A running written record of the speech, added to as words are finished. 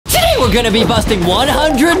We're gonna be busting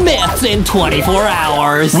 100 myths in 24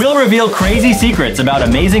 hours. We'll reveal crazy secrets about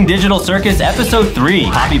Amazing Digital Circus Episode 3,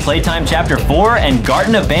 Poppy Playtime Chapter 4, and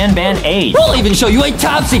Garten of Banban 8. We'll even show you a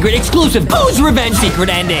top secret exclusive Pou'S Revenge secret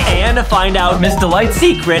ending. And to find out Miss Delight's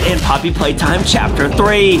secret in Poppy Playtime Chapter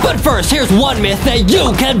 3. But first, here's one myth that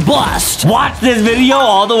you can bust. Watch this video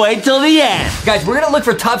all the way till the end. Guys, we're gonna look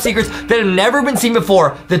for top secrets that have never been seen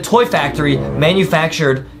before. The Toy Factory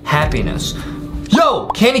manufactured happiness. Yo,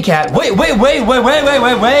 Candy Cat, wait a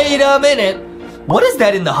minute. What is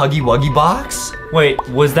that in the Huggy Wuggy box? Wait,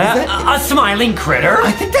 was that a smiling critter?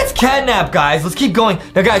 I think that's catnap, guys. Let's keep going.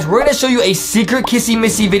 Now, guys, we're gonna show you a secret Kissy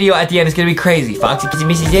Missy video at the end. It's gonna be crazy. Foxy Kissy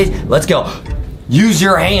Missy days. Let's go. Use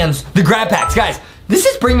your hands. The grab packs, guys. This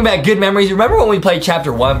is bringing back good memories. Remember when we played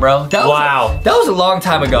Chapter 1, bro? That was a long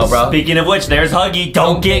time ago, bro. Speaking of which, there's Huggy.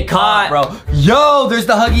 Don't get caught, bro. Yo, there's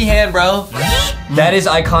the Huggy hand, bro. That is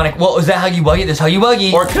iconic. Well, is that Huggy Wuggy? There's Huggy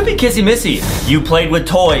Wuggy. Or it could be Kissy Missy. You played with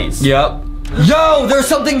toys. Yep. Yo, there's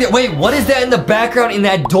something that, wait, what is that in the background in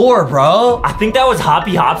that door, bro? I think that was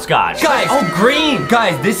Hoppy Hopscotch. Guys, oh, green.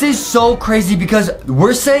 Guys, this is so crazy because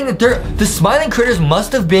we're saying that the smiling critters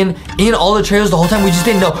must have been in all the trailers the whole time. We just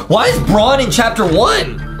didn't know. Why is Braun in Chapter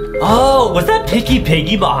 1? Oh, was that Picky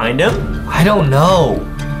Piggy behind him? I don't know.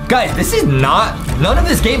 Guys, this is not, none of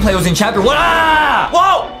this gameplay was in Chapter 1. Ah!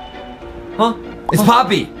 Whoa! Huh? It's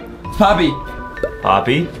Poppy. It's Poppy.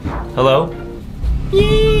 Poppy? Hello?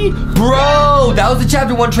 Yee. Bro, that was the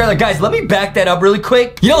Chapter 1 trailer. Guys, let me back that up really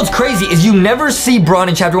quick. You know what's crazy is you never see Braun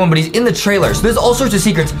in Chapter 1, but he's in the trailer. So there's all sorts of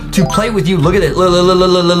secrets to play with you. Look at this.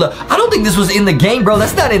 I don't think this was in the game, bro.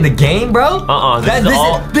 That's not in the game, bro.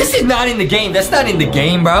 This is not in the game. That's not in the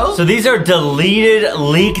game, bro. So these are deleted,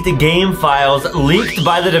 leaked game files leaked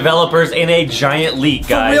by the developers in a giant leak,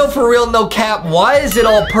 guys. For real, no cap. Why is it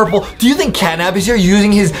all purple? Do you think Catnap is here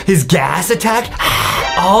using his gas attack?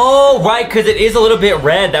 Oh, right, because it is a little bit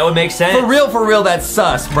red. That would make sense. For real, that's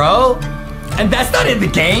sus, bro. And that's not in the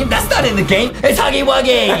game. That's not in the game. It's Huggy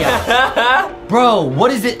Wuggy. Bro,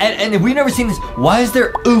 what is it? And if we've never seen this, why is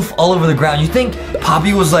there oof all over the ground? You think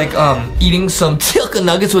Poppy was like eating some Tilka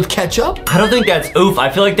nuggets with ketchup? I don't think that's oof. I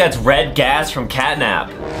feel like that's red gas from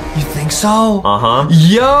Catnap. You think so? Uh-huh.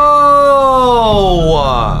 Yo!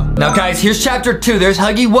 Now, guys, here's Chapter 2. There's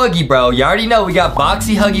Huggy Wuggy, bro. You already know we got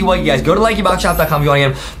Boxy Huggy Wuggy, guys. Go to LankyBoxShop.com if you want to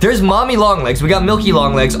get them. There's Mommy Longlegs. We got Milky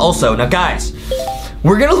Longlegs also. Now, guys,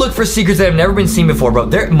 we're gonna look for secrets that have never been seen before, bro.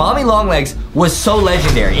 Mommy Longlegs was so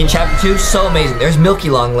legendary. In Chapter 2, so amazing. There's Milky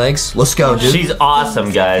Longlegs. Let's go, dude. She's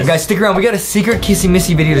awesome, guys. And guys, stick around. We got a secret Kissy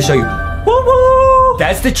Missy video to show you. Woo-woo!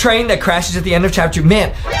 That's the train that crashes at the end of Chapter 2.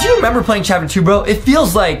 Man, do you remember playing Chapter 2, bro? It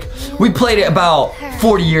feels like we played it about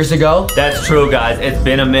 40 years ago. That's true, guys. It's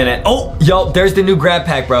been a minute. Oh! Yo, there's the new grab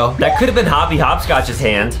pack, bro. That could have been Hoppy Hopscotch's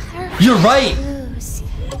hand. You're right.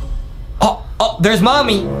 Oh, there's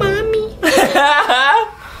Mommy.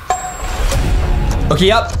 Okay,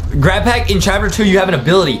 yep. Grab pack in Chapter 2, you have an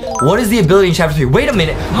ability. What is the ability in Chapter 3? Wait a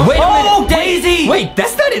minute. Oh, Daisy! Wait,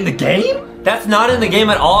 that's not in the game? That's not in the game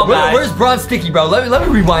at all, guys. Where's Braun Sticky, bro? Let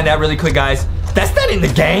me rewind that really quick, guys. That's not in the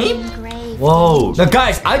game? Whoa. Now,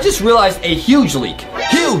 guys, I just realized a huge leak.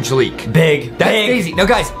 Huge leak. Big. That's Daisy. Now,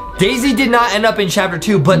 guys, Daisy did not end up in Chapter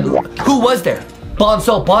 2, but who was there?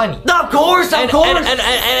 Bonzo Bunny. Of course, of course. And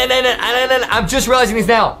I'm just realizing this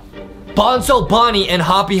now. Bonzo Bunny and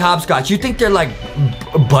Hoppy Hopscotch. You think they're like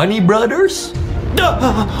bunny brothers?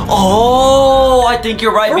 Oh, I think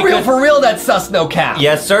you're right. For real, that's sus, no cap.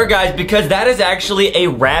 Yes, sir, guys, because that is actually a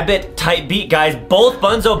rabbit type beat, guys. Both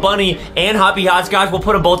Bunzo Bunny and Hoppy Hopscotch, we'll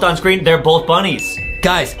put them both on screen. They're both bunnies.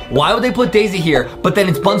 Guys, why would they put Daisy here, but then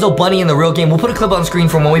it's Bunzo Bunny in the real game? We'll put a clip on screen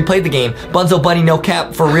from when we played the game. Bunzo Bunny, no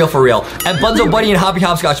cap, for real. And Bunzo Bunny and Hoppy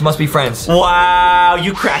Hopscotch must be friends. Wow,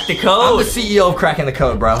 you cracked the code. I'm the CEO of cracking the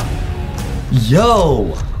code, bro.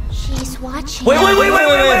 Yo. She's watching. Wait.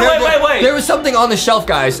 There was something on the shelf,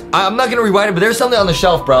 guys. I'm not gonna rewind it, but there's something on the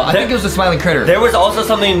shelf, bro. I think it was the smiling critter. There was also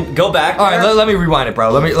something. Go back. All right, let me rewind it,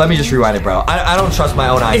 bro. Let me just rewind it, bro. I don't trust my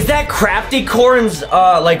own eyes. Is that Crafty Corn's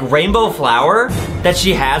like rainbow flower that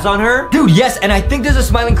she has on her? Dude, yes, and I think there's a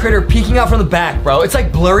smiling critter peeking out from the back, bro. It's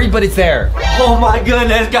like blurry, but it's there. Oh my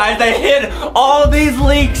goodness, guys! They hid all these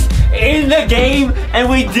leaks in the game, and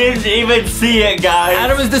we didn't even see it, guys.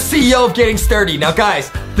 Adam is the CEO of Getting Sturdy. Now, guys,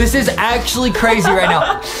 this is actually crazy right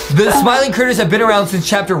now. The smiling critters have been around since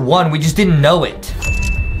Chapter 1. We just didn't know it.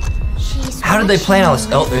 How did they plan on this?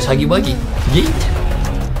 Oh, there's Huggy Wuggy. Yeet.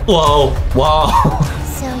 Whoa.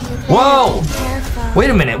 So you Whoa. be careful. Wait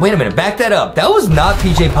a minute. Back that up. That was not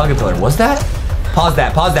PJ Pugapillar, was that? Pause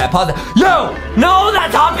that. Yo! No,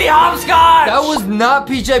 that's Hoppy Hopscotch! That was not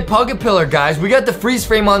PJ Pug-a-Pillar, guys. We got the freeze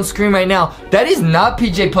frame on screen right now. That is not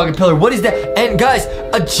PJ Pug-a-Pillar. What is that? And guys,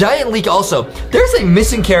 a giant leak also. There's a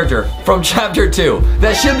missing character from chapter 2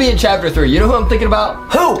 that should be in chapter 3. You know who I'm thinking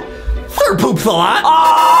about? Who? Third Poops a lot.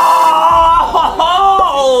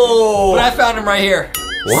 Oh! But I found him right here.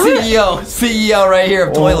 What? CEO right here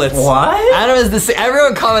of toilets. What? Adam is the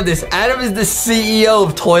everyone comment this. Adam is the CEO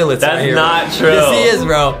of toilets. That's right here. not true. Yes, he is,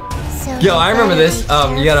 bro. So Yo, I remember this. You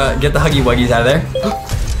gotta get the Huggy Wuggies out of there.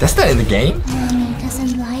 That's not in the game. Mommy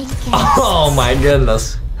doesn't like it. Oh my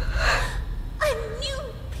goodness. A new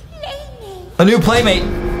playmate. A new playmate.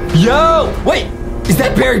 Yo, wait, is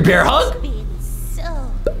that Berry Bear Hug? Being so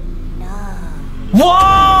numb.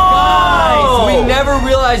 Whoa! Guys, we never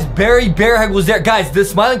realized Berry Bear Hug was there. Guys, the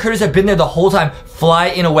smiling critters have been there the whole time. Fly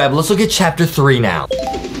in a web. Let's look at chapter 3 now.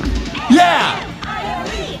 Yeah!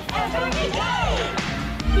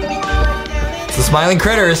 It's the smiling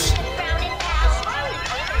critters.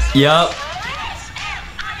 Yup.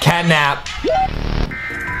 Catnap.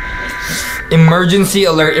 Emergency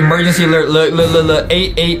alert.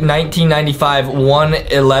 8/8/1995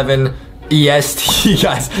 1:11 EST,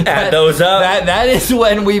 guys. Add those up. That is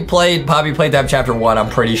when we played Poppy Playtime chapter 1, I'm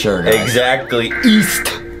pretty sure, guys. Exactly.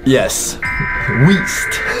 East. Yes.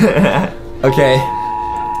 West. Okay.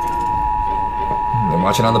 I'm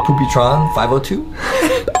watching on the Poopytron 502.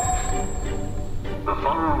 The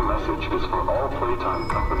following message is for all Playtime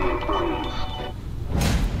Company employees.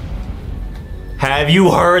 Have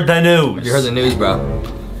you heard the news? You heard the news, bro.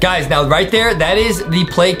 Guys, now right there, that is the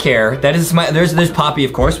Play Care. That is my, there's Poppy,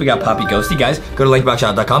 of course. We got Poppy Ghosty, guys. Go to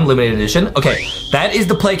LankyBoxShop.com, limited edition. Okay, that is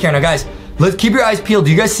the Play Care. Now, guys, let's keep your eyes peeled.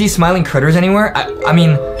 Do you guys see smiling critters anywhere? I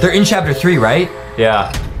mean, they're in chapter 3, right?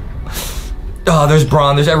 Yeah. Oh, there's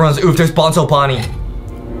Braun. There's everyone's. Oof, there's Bonzo Bonnie.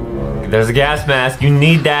 There's a gas mask. You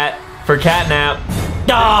need that for catnap.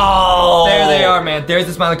 Oh! There they are, man. There's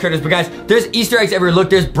the smiling critters. But guys, there's Easter eggs everywhere. Look,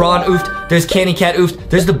 there's Braun oofed. There's Candy Cat oofed.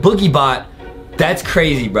 There's the Boogie Bot. That's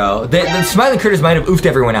crazy, bro. The smiling critters might have oofed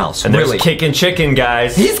everyone else. And really. there's Kickin' Chicken,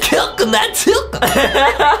 guys. He's killing that chicken.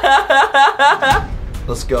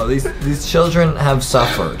 Let's go. These children have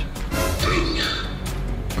suffered.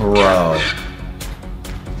 Bro.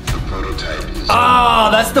 Oh,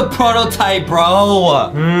 that's the prototype,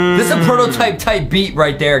 bro. This is a prototype type beat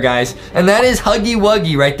right there, guys. And that is Huggy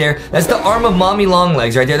Wuggy right there. That's the arm of Mommy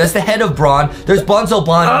Longlegs right there. That's the head of Braun. There's Bonzo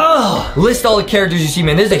Bon. List all the characters you see,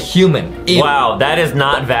 man. There's a human. Ew. Wow, that is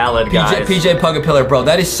not valid, guys. PJ Pug-a-Pillar, bro.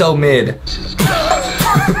 That is so mid. This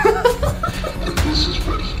is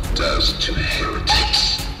what he does to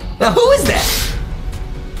heretics. Now, who is that?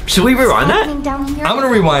 Should we rewind that? Down here. I'm gonna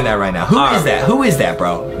rewind that right now. Who is that? Who is that,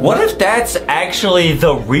 bro? What if that's actually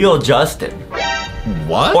the real Justin?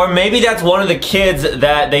 What? Or maybe that's one of the kids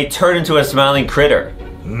that they turned into a smiling critter.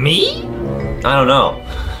 Me? I don't know.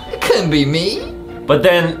 It couldn't be me. But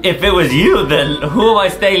then, if it was you, then who am I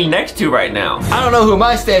standing next to right now? I don't know who am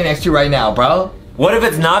I standing next to right now, bro. What if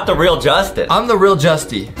it's not the real Justin? I'm the real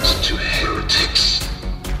Justy. To heretics.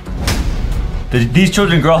 These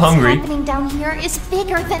children grow hungry. What's happening down here is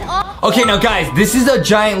bigger than all. Okay, now guys, this is a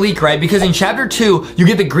giant leak, right? Because in chapter 2, you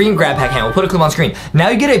get the green grab pack hand. We'll put a clip on screen. Now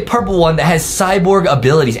you get a purple one that has cyborg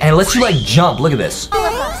abilities and it lets you like jump. Look at this. All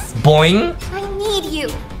of us. Boing. I need you.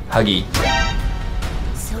 Huggy.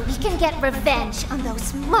 So we can get revenge on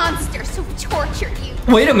those monsters who tortured you.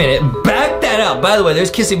 Wait a minute. Back that up. By the way, there's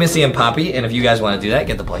Kissy Missy and Poppy. And if you guys want to do that,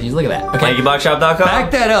 get the plushies. Look at that. Okay. LankyBoxShop.com. Back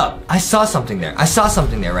that up. I saw something there. I saw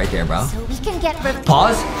something there right there, bro. So we can get revenge.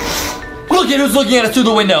 Pause. Look at who's looking at us through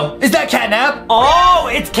the window. Is that Catnap? Oh,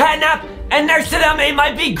 it's Catnap, and next to them it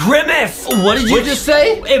might be Grimace. What did you just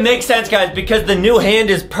say? It makes sense, guys, because the new hand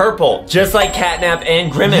is purple, just like Catnap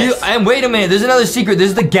and Grimace. And wait a minute, there's another secret.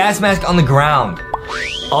 There's the gas mask on the ground.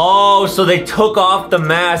 Oh, so they took off the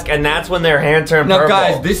mask, and that's when their hand turned Now, purple.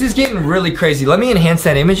 guys, this is getting really crazy. Let me enhance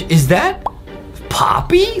that image. Is that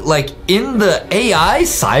Poppy? Like in the AI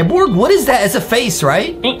cyborg? What is that? It's a face,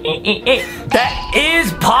 right? That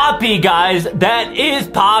is Poppy, guys. That is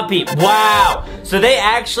Poppy. Wow. So they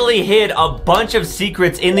actually hid a bunch of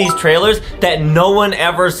secrets in these trailers that no one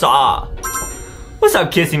ever saw. What's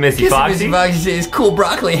up, Kissy Missy Foxy? Kissy Foxy says, cool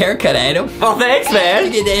broccoli haircut, Adam. Well, thanks, You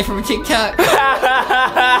man. get that from TikTok.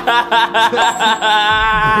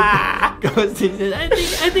 Ghosty says,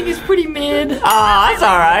 I think it's pretty mid. Ah, that's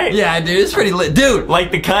all right. Yeah, dude, it's pretty lit. Dude,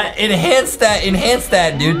 Like the cut. enhance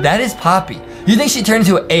that, dude. That is Poppy. You think she turned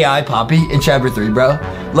into an AI Poppy in chapter 3, bro?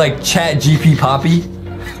 Like Chat GP Poppy?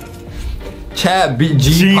 Chat G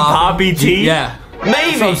G Poppy? Poppy T? Yeah. Maybe.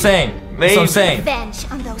 That's what I'm saying. That's what I'm saying. Revenge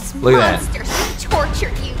on those Look at that. monsters who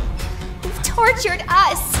tortured you. Who've tortured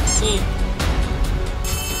us.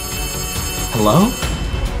 Hello?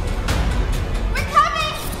 We're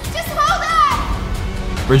coming! Just hold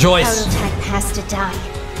on! Rejoice. Prototype has to die.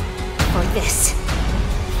 For this.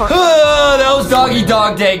 Oh, that was Doggy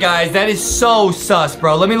Dog Day, guys. That is so sus,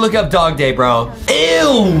 bro. Let me look up Dog Day, bro.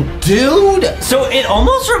 Ew, dude. So it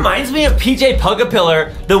almost reminds me of PJ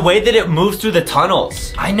Pugapillar, the way that it moves through the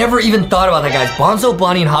tunnels. I never even thought about that, guys. Bonzo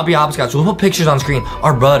Bunny and Hoppy Hopscotch, we'll put pictures on screen,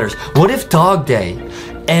 are brothers. What if Dog Day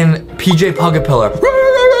and PJ Pugapillar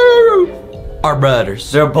are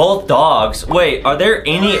brothers? They're both dogs. Wait, are there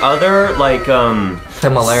any other, like,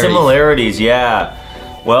 similarities? Yeah.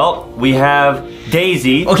 Well, we have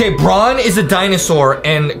Daisy. Okay, Brawn is a dinosaur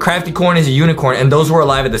and Crafty Corn is a unicorn, and those were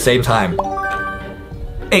alive at the same time.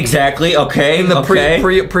 Exactly, okay. In the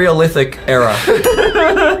Preolithic era.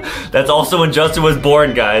 That's also when Justin was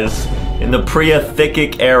born, guys. In the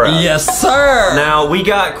Preolithic era. Yes, sir. Now, we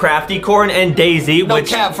got Crafty Corn and Daisy, No which...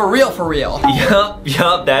 cap, for real, for real.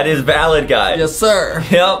 Yup, that is valid, guys. Yes, sir.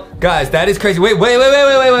 Yep. Guys, that is crazy. Wait.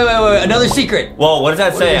 Another secret. Whoa, what does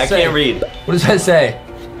that say? does I it say? can't read. What does that say?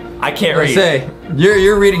 I can't What does read. it say?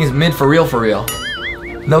 Your reading is mid for real, for real.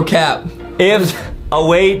 No cap. If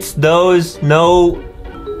awaits those Who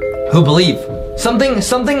believe.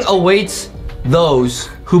 Something awaits those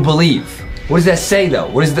who believe. What does that say though?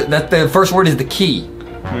 What is the first word is the key.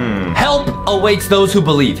 Help awaits those who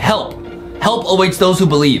believe. Help awaits those who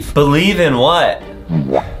believe. Believe in what?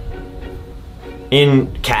 In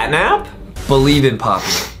catnap? Believe in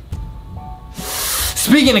Poppy.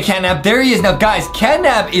 Speaking of Catnap, there he is. Now guys,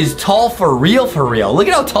 Catnap is tall for real, for real. Look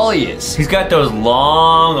at how tall he is. He's got those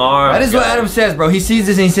long arms. That is what Adam says, bro. He sees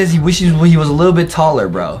this and he says he wishes he was a little bit taller,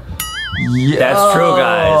 bro. Yeah. That's true,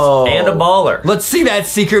 guys. And a baller. Let's see that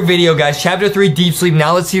secret video, guys. Chapter 3, Deep Sleep.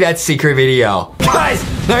 Now let's see that secret video. Guys,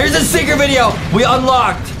 now here's the secret video we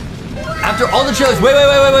unlocked. After all the trailers. Wait.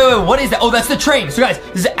 What is that? Oh, that's the train. So guys,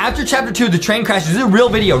 this is after chapter 2, the train crashes. This is a real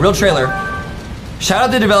video, real trailer. Shout out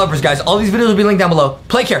to the developers, guys. All these videos will be linked down below.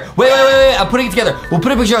 Playcare. Wait. I'm putting it together. We'll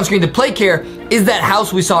put a picture on screen. The Playcare is that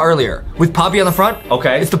house we saw earlier with Poppy on the front.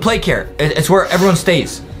 Okay. It's the Playcare. It's where everyone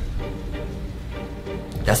stays.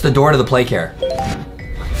 That's the door to the Playcare.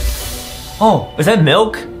 Oh, is that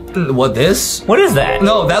milk? What, this? What is that?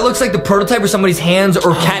 No, that looks like the prototype where somebody's hands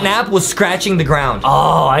or Catnap was scratching the ground.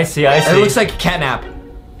 Oh, I see. It looks like Catnap.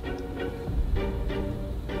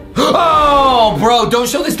 Oh, bro, don't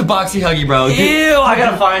show this to Boxy Huggy, bro. Ew, I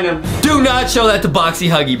gotta find him. Do not show that to Boxy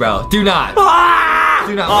Huggy, bro. Do not. Ah!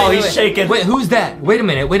 Do not. Oh, Wait, he's shaking. Wait, who's that? Wait a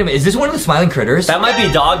minute. Is this one of the smiling critters? That might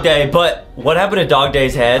be Dog Day, but what happened to Dog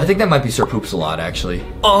Day's head? I think that might be Sir Poops a lot, actually.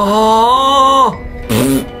 Oh!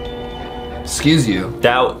 Excuse you.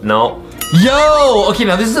 No. Yo! Okay,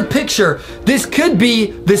 now this is a picture. This could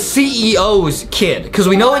be the CEO's kid. Because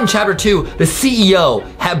we know in chapter 2, the CEO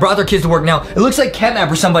had brought their kids to work. Now, it looks like Catnap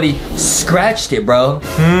or somebody scratched it, bro.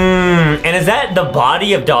 And is that the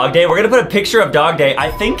body of Dog Day? We're gonna put a picture of Dog Day. I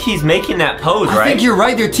think he's making that pose, right? I think you're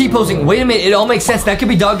right. They're T-posing. Wait a minute. It all makes sense. That could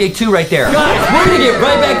be Dog Day 2 right there. Guys, we're gonna get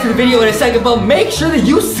right back to the video in a second, but make sure that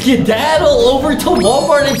you skedaddle over to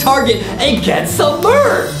Walmart and Target and get some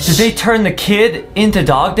merch. Did they turn the kid into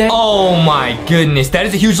Dog Day? Oh my goodness. That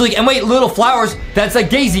is a huge leak. And wait, little flowers. That's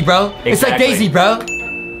like Daisy, bro. It's like Exactly. Daisy, bro.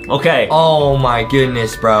 Okay. Oh my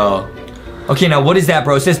goodness, bro. Okay, now what is that,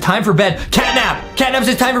 bro? It says time for bed. Catnap! Catnap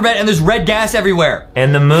says time for bed, and there's red gas everywhere.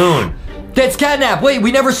 And the moon. That's Catnap. Wait,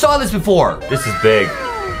 we never saw this before. This is big.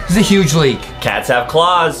 This is a huge leak. Cats have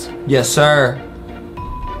claws. Yes, sir.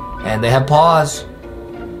 And they have paws.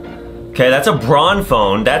 Okay, that's a Braun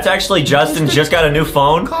phone. That's actually Justin just got a new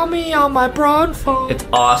phone. Call me on my Braun phone. It's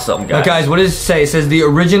awesome, guys. Now, guys, what does it say? It says the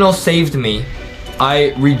original saved me.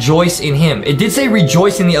 I rejoice in him. It did say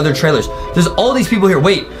rejoice in the other trailers. There's all these people here.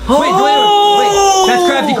 Wait. That's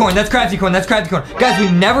Crafty Corn. That's Crafty Corn. That's Crafty Corn. Guys,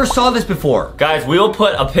 we never saw this before. Guys, we will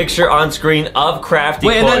put a picture on screen of Crafty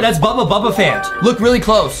Corn. Wait, and that's Bubba Fant. Look really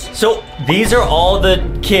close. So these are all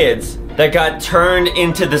the kids that got turned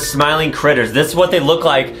into the smiling critters. This is what they look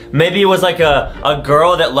like. Maybe it was like a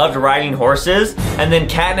girl that loved riding horses, and then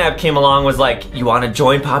Catnap came along, was like, you want to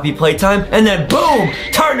join Poppy Playtime? And then boom,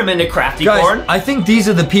 turned them into Crafty Corn. I think these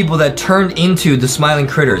are the people that turned into the smiling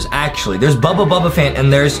critters, actually. There's Bubba Fant,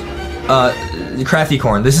 and there's Crafty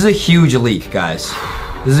Corn. This is a huge leak, guys.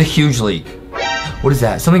 This is a huge leak. What is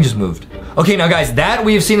that? Something just moved. Okay, now guys, that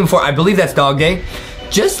we have seen before. I believe that's Dog Day.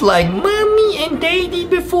 just like mommy and daddy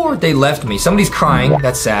before they left me. Somebody's crying.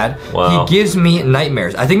 That's sad. Wow. He gives me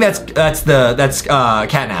nightmares. I think that's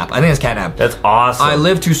catnap. I think it's catnap. That's awesome. I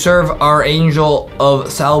live to serve our angel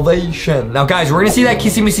of salvation. Now, guys, we're gonna see that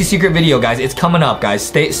Kissy Missy secret video, guys. It's coming up, guys.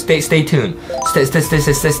 Stay tuned. Stay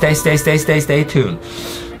tuned.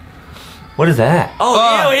 What is that?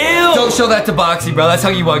 Oh, ew. Don't show that to Boxy, bro. That's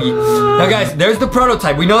Huggy Wuggy. Now, guys, there's the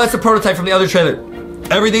prototype. We know that's the prototype from the other trailer.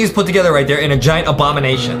 Everything is put together right there in a giant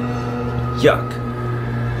abomination. Yuck.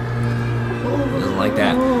 Doesn't like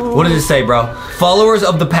that. What does it say, bro? Followers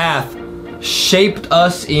of the path shaped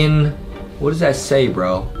us in... What does that say,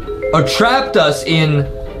 bro? Or trapped us in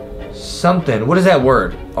something. What is that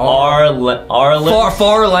word? Far lands.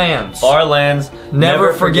 Far lands.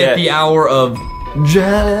 Never forget the hour of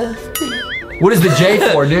justice. What is the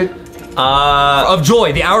J for, dude? Of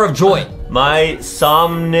joy. The hour of joy. My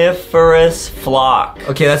somniferous flock.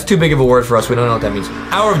 Okay, that's too big of a word for us. We don't know what that means.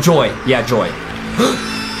 Hour of joy. Yeah, joy.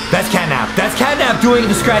 That's catnap. That's catnap doing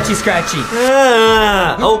the scratchy.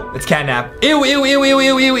 Oh, it's catnap. Ew.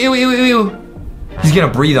 He's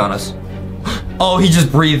gonna breathe on us. Oh, he just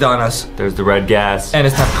breathed on us. there's the red gas. And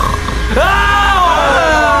it's time.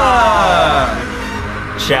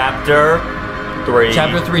 Chapter 3.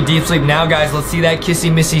 Chapter 3, Deep Sleep. Now, guys, let's see that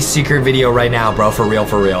Kissy Missy secret video right now, bro. For real.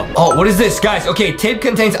 Oh, what is this? Guys, okay, tape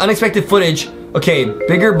contains unexpected footage. Okay,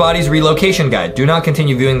 bigger bodies relocation guide. Do not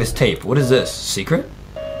continue viewing this tape. What is this? Secret?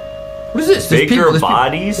 What is this? Bigger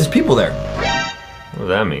bodies? There's people there. What does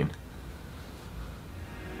that mean?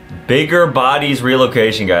 Bigger bodies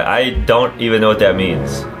relocation guide. I don't even know what that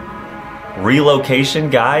means. Relocation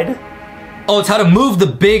guide? Oh, it's how to move the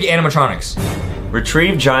big animatronics.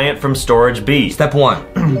 Retrieve giant from storage B. Step 1.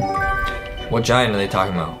 What giant are they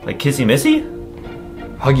talking about? Like Kissy Missy?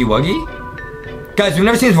 Huggy Wuggy? Guys, we've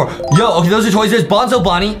never seen this before. Yo, okay, those are toys. There's Bonzo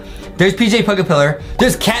Bonnie. There's PJ Pugapillar.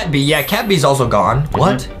 There's Cat Bee. Yeah, Cat Bee's also gone.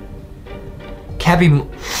 What? Cat Bee.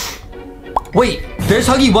 Wait, there's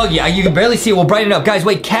Huggy Wuggy. You can barely see it. We'll brighten it up. Guys,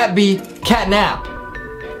 wait, Cat Bee, Catnap.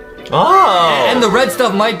 Oh. And the red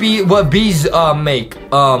stuff might be what bees make.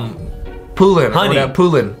 Poulin. Honey.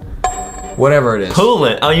 Poulin. Whatever it is.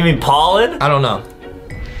 Pollen. Oh, you mean pollen? I don't know.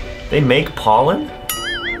 They make pollen?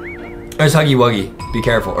 There's Huggy Wuggy. Be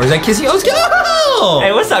careful. Or is that Kissy? Oh, let's go!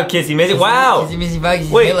 Hey, what's up, Kissy Missy? Wow. Kissy Missy Foxy.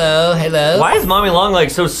 Wait. Hello. Why is Mommy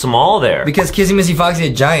Longlegs so small there? Because Kissy Missy Foxy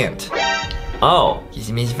a giant. Oh.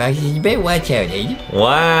 Kissy Missy Foxy, you better watch out, hey?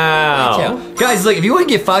 Wow. Guys, look, if you want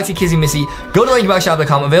to get Foxy Kissy Missy, go to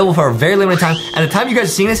LankyBoxShop.com, available for a very limited time. At the time you guys are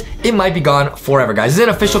seeing this, it might be gone forever, guys. This is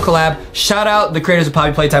an official collab. Shout out the creators of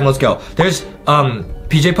Poppy Playtime. Let's go. There's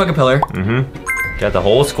PJ Pugapillar. Got the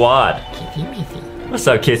whole squad. Kissy Missy. What's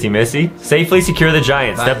up, Kissy Missy? Safely secure the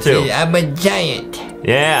giant. Step 2. I'm a giant.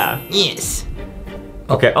 Yeah. Yes.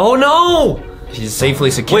 Okay. Oh no! She's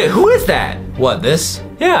safely secure. Wait, who is that? What, this?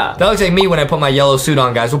 Yeah. That looks like me when I put my yellow suit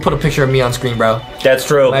on, guys. We'll put a picture of me on screen, bro. That's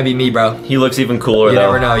true. Might be me, bro. He looks even cooler You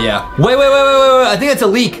though. never know, yeah. Wait. I think it's a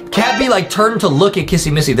leak. Cat Bee, like, turned to look at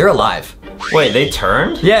Kissy Missy. They're alive. Wait, they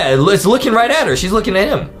turned? Yeah, it's looking right at her. She's looking at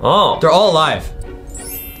him. Oh. They're all alive.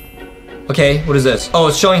 Okay, what is this? Oh,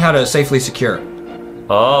 it's showing how to safely secure.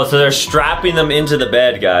 Oh, so they're strapping them into the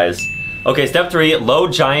bed, guys. Okay, step 3,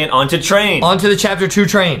 load giant onto train. Onto the chapter 2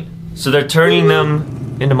 train. So they're turning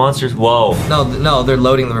them into monsters. Whoa. No, they're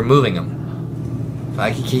loading them, removing them.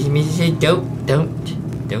 Foxy Kissy Missy said,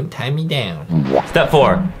 don't tie me down. Step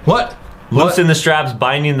 4, What? loosen the straps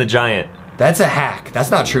binding the giant. That's a hack.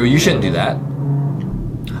 That's not true. You shouldn't do that.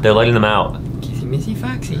 They're letting them out. Kissy Missy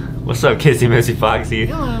Foxy. What's up, Kissy Missy Foxy?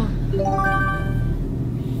 Hello.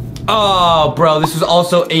 Oh, bro, this was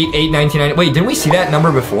also 8/8/1990. Wait, didn't we see that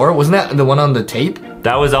number before? Wasn't that the one on the tape?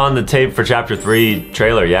 That was on the tape for chapter 3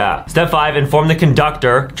 trailer, yeah. Step 5, inform the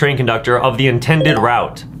train conductor of the intended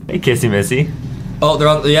route. Hey, Kissy Missy. Oh, they're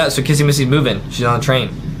on. Yeah, so Kissy Missy's moving. She's on the train.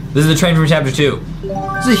 This is the train from chapter 2.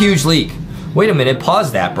 This is a huge leak. Wait a minute.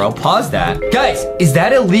 Pause that, bro. Pause that. Guys, is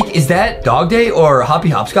that a leak? Is that Dog Day or Hoppy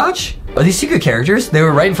Hopscotch? Are these secret characters? They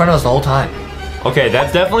were right in front of us the whole time. Okay,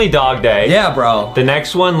 that's definitely Dog Day. Yeah, bro. The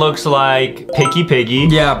next one looks like Picky Piggy.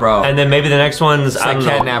 Yeah, bro. And then maybe the next one's, It's I like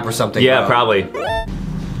don't know. Catnap or something. Yeah, bro. probably.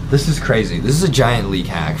 This is crazy. This is a giant leak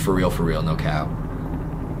hack. For real, no cap.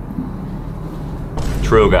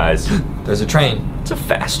 True, guys. There's a train. It's a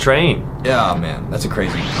fast train. Yeah, man. That's a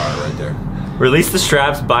crazy car right there. Release the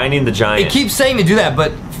straps binding the giant. It keeps saying to do that,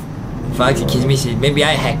 but Foxy Kissy Missy said, maybe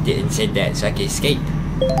I hacked it and said that so I can escape.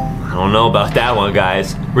 I don't know about that one,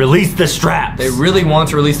 guys. Release the straps. They really want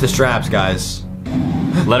to release the straps, guys.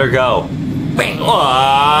 Let her go.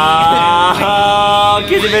 Oh,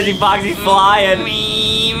 Kissy Missy Foxy's flying.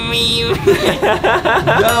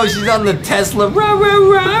 No, she's on the Tesla.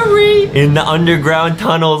 In the underground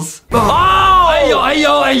tunnels.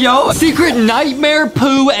 Ayo. Secret Nightmare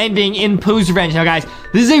Pooh ending in Pooh's Revenge. Now, guys,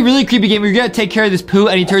 this is a really creepy game. You're gonna take care of this Pooh,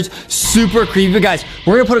 and he turns super creepy. But guys,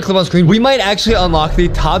 we're gonna put a clip on screen. We might actually unlock the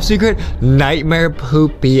top secret Nightmare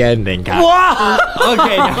Poopy ending, guys. Wow.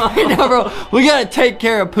 Okay, now, bro, we gotta take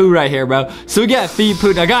care of Pooh right here, bro. So we gotta feed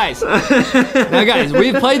Pooh. Now, guys,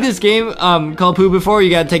 we've played this game called Pooh before. You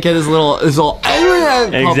gotta take care of this little.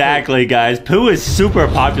 Exactly, guys. Pooh is super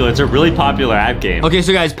popular. It's a really popular app game. Okay,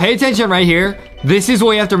 so guys, pay attention right here. This is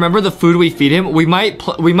what you have to remember. The food we feed him. We might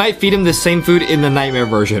feed him the same food in the nightmare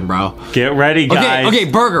version, bro. Get ready, guys. Okay,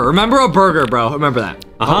 burger. Remember a burger, bro. Remember that.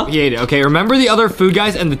 Uh-huh. Oh, he ate it. Okay, remember the other food,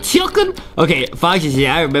 guys, and the tilkin. Okay, Foxy's.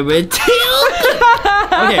 Yeah, I remember it.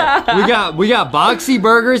 Okay, we got Boxy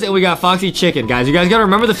burgers and we got Foxy chicken, guys. You guys gotta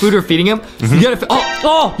remember the food we're feeding him. You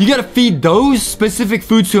gotta you gotta feed those specific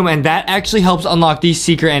foods to him, and that actually helps unlock these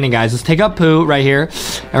secret ending, guys. Let's take up Pooh right here,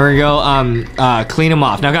 and we're gonna go clean him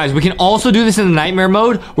off. Now, guys, we can also do this in the nightmare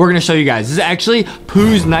mode. We're gonna show you guys. This is actually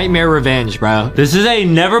Pooh's Nightmare Revenge, bro. This is a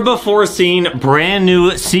never before seen brand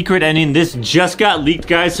new secret ending. This just got leaked,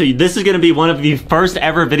 guys, so this is gonna be one of the first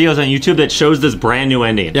ever videos on YouTube that shows this brand new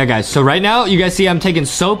ending. Yeah, guys, so right now you guys see I'm taking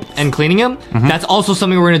soap and cleaning him. That's also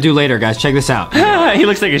something we're gonna do later, guys. Check this out. He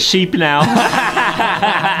looks like a sheep now.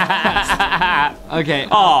 Okay.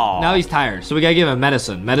 Oh. Now he's tired, so we gotta give him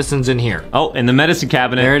medicine. Medicine's in here. Oh, in the medicine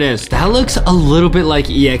cabinet. There it is. That looks a little bit like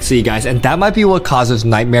EXE, guys, and that might be what causes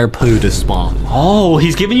Nightmare Pooh to spawn. Oh,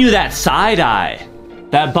 he's giving you that side eye.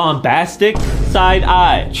 That bombastic side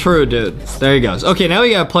eye. True, dude. There he goes. Okay, now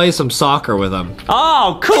we gotta play some soccer with him.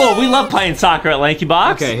 Oh, cool. We love playing soccer at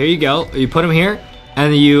LankyBox. Okay, here you go. You put him here,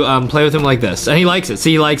 and you play with him like this. And he likes it.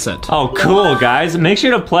 See, he likes it. Oh, cool, guys. Make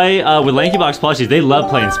sure to play with LankyBox plushies. They love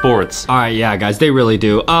playing sports. All right, yeah, guys, they really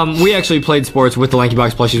do. We actually played sports with the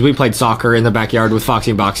LankyBox plushies. We played soccer in the backyard with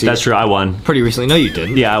Foxy and Boxy. That's true. I won. Pretty recently. No, you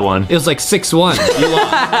didn't. Yeah, I won. It was like 6-1. You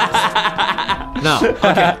lost. No.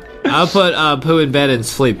 Okay. I'll put Pooh in bed and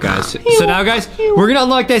sleep, guys. So now, guys, we're gonna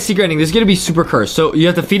unlock that secret ending. This is gonna be super cursed. So you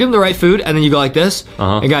have to feed him the right food, and then you go like this.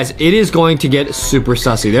 And guys, it is going to get super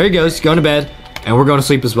sussy. There he goes, going to bed, and we're going to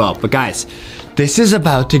sleep as well. But guys, this is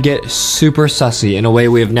about to get super sussy in a way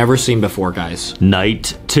we have never seen before, guys.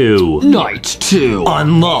 Night 2. Night 2.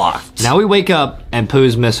 Unlocked. Now we wake up, and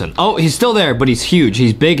Pooh's missing. Oh, he's still there, but he's huge.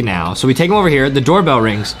 He's big now. So we take him over here. The doorbell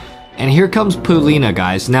rings. And here comes Poolina,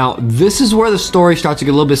 guys. Now, this is where the story starts to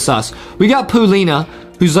get a little bit sus. We got Poolina,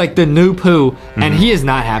 who's like the new Pooh, and he is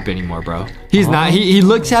not happy anymore, bro. He's not. He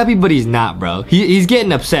looks happy, but he's not, bro. He's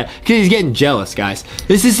getting upset because he's getting jealous, guys.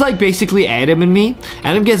 This is like basically Adam and me.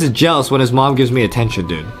 Adam gets jealous when his mom gives me attention,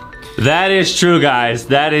 dude. That is true, guys.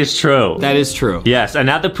 That is true. That is true. Yes, and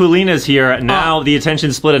now that Poolina's here, now the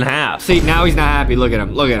attention's split in half. See, now he's not happy. Look at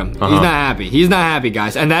him. Look at him. He's not happy. He's not happy,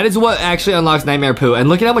 guys. And that is what actually unlocks Nightmare Pooh. And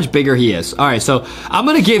look at how much bigger he is. All right, so I'm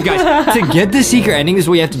going to give, guys, to get the secret ending, this is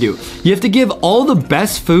what you have to do. You have to give all the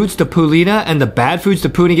best foods to Poolina and the bad foods to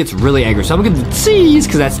Pooh, and he gets really angry. So I'm going to give the cheese,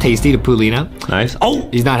 because that's tasty, to Poolina. Nice. Oh!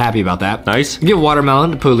 He's not happy about that. Nice. Give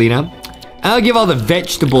watermelon to Poolina. And I'll give all the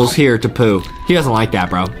vegetables here to Pooh. He doesn't like that,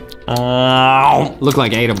 bro. Look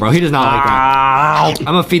like Adam, bro. He does not like that. I'm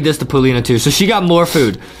gonna feed this to Poolina too. So she got more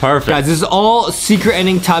food. Perfect. Guys, this is all secret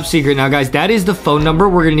ending, top secret. Now, guys, that is the phone number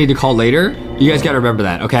we're gonna need to call later. You guys gotta remember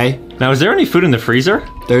that, okay? Now, is there any food in the freezer?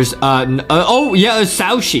 There's, oh, yeah, there's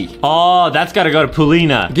Saushi. Oh, that's gotta go to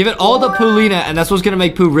Poolina. Give it all to Poolina, and that's what's gonna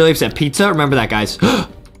make Pooh really upset. Pizza, remember that, guys.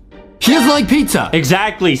 She doesn't like pizza.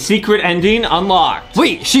 Exactly. Secret ending unlocked.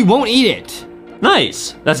 Wait, she won't eat it.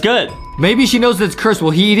 Nice. That's good. Maybe she knows that it's cursed.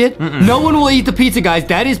 Will he eat it? No one will eat the pizza, guys.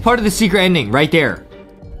 That is part of the secret ending right there.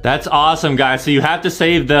 That's awesome, guys. So you have to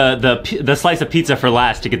save the slice of pizza for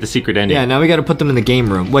last to get the secret ending. Yeah, now we got to put them in the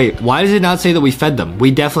game room. Wait, why does it not say that we fed them?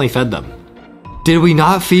 We definitely fed them. Did we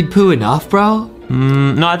not feed Pooh enough, bro?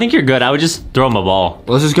 No, I think you're good. I would just throw him a ball.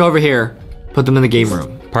 Let's just go over here, put them in the game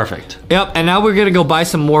room. Perfect. Yep, and now we're going to go buy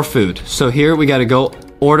some more food. So here we got to go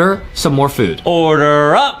order some more food.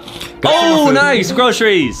 Order up. Oh, nice.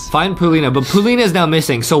 Groceries. Find Poolina, but Poolina is now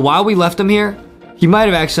missing. So while we left him here, he might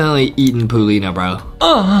have accidentally eaten Poolina, bro.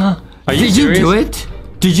 Are you serious? Did you do it?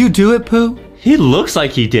 Did you do it, Pooh? He looks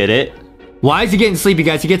like he did it. Why is he getting sleepy,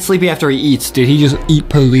 guys? He gets sleepy after he eats. Did he just eat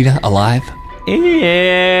Poolina alive? Ew.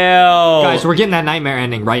 Guys, we're getting that nightmare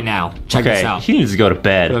ending right now. Check this out. He needs to go to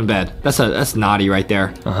bed. Go in bed. That's naughty right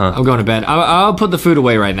there. I'm going to bed. I'll put the food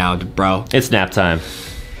away right now, bro. It's nap time.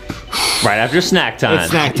 Right after snack time.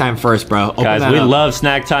 It's snack time first, bro. Open Guys, that we up. love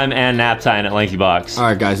snack time and nap time at LankyBox. All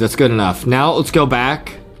right, guys, that's good enough. Now let's go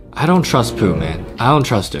back. I don't trust Pooh, man. I don't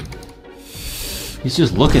trust him. He's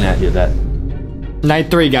just looking at you. That.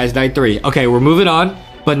 Night 3, guys. Night 3. Okay, we're moving on.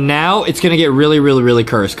 But now it's gonna get really, really, really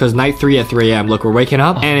cursed. Because night 3 at 3 a.m. Look, we're waking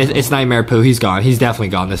up, and it's Nightmare Pooh. He's gone. He's definitely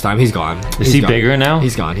gone this time. He's gone. Is he bigger now?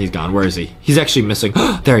 He's gone. He's gone. Where is he? He's actually missing.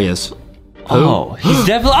 There he is. Oh, he's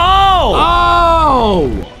definitely. Oh!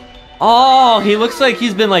 Oh! Oh, he looks like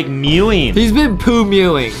he's been like mewing. He's been Pooh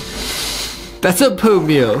mewing. That's a Pooh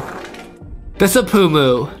mew. That's a Pooh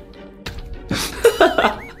moo.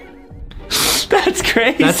 That's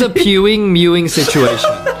crazy. That's a mewing situation.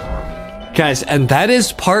 Guys, and that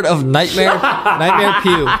is part of Nightmare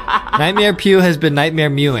Pew. Nightmare Pew has been Nightmare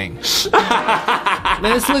mewing. Man,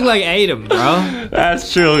 this look like I ate him, bro.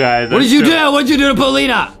 That's true, guys. What did you do? What'd you do to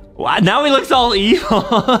Paulina? Wow, now he looks all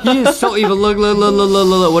evil. He is so evil. Look.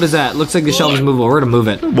 What is that? Looks like the shelf is movable. We're gonna move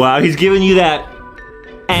it. Wow, he's giving you that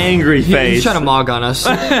angry face. He's trying to mog on us.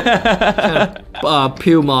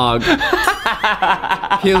 Pew mog.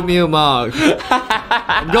 Pew mew mog.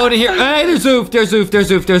 I'm going to here. Hey, there's Oof.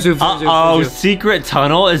 Oh, secret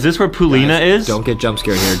tunnel? Is this where Paulina is? Don't get jump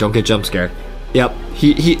scared here. Don't get jump scared. Yep,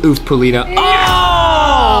 he oofed Paulina.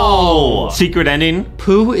 Oh! Secret ending?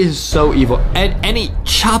 Pooh is so evil. And he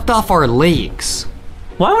chopped off our legs.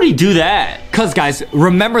 Why would he do that? Cause guys,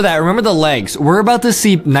 remember the legs. We're about to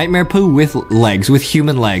see Nightmare Pooh with legs, with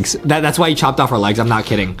human legs. That's why he chopped off our legs. I'm not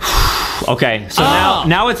kidding. Okay, so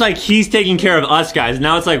now it's like he's taking care of us, guys.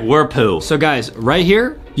 Now it's like we're Pooh. So guys, right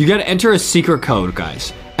here, you gotta enter a secret code,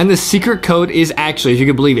 guys. And the secret code is actually, if you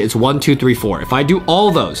can believe it, it's 1, 2, 3, 4. If I do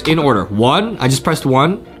all those in order, 1, I just pressed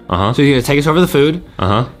 1. So you're gonna take us over the food.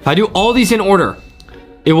 If I do all these in order,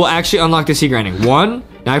 it will actually unlock the secret ending. 1,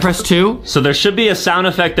 now I press 2. So there should be a sound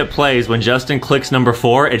effect that plays when Justin clicks number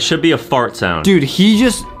 4. It should be a fart sound. Dude, he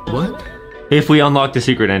just, what? If we unlock the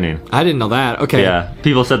secret ending. I didn't know that. Okay. Yeah,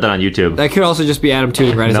 people said that on YouTube. That could also just be Adam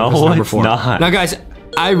tuning right as number 4. Not. Now guys,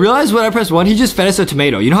 I realized when I pressed 1, he just fed us a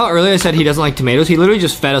tomato. You know how earlier I said he doesn't like tomatoes? He literally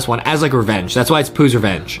just fed us one as like revenge. That's why it's Pooh's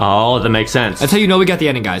revenge. Oh, that makes sense. That's how you know we got the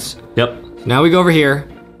ending, guys. Yep. Now we go over here,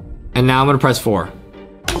 and now I'm gonna press 4.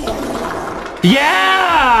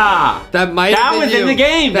 Yeah! That might have been was in the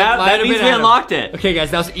game. That means we unlocked it. Okay,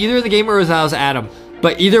 guys, that was either in the game or that was Adam.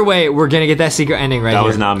 But either way, we're gonna get that secret ending right here. That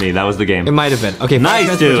was not me. That was the game. It might have been. Okay,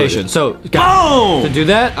 nice, dude. So, guys, boom! to do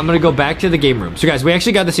that, I'm gonna go back to the game room. So, guys, we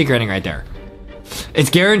actually got the secret ending right there. It's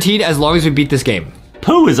guaranteed as long as we beat this game.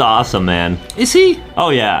 Pooh is awesome, man. Is he? Oh,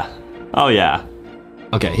 yeah. Oh, yeah.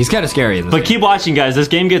 Okay, he's kind of scary in this game. Keep watching, guys. This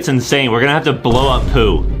game gets insane. We're gonna have to blow up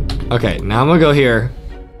Pooh. Okay, now I'm gonna go here.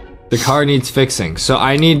 The car needs fixing. So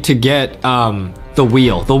I need to get the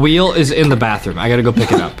wheel. The wheel is in the bathroom. I gotta go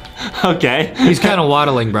pick it up. Okay. He's kind of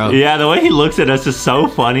waddling, bro. Yeah, the way he looks at us is so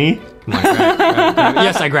funny. Come on, grab it.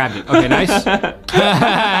 Yes, I grabbed it. Okay, nice.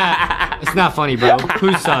 It's not funny, bro.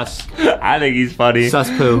 Pooh's sus. I think he's funny. Sus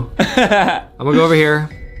Pooh. I'm gonna go over here.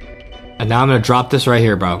 And now I'm gonna drop this right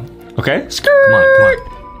here, bro. Okay. Come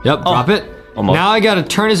on. Yep, drop it. Almost. Now I gotta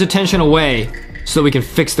turn his attention away so that we can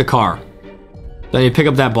fix the car. Then you pick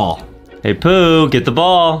up that ball. Hey, Pooh, get the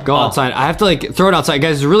ball. Go outside. I have to like throw it outside.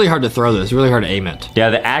 Guys, it's really hard to throw this. It's really hard to aim it. Yeah,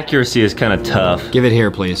 the accuracy is kind of tough. Give it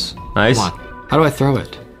here, please. Nice. Come on. How do I throw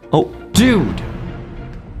it? Oh. Dude.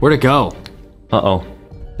 Where'd it go? Uh-oh.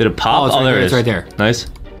 Did it pop? Oh, there it is. It's right there. Nice.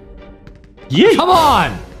 Yeah. Come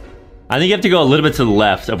on. I think you have to go a little bit to the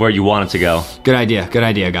left of where you want it to go. Good idea. Good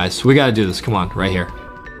idea, guys. We gotta do this. Come on, right here.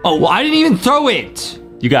 Oh, well, I didn't even throw it.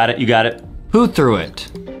 You got it. You got it. Who threw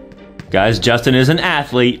it? Guys, Justin is an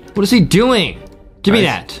athlete. What is he doing? Give me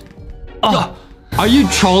that. Oh. Are you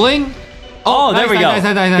trolling? Oh, there we go.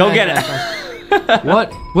 Go get it.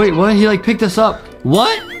 What? Wait, what? He like picked us up.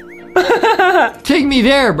 What? Take me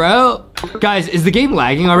there, bro. Guys, is the game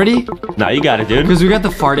lagging already? No, you got it, dude. Because we got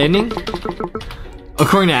the fart ending.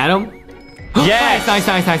 According to Adam. Yes.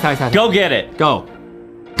 Nice. Go get it. Go.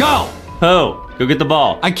 Go. Oh, go get the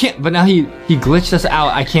ball. I can't, but now he glitched us out.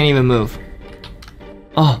 I can't even move.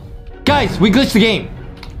 Oh. Guys, we glitched the game.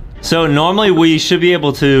 So normally we should be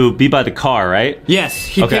able to be by the car, right? Yes,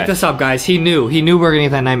 he picked us up, guys. He knew we were gonna get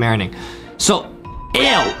that nightmare ending. So,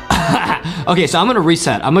 ew. Okay, so I'm gonna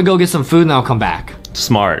reset. I'm gonna go get some food and I'll come back.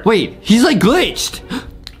 Smart. Wait, he's like glitched.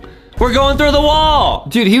 We're going through the wall.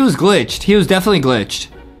 Dude, he was glitched. He was definitely glitched.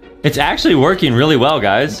 It's actually working really well,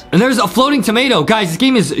 guys. And there's a floating tomato. Guys, this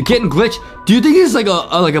game is getting glitched. Do you think it's like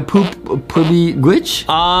a poopy glitch?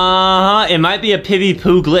 It might be a pivy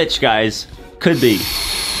poo glitch, guys. Could be.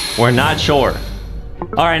 We're not sure.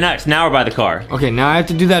 All right, next. Now we're by the car. Okay, now I have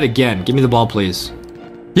to do that again. Give me the ball, please.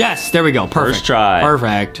 Yes, there we go. Perfect. First try.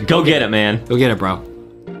 Perfect. Go get it, man. Go get it, bro.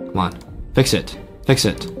 Come on. Fix it. Fix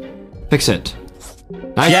it. Fix it.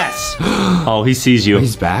 Nice. Yes. Oh, he sees you.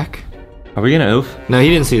 He's back. Are we gonna oof? No, he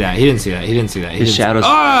didn't see that. He didn't see that. He didn't see that. His shadows.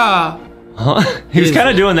 Ah! Huh? He was kind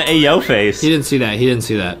of doing the Ayo face. He didn't see that. He didn't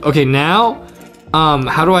see that. Okay, now,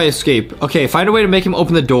 how do I escape? Okay, find a way to make him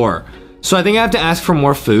open the door. So I think I have to ask for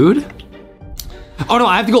more food. Oh no,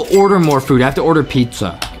 I have to go order more food. I have to order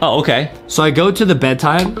pizza. Oh, okay. So I go to the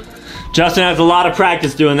bedtime. Justin has a lot of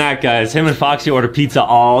practice doing that, guys. Him and Foxy order pizza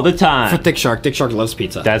all the For time. Thick Shark. Thick Shark loves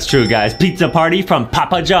pizza. That's true, guys. Pizza party from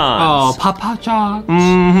Papa John's. Oh, Papa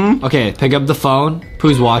John's. Okay, pick up the phone.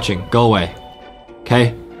 Who's watching? Go away.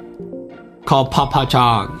 Okay? Call Papa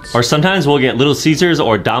John's. Or sometimes we'll get Little Caesars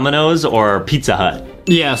or Domino's or Pizza Hut.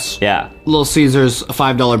 Yes. Yeah. Little Caesars,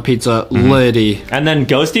 $5 pizza, litty. And then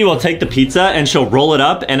Ghosty will take the pizza and she'll roll it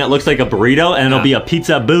up and it looks like a burrito and it'll be a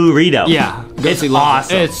pizza burrito. Yeah. It's Ghosty loves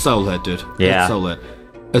awesome. it. It's so lit, dude. Yeah. It's so lit.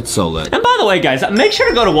 It's so lit. And by the way, guys, make sure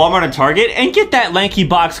to go to Walmart and Target and get that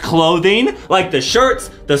LankyBox clothing, like the shirts,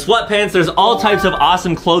 the sweatpants. There's all types of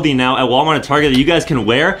awesome clothing now at Walmart and Target that you guys can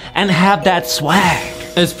wear and have that swag.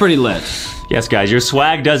 It's pretty lit. Yes, guys, your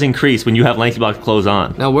swag does increase when you have LankyBox clothes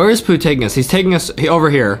on. Now, where is Pooh taking us? He's taking us over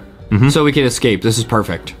here so we can escape. This is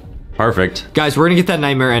perfect. Perfect. Guys, we're gonna get that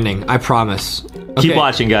nightmare ending. I promise. Okay. Keep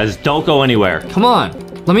watching, guys. Don't go anywhere. Come on.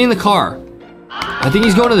 Let me in the car. I think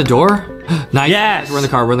he's going to the door. Nice. Yes. We're in the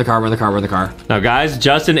car. We're in the car. We're in the car. We're in the car. Now, guys,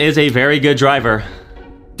 Justin is a very good driver.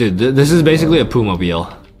 Dude, this is basically a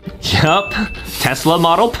Pooh-mobile. Yup. Tesla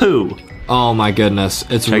Model Pooh. Oh my goodness.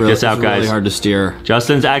 It's Check this out, really guys. hard to steer.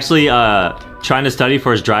 Justin's actually trying to study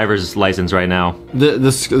for his driver's license right now.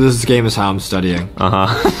 This game is how I'm studying.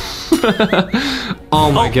 Oh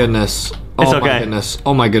my goodness. Oh It's my okay. goodness.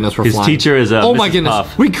 Oh my goodness, we're His flying. teacher is Oh my Mrs. goodness.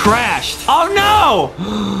 Puff. We crashed. Oh no!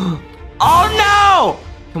 Oh no!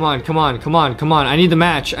 Come on, come on, come on, come on. I need the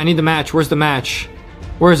match. I need the match. Where's the match?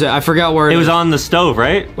 Where is it? I forgot where It it was is. on the stove,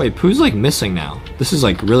 right? Wait, Pooh's like missing now. This is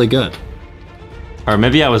like really good. Or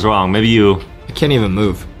maybe I was wrong. Maybe you... I can't even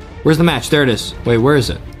move. Where's the match? There it is. Wait, where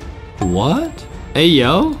is it? What? Hey,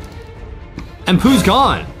 yo? And Pooh's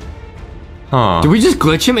gone. Huh. Did we just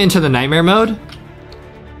glitch him into the nightmare mode?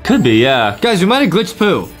 Could be, yeah. Guys, we might have glitched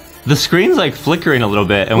Pooh. The screen's like flickering a little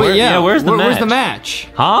bit. And Wait, where's the match? Where's the match?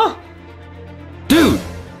 Huh? Dude!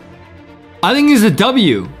 I think it's a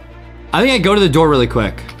W. I think I go to the door really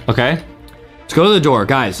quick. Okay. Let's go to the door.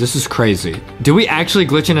 Guys, this is crazy. Did we actually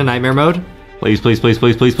glitch into nightmare mode? Please, please, please,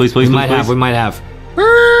 please, please, please, please, We might please. have, we might have.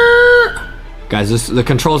 Guys, the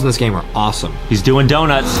controls in this game are awesome. He's doing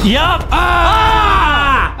donuts. Yup!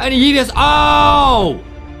 Ah! And he just, oh!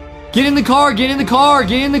 Get in the car, get in the car,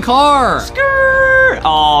 get in the car!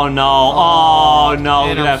 Oh no, oh no, look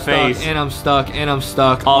And at I'm that stuck, face. and I'm stuck, and I'm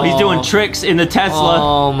stuck. Oh, he's doing tricks in the Tesla.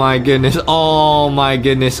 Oh my goodness, oh my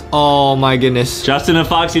goodness, oh my goodness. Justin and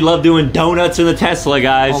Foxy love doing donuts in the Tesla,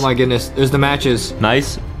 guys. Oh my goodness, there's the matches.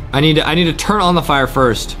 Nice. I need to turn on the fire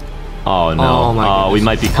first. Oh no. Oh my we goodness.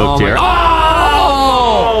 might be Oh cooked my- here.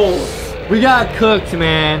 Oh! We got cooked,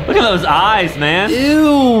 man. Look at those eyes, man.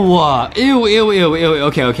 Ew.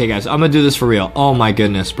 Okay, guys, I'm gonna do this for real. Oh my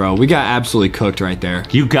goodness, bro. We got absolutely cooked right there.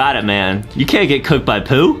 You got it, man. You can't get cooked by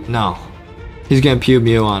Pooh. No. He's gonna Pew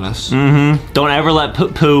Mew on us. Don't ever let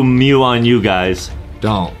Pooh mew on you guys.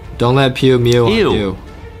 Don't let Pew Mew on Ew. you.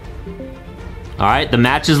 All right, the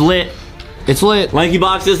match is lit. It's lit.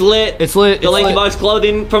 LankyBox is lit. It's lit. The It's lit. LankyBox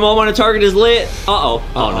clothing from Walmart and Target is lit. Uh-oh.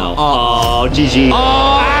 Oh, no. Uh-oh. Oh, GG.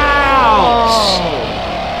 Oh!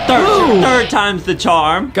 Third time's the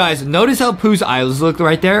charm. Guys, notice how Pooh's eyes look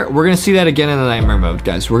right there? We're gonna see that again in the nightmare mode,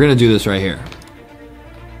 guys. We're gonna do this right here.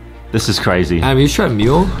 This is crazy. Adam, you trying to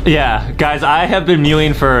mule? Yeah, guys, I have been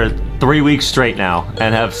mewing for 3 weeks straight now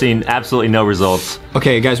and have seen absolutely no results.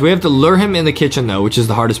 Okay, guys, we have to lure him in the kitchen, though, which is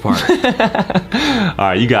the hardest part. All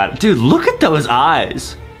right, you got it. Dude, look at those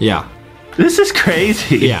eyes. Yeah. This is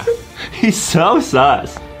crazy. Yeah. He's so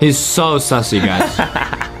sus. He's so sussy, guys.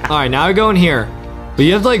 All right, now I go in here. But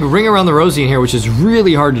you have to, like, ring around the rosy in here, which is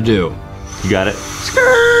really hard to do. You got it.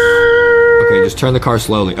 Okay, just turn the car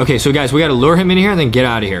slowly. Okay, so, guys, we got to lure him in here and then get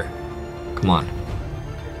out of here. Come on.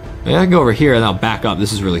 Maybe I can go over here and I'll back up.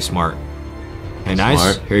 This is really smart. Hey, nice.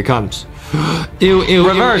 Smart. Here he comes. Ew.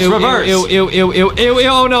 Reverse. Ew.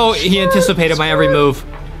 Oh, no. He anticipated my every move.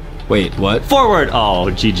 Wait, what? Forward. Oh,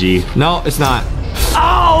 GG. No, it's not.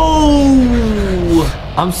 Oh!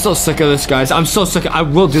 I'm so sick of this, guys. I'm so sick. I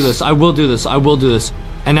will do this.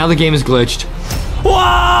 And now the game is glitched.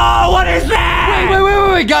 Whoa! What is that?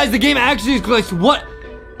 Wait, guys. The game actually is glitched. What?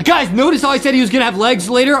 Guys, notice how I said he was going to have legs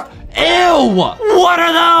later? Ew! What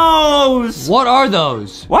are those? What are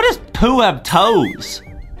those? Why does Pooh have toes?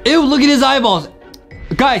 Ew, look at his eyeballs.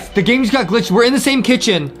 Guys, the game just got glitched. We're in the same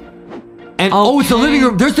kitchen. And oh, it's the living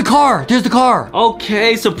room. There's the car. There's the car.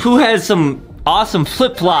 Okay, so Pooh has some awesome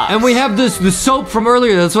flip-flops. And we have the soap from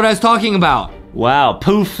earlier. That's what I was talking about. Wow,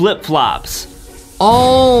 Pooh flip-flops.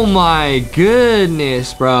 Oh my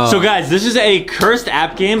goodness, bro. So guys, this is a cursed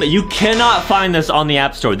app game. You cannot find this on the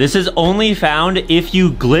App Store. This is only found if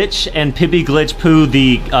you glitch and Pippi glitch Pooh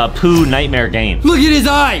the Pooh Nightmare game. Look at his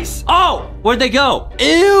eyes. Oh, where'd they go?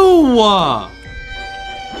 Ew.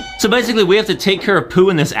 So basically, we have to take care of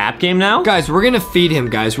Pooh in this app game now? Guys, we're gonna feed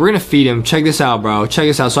him, guys. We're gonna feed him. Check this out, bro. Check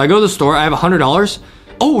this out. So I go to the store. I have $100.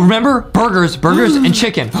 Oh, remember? Burgers and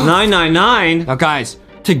chicken. $9.99. Now, guys,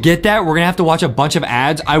 to get that, we're gonna have to watch a bunch of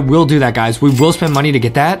ads. I will do that, guys. We will spend money to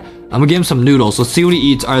get that. I'm gonna give him some noodles. Let's see what he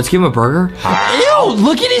eats. All right, let's give him a burger. Ew,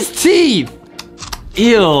 look at his teeth.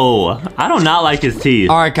 Ew, I do not like his teeth.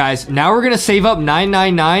 All right, guys, now we're gonna save up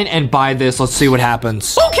 $9.99 and buy this. Let's see what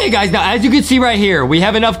happens. Okay, guys, now as you can see right here, we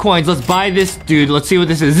have enough coins. Let's buy this, dude. Let's see what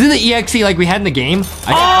this is. Is this the EXE like we had in the game?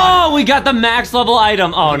 Oh, we got the max level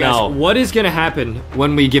item. Oh, no. What is gonna happen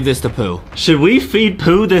when we give this to Pooh? Should we feed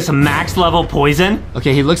Pooh this max level poison?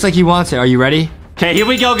 Okay, he looks like he wants it. Are you ready? Okay, here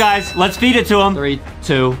we go, guys. Let's feed it to him. 3,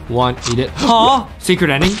 2, 1, eat it. Huh? Secret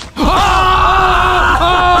ending.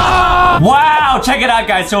 Wow, check it out,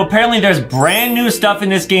 guys. So apparently there's brand new stuff in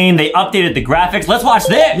this game. They updated the graphics. Let's watch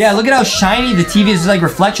this. Yeah, look at how shiny the TV is. It's like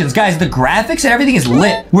reflections. Guys, the graphics and everything is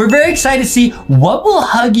lit. We're very excited to see what will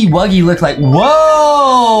Huggy Wuggy look like.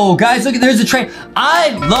 Whoa! Guys, look, there's a train.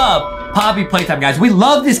 I love Poppy Playtime, guys. We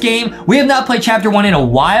love this game. We have not played Chapter 1 in a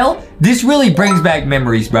while. This really brings back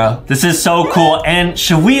memories, bro. This is so cool. And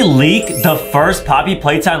should we leak the first Poppy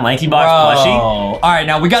Playtime LankyBox plushie? All right,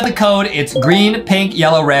 now we got the code. It's green, pink,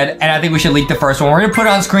 yellow, red, and I think we should leak the first one. We're gonna put it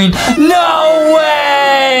on screen. No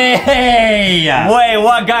way! Wait,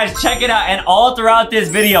 what, guys? Check it out. And all throughout this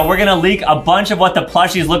video, we're gonna leak a bunch of what the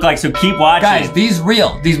plushies look like, so keep watching. Guys, these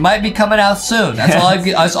real. These might be coming out soon. That's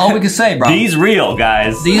all we can say, bro. These real,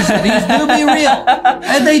 guys. These do be real.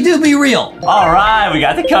 And they do be real. All right, we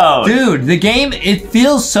got the code. Dude, the game, it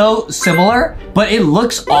feels so similar, but it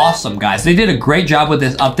looks awesome, guys. They did a great job with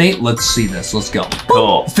this update. Let's see this. Let's go.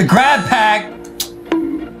 Cool. It's the grab pack.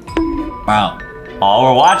 Wow. Oh,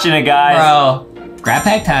 we're watching it, guys. Bro, grab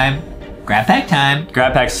pack time. Grab pack time.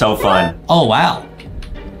 Grab pack's so fun. Oh, wow.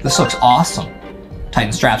 This looks awesome.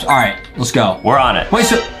 Tighten straps. All right, let's go. We're on it. Wait,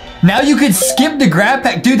 so now you can skip the grab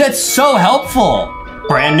pack. Dude, that's so helpful.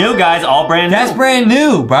 Brand new, guys. All brand new. That's brand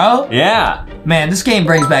new, bro. Yeah. Man, this game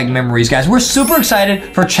brings back memories, guys. We're super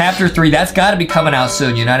excited for Chapter 3. That's got to be coming out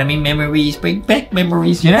soon, you know what I mean? Memories, bring back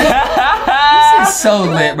memories, you know? This is so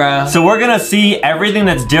lit, bro. So we're going to see everything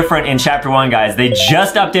that's different in Chapter 1, guys. They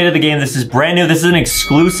just updated the game. This is brand new. This is an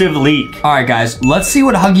exclusive leak. All right, guys. Let's see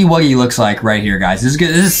what Huggy Wuggy looks like right here, guys. This is good.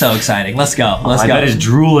 This is so exciting. Let's go. Let's go. I bet his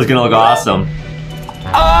drool is going to look awesome.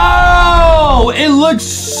 Oh, it looks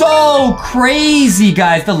so crazy,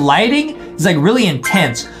 guys. The lighting is like really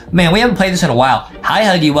intense. Man, we haven't played this in a while. Hi,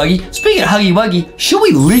 Huggy Wuggy. Speaking of Huggy Wuggy, should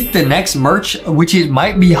we leak the next merch, which it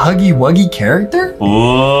might be Huggy Wuggy character?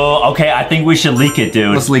 Ooh, okay, I think we should leak it,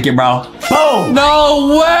 dude. Let's leak it, bro. Boom!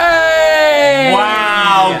 No way!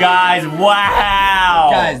 Wow, guys, wow!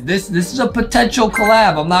 Guys, this is a potential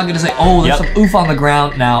collab. I'm not gonna say, oh, there's some oof on the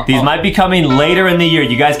ground now. These might be coming later in the year.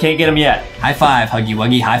 You guys can't get them yet. High five, Huggy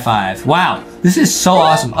Wuggy, high five. Wow, this is so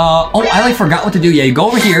awesome. Oh, I like forgot what to do. Yeah, you go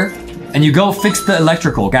over here and you go fix the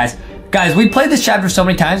electrical, guys. Guys, we played this chapter so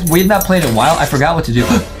many times. We have not played it in a while. I forgot what to do.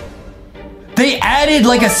 They added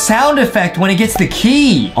like a sound effect when it gets the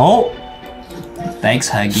key. Oh. Thanks,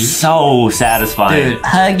 Huggy. So satisfying. Dude,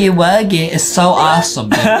 Huggy Wuggy is so awesome,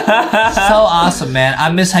 man. So awesome, man.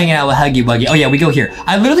 I miss hanging out with Huggy Wuggy. Oh, yeah, we go here.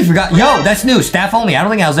 I literally forgot. Yo, that's new. Staff only. I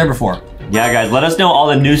don't think I was there before. Yeah, guys, let us know all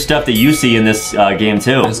the new stuff that you see in this game,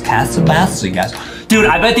 too. It's Casabassi, guys. Dude,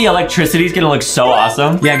 I bet the electricity is gonna look so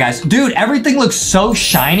awesome. Yeah, guys. Dude, everything looks so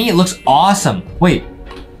shiny. It looks awesome. Wait.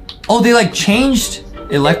 Oh, they like changed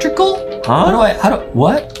electrical? Huh?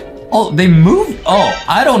 What? Oh, they moved? Oh,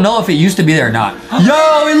 I don't know if it used to be there or not.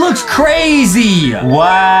 Yo, it looks crazy.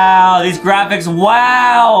 Wow, these graphics,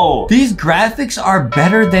 wow. These graphics are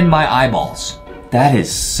better than my eyeballs. That is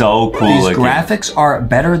so cool. These graphics are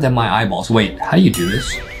better than my eyeballs. Wait, how do you do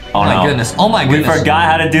this? Oh, my goodness. Oh my goodness. We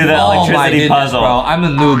forgot how to do the electricity puzzle. Bro. I'm a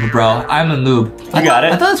noob, bro. I'm a noob. You got it.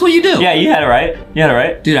 I thought that's what you do. Yeah, you had it right. You had it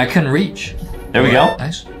right. Dude, I couldn't reach. There we go.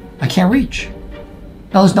 Nice. I can't reach.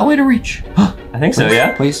 No, there's no way to reach. I think so,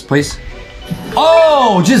 yeah. Please, please.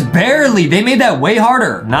 Oh, just barely. They made that way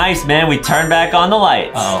harder. Nice, man. We turned back on the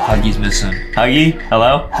lights. Oh, Huggy's missing. Huggy,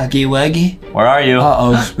 hello? Huggy Wuggy? Where are you?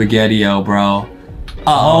 Uh-oh, Spaghetti-O, bro.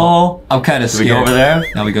 Uh-oh. I'm kind of scared. we go over there?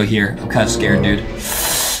 No, we go here. I'm kind of scared, dude.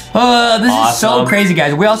 This is so crazy,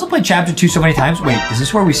 guys. We also played chapter 2 so many times. Wait, is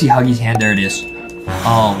this where we see Huggy's hand? There it is.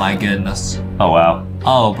 Oh my goodness. Oh, wow.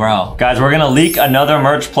 Oh, bro. Guys, we're gonna leak another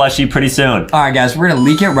merch plushie pretty soon. All right, guys, we're gonna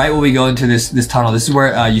leak it right when we go into this tunnel. This is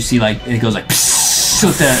where you see like it goes like psst,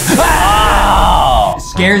 with the. Oh! It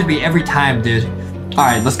scares me every time, dude. All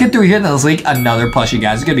right, let's get through here and then let's leak another plushie,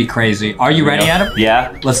 guys. It's gonna be crazy. Are you ready, Adam?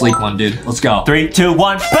 Yeah. Let's leak one, dude. Let's go. 3, 2,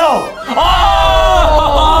 1, go!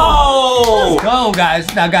 Oh! Let's go,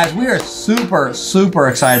 guys. Now, guys, we are super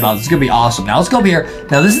excited about this. It's gonna be awesome. Now, let's go up here.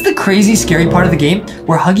 Now, this is the crazy, scary part of the game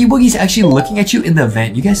where Huggy Wuggy's actually looking at you in the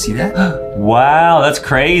vent. You guys see that? Wow, that's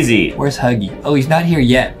crazy. Where's Huggy? Oh, he's not here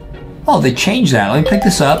yet. Oh, they changed that. Let me pick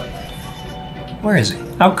this up. Where is he?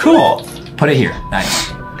 How cool. Put it here.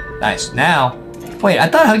 Nice. Nice. Now, wait, I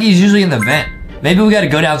thought Huggy's usually in the vent. Maybe we gotta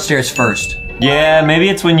go downstairs first. Yeah, maybe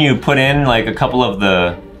it's when you put in like a couple of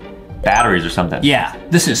the batteries or something. Yeah,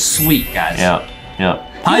 this is sweet, guys. Yeah.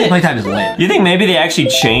 Poppy Playtime is lit. You think maybe they actually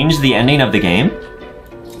changed the ending of the game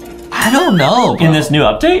I don't know, bro. in this new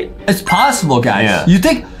update? It's possible, guys. Yeah. You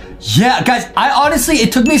think? Yeah, guys, I honestly,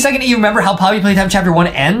 it took me a second to even remember how Poppy Playtime Chapter 1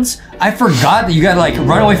 ends. I forgot that you gotta like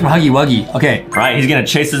run away from Huggy Wuggy. Okay. Right, he's gonna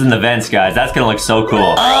chase us in the vents, guys. That's gonna look so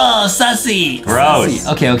cool. Oh, sussy. Gross.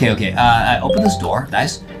 Sussy. Okay. I open this door.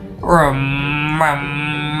 Nice.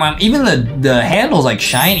 Even the handle's like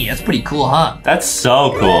shiny. That's pretty cool, huh? That's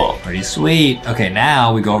so cool. Pretty sweet. Okay,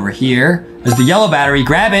 now we go over here. There's the yellow battery.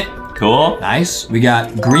 Grab it. Cool. Nice. We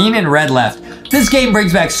got green and red left. This game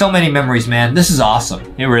brings back so many memories, man. This is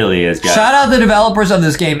awesome. It really is, guys. Shout out the developers of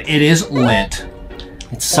this game. It is lit.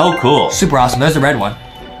 It's so cool. Super awesome. There's the red one.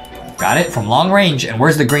 Got it from long range. And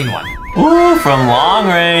where's the green one? Ooh, from long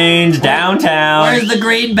range, downtown. Where's the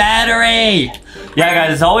green battery? Yeah,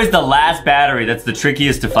 guys, it's always the last battery that's the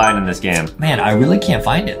trickiest to find in this game. Man, I really can't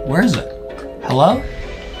find it. Where is it? Hello?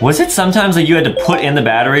 Was it sometimes that you had to put in the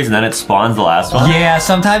batteries and then it spawns the last one? Yeah,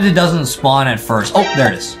 sometimes it doesn't spawn at first. Oh,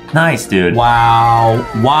 there it is. Nice, dude.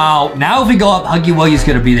 Wow. Now if we go up, Huggy Wuggy's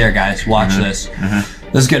gonna be there, guys. Watch this.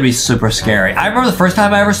 This is gonna be super scary. I remember the first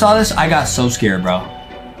time I ever saw this, I got so scared, bro.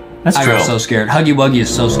 That's true. I got so scared. Huggy Wuggy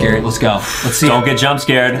is so scary. Let's go. Let's see. Don't get jump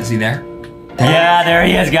scared. Is he there? Yeah, there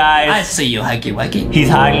he is, guys. I see you, Huggy Wuggy. He's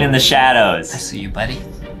hiding in the shadows. I see you, buddy.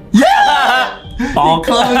 Yeah! Bonk.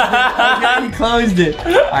 He closed it.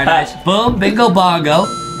 All right, nice. Boom, bingo, bongo.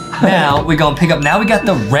 Now we're gonna pick up. Now we got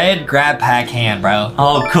the red grab pack hand, bro.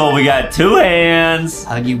 Oh, cool. We got 2 hands.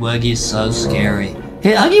 Huggy Wuggy is so scary.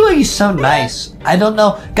 Hey, Huggy Wuggy's so nice. I don't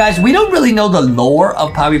know. Guys, we don't really know the lore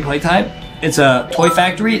of Poppy Playtime. It's a toy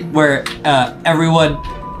factory where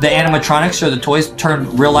the animatronics or the toys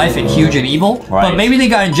turn real life and huge and evil. Right. But maybe they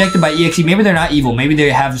got injected by EXE. Maybe they're not evil. Maybe they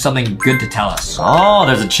have something good to tell us. Oh,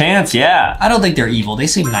 there's a chance, yeah. I don't think they're evil. They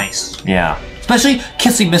seem nice. Yeah. Especially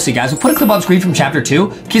Kissy Missy, guys. We'll put a clip on screen from Chapter 2.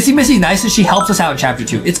 Kissy Missy's nice and she helps us out in Chapter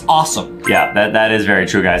 2. It's awesome. Yeah, that is very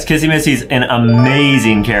true, guys. Kissy Missy's an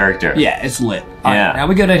amazing character. Yeah, it's lit. All Yeah. right, now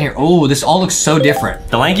we go down here. Oh, this all looks so different.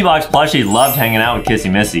 The LankyBox plushies loved hanging out with Kissy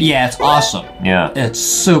Missy. Yeah, it's awesome. Yeah. It's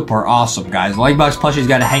super awesome, guys. LankyBox plushie's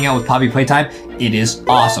got to hang out with Poppy Playtime. It is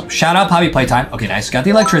awesome. Shout out Poppy Playtime. Okay, nice. Got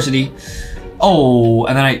the electricity. Oh,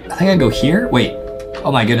 and then I think I go here. Wait.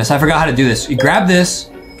 Oh my goodness, I forgot how to do this. You grab this,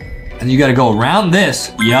 and you got to go around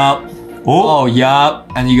this. Yup. Oh,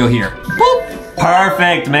 yup. And you go here. Boop.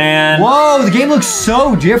 Perfect, man. Whoa, the game looks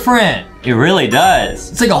so different. It really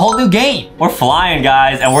does. It's like a whole new game. We're flying,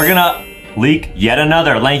 guys, and we're gonna leak yet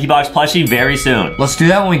another LankyBox plushie very soon. Let's do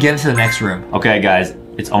that when we get into the next room. Okay, guys,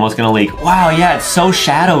 it's almost gonna leak. Wow, yeah, it's so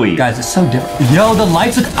shadowy. Guys, it's so different. Yo, the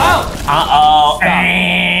lights look. Oh! Uh-oh.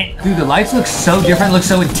 Dude, the lights look so different. Look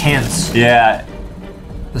so intense. Yeah,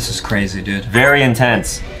 This is crazy, dude. very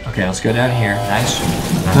intense. Okay, let's go down here. Nice.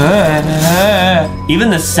 Even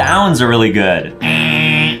the sounds are really good.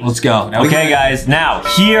 Let's go. Now Okay, guys, now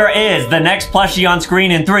here is the next plushie on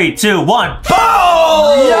screen in 3, 2, 1.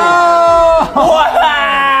 Boom! Yo!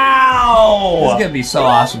 Wow! This is gonna be so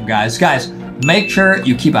awesome, guys. Guys, make sure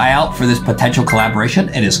you keep an eye out for this potential collaboration.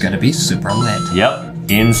 It is gonna be super lit. Yep,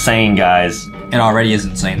 insane, guys. It already is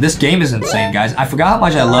insane. This game is insane, guys. I forgot how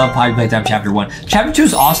much I love Poppy Playtime Chapter 1. Chapter 2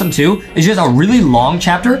 is awesome too. It's just a really long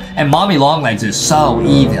chapter, and Mommy Longlegs is so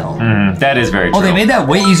evil. That is very true. Oh, they made that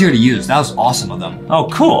way easier to use. That was awesome of them. Oh,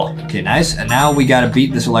 cool. Okay, nice. And now we gotta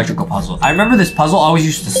beat this electrical puzzle. I remember this puzzle always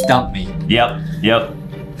used to stump me. Yep.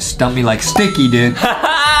 Stump me like sticky, dude. Sticky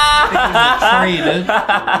as a tree, dude.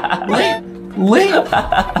 Lit. All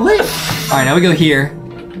right, now we go here. I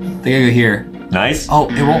think I go here. Nice. Oh,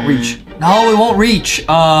 it won't reach. No, it won't reach.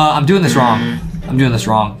 I'm doing this wrong. I'm doing this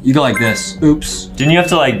wrong. You go like this. Oops. Didn't you have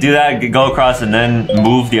to like do that, go across and then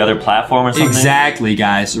move the other platform or something? Exactly,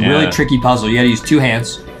 guys. Yeah. Really tricky puzzle. You gotta use 2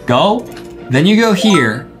 hands. Go. Then you go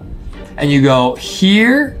here. And you go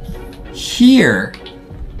here, here,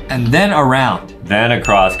 and then around. Then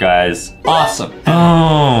across, guys. Awesome.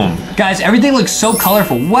 Boom. Guys, everything looks so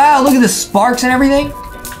colorful. Wow, look at the sparks and everything.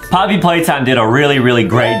 Poppy Playtime did a really, really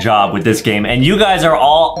great job with this game, and you guys are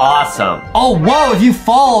all awesome. Oh, whoa, if you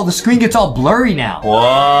fall, the screen gets all blurry now.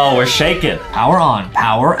 Whoa, we're shaking. Power on,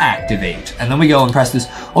 power activate. And then we go and press this.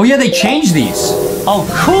 Oh yeah, they changed these. Oh,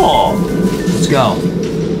 cool. Let's go.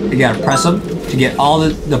 You gotta press them to get all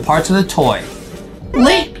the parts of the toy.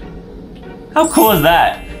 Late. How cool is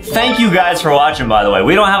that? Thank you guys for watching, by the way.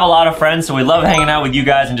 We don't have a lot of friends, so we love hanging out with you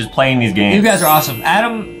guys and just playing these games. You guys are awesome.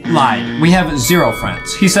 Adam lied. We have 0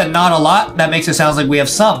 friends. He said not a lot. That makes it sound like we have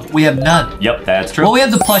some. We have none. Yep, that's true. Well, we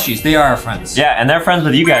have the plushies. They are our friends. Yeah, and they're friends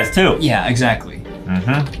with you guys too. Yeah, exactly.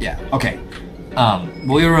 Mm-hmm. Yeah, okay.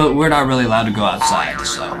 We're not really allowed to go outside,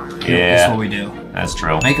 so Yeah. that's what we do. That's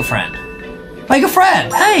true. Make a friend. Make a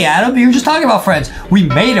friend. Hey, Adam, you were just talking about friends. We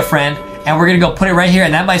made a friend, and we're gonna go put it right here,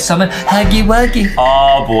 and that might summon Huggy Wuggy.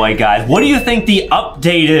 Oh boy, guys. What do you think the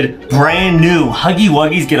updated, brand new Huggy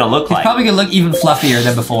Wuggy's gonna look He's like? probably gonna look even fluffier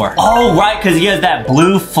than before. Oh, right, because he has that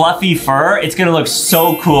blue fluffy fur. It's gonna look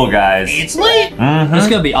so cool, guys. It's lit. Mm-hmm. It's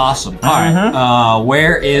gonna be awesome. All right.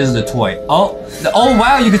 Where is the toy? Oh,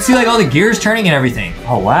 wow! You can see like all the gears turning and everything.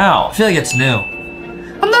 Oh, wow. I feel like it's new.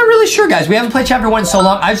 I'm not really sure, guys. We haven't played Chapter 1 in so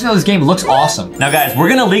long. I just know this game looks awesome. Now, guys, we're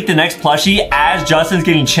gonna leak the next plushie as Justin's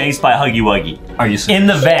getting chased by Huggy Wuggy. Are you serious? In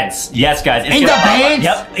the vents. Yes, guys. It's In gonna the pop up. vents?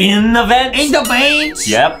 Yep, in the vents. In the veins?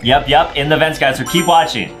 Yep. In the vents, guys. So keep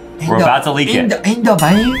watching. We're about to leak it. In the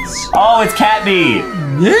veins? Oh, it's Catbee.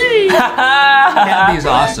 Yay! Catbee is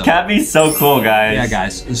awesome. Catbee's so cool, guys. Yeah,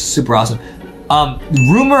 guys. It's super awesome.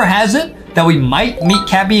 Rumor has it that we might meet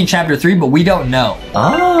Catbee in Chapter 3, but we don't know.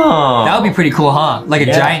 Oh. That would be pretty cool, huh? Like a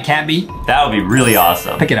Yeah. giant Catbee. That would be really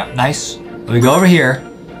awesome. Pick it up. Nice. We go over here.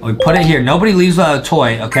 We put it here. Nobody leaves without a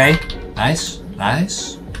toy, okay? Nice.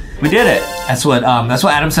 Nice. We did it. That's what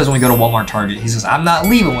Adam says when we go to Walmart Target. He says, I'm not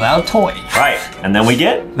leaving without a toy. Right. And then we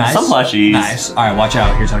get Nice. some plushies. Nice. All right, watch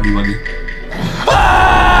out. Here's Huggy Wuggy.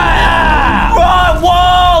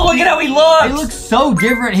 Whoa, look at how he looks. He looks so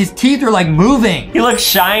different. His teeth are like moving. He looks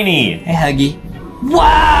shiny. Hey, Huggy.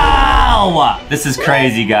 Wow! This is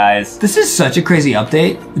crazy, guys. This is such a crazy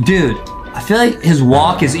update. Dude, I feel like his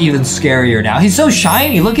walk is even scarier now. He's so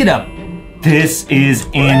shiny. Look at him. This is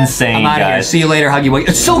insane, I'm out of here. guys. See you later, Huggy Wuggy.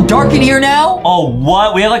 It's so dark in here now. Oh,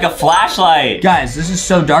 what? We have like a flashlight. Guys, this is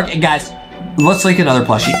so dark. And guys, let's leak another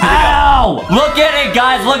plushie. Ow! Look at it,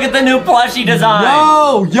 guys. Look at the new plushie design.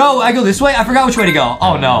 Yo, I go this way? I forgot which way to go.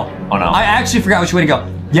 Oh, no. Oh, no. I actually forgot which way to go.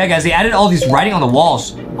 Yeah, guys, they added all these writing on the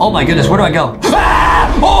walls. Oh, my goodness. Where do I go? Ah!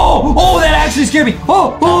 Oh, that actually scared me.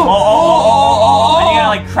 Oh. And you gotta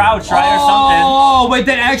like crouch, right, or something. Oh, wait,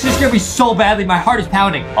 that actually scared me so badly. My heart is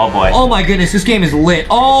pounding. Oh, boy. Oh, my goodness. This game is lit.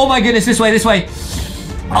 Oh, my goodness. This way.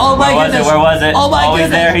 Oh, my goodness. Where was it? Oh, my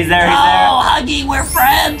goodness. He's there. Oh, Huggy, we're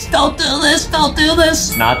friends. Don't do this.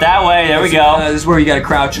 Not that way. There we go. This is where you gotta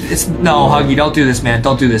crouch. No, Huggy, don't do this, man.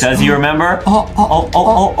 Don't do this. Does he remember? Oh,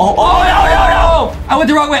 no. I went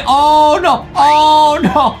the wrong way. Oh, no.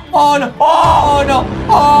 Huggy.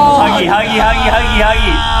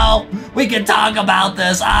 Oh, we can talk about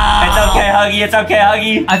this. Oh. It's okay,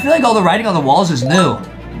 Huggy. I feel like all the writing on the walls is new.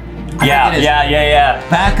 Yeah.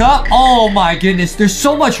 Back up. Oh, my goodness. There's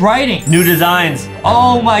so much writing. New designs.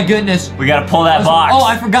 Oh, my goodness. We gotta pull that box. Oh,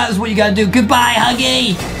 I forgot this is what you gotta do. Goodbye,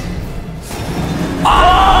 Huggy.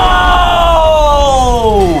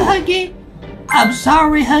 Oh! Huggy. I'm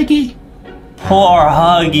sorry, Huggy. Poor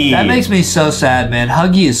Huggy. That makes me so sad, man.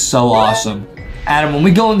 Huggy is so awesome. Adam, when we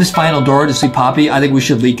go in this final door to see Poppy, I think we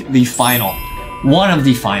should leak one of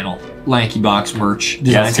the final LankyBox merch designs.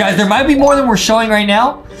 Yes, guys, there might be more than we're showing right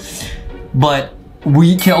now, but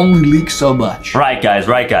we can only leak so much. Right, guys.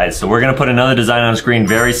 So we're gonna put another design on screen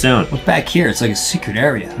very soon. What's back here? It's like a secret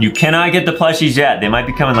area. You cannot get the plushies yet. They might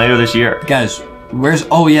be coming later this year. Guys,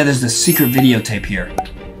 oh yeah, there's the secret videotape here.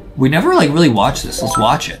 We never like really watched this. Let's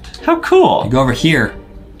watch it. How cool. You go over here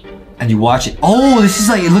and you watch it. Oh, this is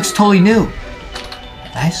like, it looks totally new.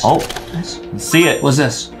 Nice. Oh, nice. Let's see it. What's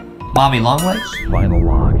this? Mommy long legs? Final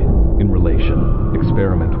log. In relation.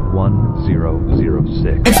 Experiment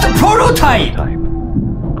 1006. It's the prototype! Type.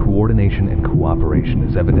 Coordination and cooperation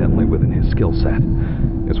is evidently within his skill set,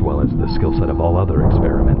 as well as the skill set of all other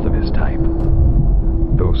experiments of his type.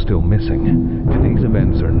 Though still missing, today's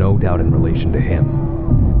events are no doubt in relation to him.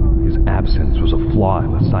 His absence was a flaw flaw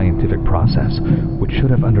in the scientific process, which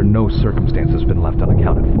should have under no circumstances been left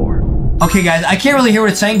unaccounted for. Okay, guys, I can't really hear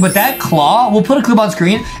what it's saying, but that claw, we'll put a clip on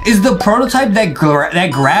screen, is the prototype that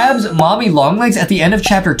grabs Mommy Longlegs at the end of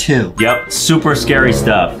chapter 2. Yep, super scary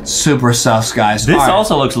stuff. Super sus, guys. This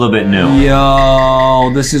also looks a little bit new.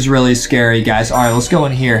 Yo, this is really scary, guys. All right, let's go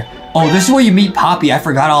in here. Oh, this is where you meet Poppy. I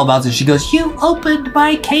forgot all about this. She goes, "You opened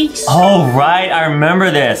my case." Oh, right. I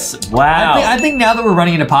remember this. Wow. I think now that we're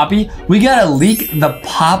running into Poppy, we gotta leak the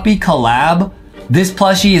Poppy collab. This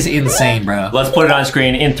plushie is insane, bro. Let's put it on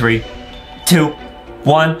screen in 3, 2,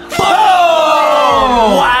 1.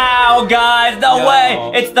 Oh! Wow, guys. No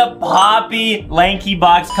way. It's the Poppy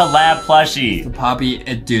LankyBox collab plushie. The Poppy,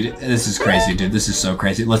 dude, this is crazy, dude. This is so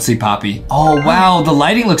crazy. Let's see Poppy. Oh, wow. The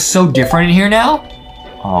lighting looks so different in here now.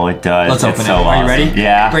 Oh, it does. Let's open it. So Are you awesome. ready?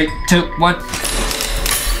 Yeah. 3, 2, 1.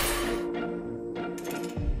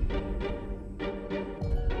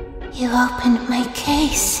 You opened my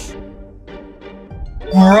case.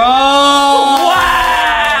 Bro! Wow!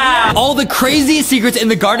 All the craziest secrets in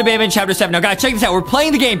the Garten of Banban chapter 7. Now, guys, check this out. We're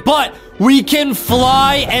playing the game, but we can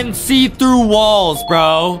fly and see through walls,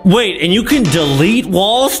 bro. Wait, and you can delete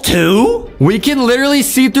walls too? We can literally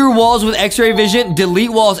see through walls with X-ray vision,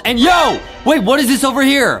 delete walls, and yo! Wait, what is this over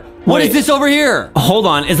here? What is this over here? Hold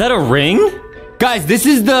on, is that a ring? Guys, this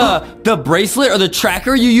is the bracelet or the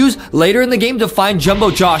tracker you use later in the game to find Jumbo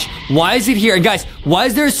Josh. Why is it here? And guys, why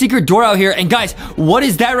is there a secret door out here? And guys, what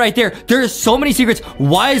is that right there? There are so many secrets.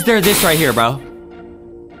 Why is there this right here, bro?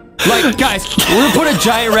 Like, guys, we're gonna put a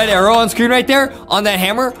giant red arrow on screen right there on that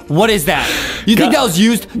hammer. What is that? You think that was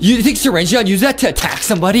used? You think Syringeon used that to attack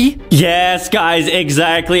somebody? Yes, guys,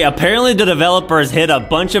 exactly. Apparently, the developers hid a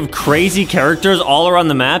bunch of crazy characters all around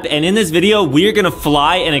the map, and in this video, we're gonna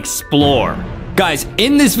fly and explore. Guys,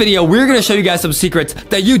 in this video, we're gonna show you guys some secrets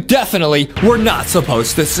that you definitely were not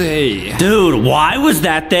supposed to see. Dude, why was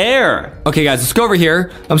that there? Okay, guys, let's go over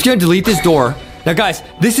here. I'm just gonna delete this door. Now, guys,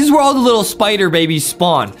 this is where all the little spider babies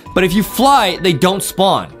spawn. But if you fly, they don't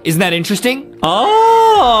spawn. Isn't that interesting?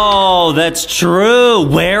 Oh, that's true.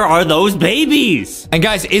 Where are those babies? And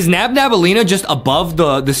guys, is Nabnabalina just above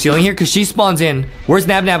the ceiling here? Because she spawns in. Where's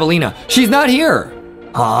Nabnabalina? She's not here.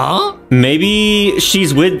 Huh? Maybe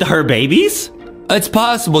she's with her babies? It's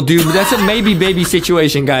possible, dude. That's a maybe baby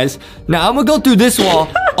situation, guys. Now, I'm gonna go through this wall.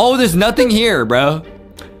 Oh, there's nothing here, bro.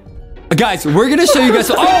 Guys, we're gonna show you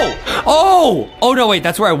guys. Oh, no, wait,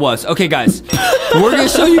 that's where I was. Okay, guys, we're gonna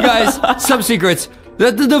show you guys some secrets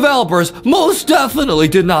that the developers most definitely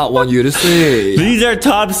did not want you to see. These are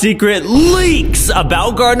top secret leaks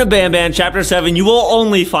about Garten of Banban Chapter 7 you will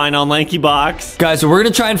only find on LankyBox. Guys, so we're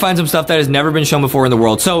gonna try and find some stuff that has never been shown before in the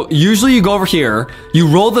world. So usually you go over here, you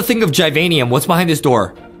roll the thing of Givanium. What's behind this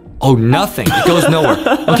door? Oh, nothing. It goes nowhere.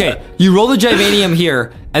 Okay, you roll the Givanium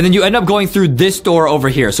here, and then you end up going through this door over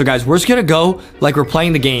here. So guys, we're just gonna go like we're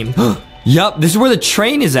playing the game. Yup, this is where the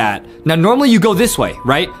train is at. Now, normally you go this way,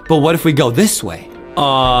 right? But what if we go this way?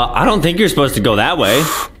 I don't think you're supposed to go that way.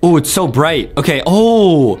 Oh, it's so bright. Okay,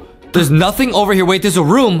 oh, there's nothing over here. Wait, there's a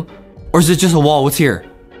room, or is it just a wall? What's here?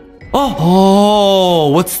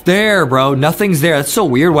 Oh, what's there, bro? Nothing's there. That's so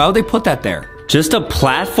weird. Why would they put that there? Just a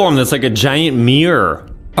platform that's like a giant mirror.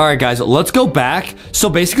 All right, guys, let's go back. So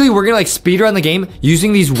basically, we're gonna like speedrun the game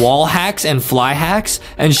using these wall hacks and fly hacks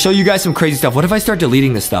and show you guys some crazy stuff. What if I start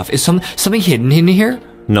deleting this stuff? Is something hidden in here?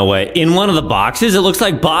 No way. In one of the boxes, it looks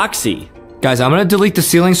like Boxy. Guys, I'm gonna delete the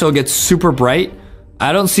ceiling so it gets super bright.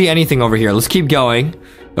 I don't see anything over here. Let's keep going.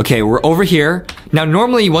 Okay, we're over here. Now,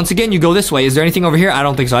 normally, once again, you go this way. Is there anything over here? I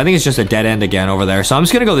don't think so. I think it's just a dead end again over there. So I'm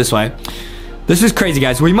just gonna go this way. This is crazy,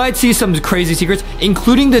 guys. We might see some crazy secrets,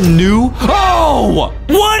 including the new... Oh!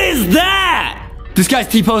 What is that? This guy's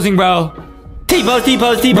T-posing, bro. T-pose,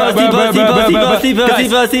 T-pose, T-pose, T-pose, T-pose, T-pose, T-pose,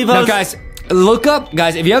 T-pose, T-pose. Now, guys, look up,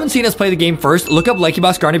 guys, if you haven't seen us play the game first, look up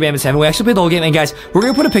LankyBox Garten of Banban 7. We actually played the whole game, and guys, we're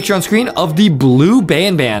gonna put a picture on screen of the blue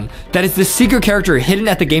Banban that is the secret character hidden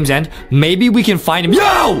at the game's end. Maybe we can find him.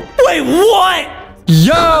 Yo! Wait, what?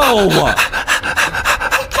 Yo!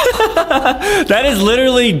 That is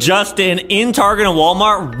literally Justin in Target and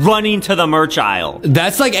Walmart running to the merch aisle.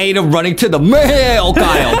 That's like Ada running to the milk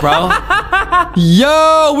aisle, bro.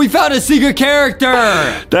 Yo, we found a secret character.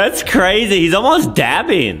 That's crazy. He's almost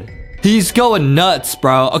dabbing. He's going nuts,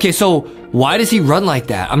 bro. Okay, so why does he run like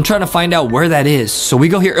that? I'm trying to find out where that is. So we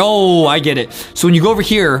go here. Oh, I get it. So when you go over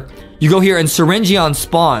here, you go here and Syringeon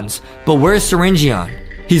spawns. But where's Syringeon?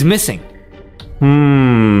 He's missing.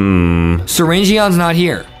 Syringeon's not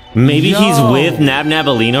here. Maybe he's with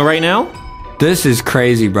Nabnabalina right now? This is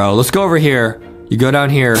crazy, bro. Let's go over here. You go down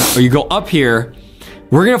here, or you go up here.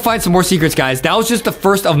 We're gonna find some more secrets, guys. That was just the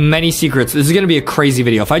first of many secrets. This is gonna be a crazy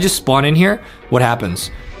video. If I just spawn in here, what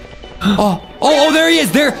happens? Oh, there he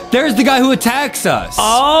is. There's the guy who attacks us.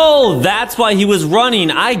 Oh, that's why he was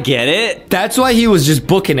running. I get it. That's why he was just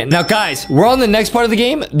booking it. Now, guys, we're on the next part of the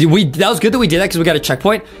game. That was good that we did that because we got a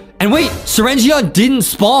checkpoint. And wait, Syringeon didn't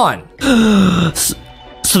spawn.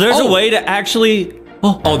 So there's a way to actually...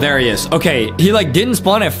 Oh, there he is. Okay, he like didn't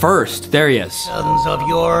spawn at first. There he is. Of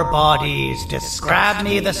your bodies, grab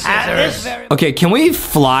me the scissors. Okay, can we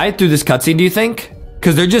fly through this cutscene, do you think?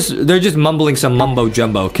 Because they're just mumbling some mumbo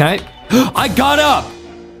jumbo. Can I? I got up!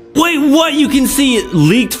 Wait, what? You can see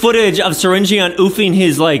leaked footage of Syringeon oofing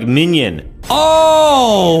his, like, minion.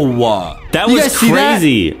 Oh! That was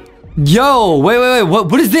crazy. Yo, wait.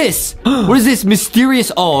 What is this? What is this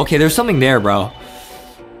mysterious? Oh, okay, there's something there, bro.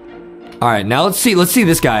 All right, now let's see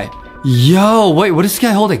this guy. Yo, wait, what is this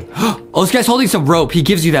guy holding? Oh, this guy's holding some rope. He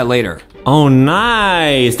gives you that later. Oh,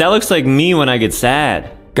 nice. That looks like me when I get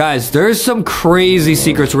sad. Guys, there's some crazy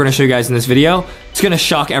secrets we're gonna show you guys in this video. It's gonna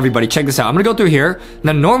shock everybody. Check this out. I'm gonna go through here.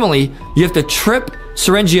 Now, normally, you have to trip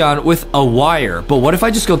Syringeon with a wire. But what if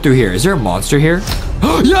I just go through here? Is there a monster here?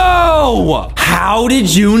 Yo! How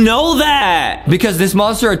did you know that? Because this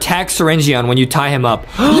monster attacks Syringeon when you tie him up.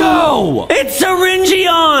 Yo! It's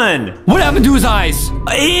Syringeon! What happened to his eyes?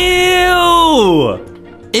 Ew!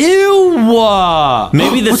 Ew!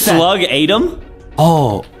 Maybe the slug ate him?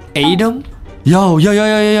 Oh, ate him? Yo.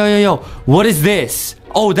 What is this?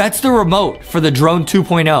 Oh, that's the remote for the drone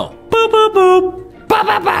 2.0. Boop, boop, boop. Bop,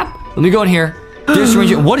 bop, bop. Let me go in here. There's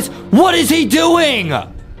Syringeon. What is he doing?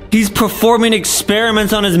 He's performing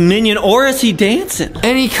experiments on his minion, or is he dancing?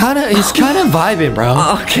 And he's kind of vibing,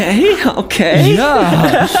 bro. Okay.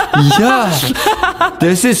 Yeah.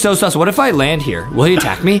 This is so sus. What if I land here? Will he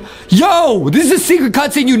attack me? Yo, this is a secret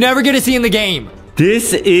cutscene you never get to see in the game.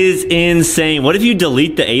 This is insane. What if you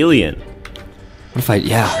delete the alien? What if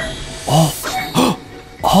yeah.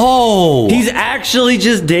 Oh. He's actually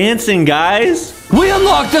just dancing, guys. We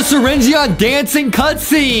unlocked the Syringeon dancing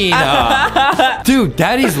cutscene. Dude,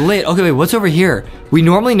 that is lit. Okay, wait, what's over here? We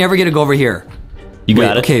normally never get to go over here. You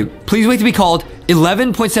got it. Okay, please wait to be called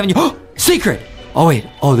 11.7. Secret. Oh, wait.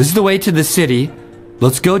 Oh, this is the way to the city.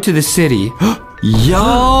 Let's go to the city.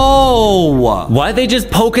 Yo. Why are they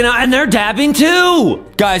just poking out and they're dabbing too?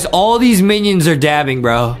 Guys, all these minions are dabbing,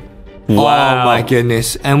 bro. Wow. Oh my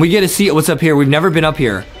goodness. And we get to see what's up here. We've never been up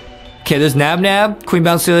here. Okay, there's Nab, Queen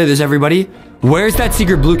Bouncelia, there's everybody. Where's that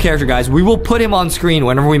secret blue character, guys? We will put him on screen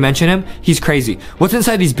whenever we mention him. He's crazy. What's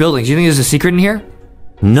inside these buildings? You think there's a secret in here?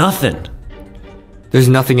 Nothing. There's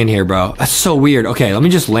nothing in here, bro. That's so weird. Okay, let me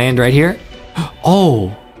just land right here.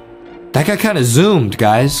 Oh, that guy kind of zoomed,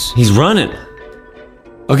 guys. He's running.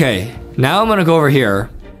 Okay, now I'm gonna go over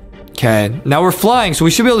here. Okay, now we're flying, so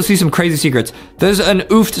we should be able to see some crazy secrets. There's an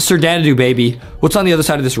oofed Sirdanadu baby. What's on the other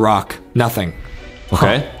side of this rock? Nothing.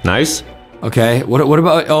 Okay, nice. Okay, what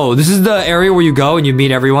about... Oh, this is the area where you go and you meet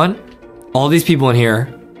everyone. All these people in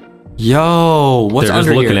here. Yo, what's They're under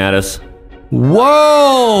just looking here? at us.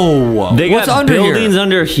 Whoa! They got under buildings here?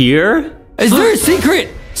 under here? Is there a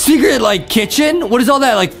secret, like, kitchen? What is all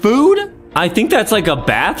that, like, food? I think that's like a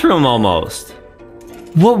bathroom almost.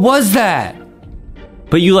 What was that?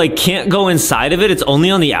 But you, like, can't go inside of it? It's only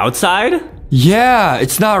on the outside? Yeah,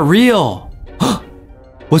 it's not real.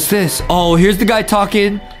 What's this? Oh, here's the guy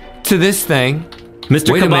talking to this thing.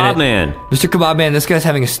 Mr. Kebab Man. Mr. Kebab Man, this guy's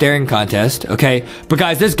having a staring contest, okay? But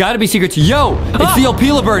guys, there's gotta be secrets. Yo, it's the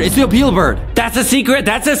Opila bird. It's the Opila bird. That's a secret.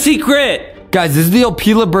 That's a secret. Guys, this is the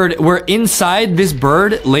Opila bird. We're inside this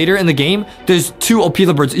bird later in the game. There's two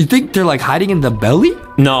Opila birds. You think they're like hiding in the belly?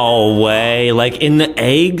 No way. Like in the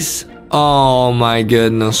eggs? Oh my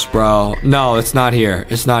goodness, bro. No, it's not here.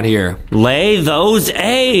 It's not here. Lay those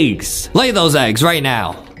eggs. Lay those eggs right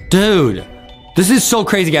now. Dude. This is so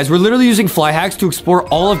crazy, guys. We're literally using fly hacks to explore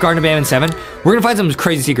all of Garten of Banban 7. We're gonna find some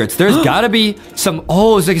crazy secrets. There's gotta be some...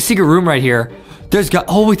 Oh, it's like a secret room right here.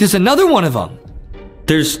 Oh, wait, there's another one of them.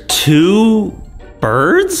 There's two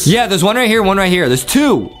birds? Yeah, there's one right here, one right here. There's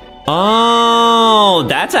two. Oh,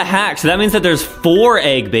 that's a hack. So that means that there's 4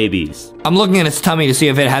 egg babies. I'm looking at its tummy to see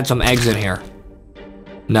if it had some eggs in here.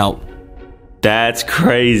 No. That's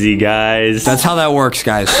crazy, guys. That's how that works,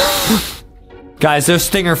 guys. Guys, there's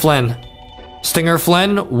Stinger Flynn. Stinger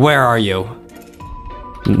Flynn, where are you?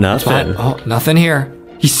 Nothing. Oh, nothing here.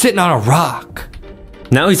 He's sitting on a rock.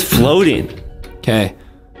 Now he's floating. Okay.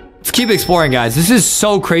 Let's keep exploring, guys. This is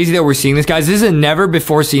so crazy that we're seeing this, guys. This is a never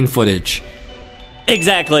before seen footage.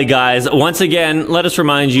 Exactly, guys. Once again, let us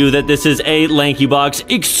remind you that this is a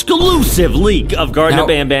LankyBox exclusive leak of Garten of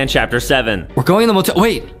Banban Chapter 7. We're going in the motel.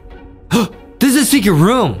 Wait. This is a secret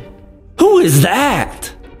room. Who is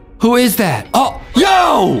that? Who is that? Oh,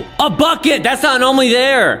 yo! A bucket! That's not normally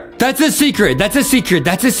there. That's a secret. That's a secret.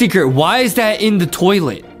 That's a secret. Why is that in the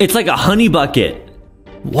toilet? It's like a honey bucket.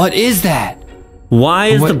 What is that? Why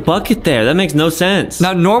is the bucket there? That makes no sense.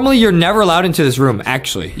 Now, normally you're never allowed into this room,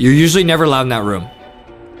 actually. You're usually never allowed in that room.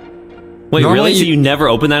 Wait, normally really? So you never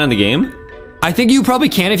open that in the game? I think you probably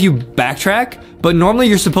can if you backtrack, but normally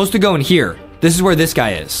you're supposed to go in here. This is where this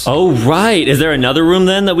guy is. Oh, right. Is there another room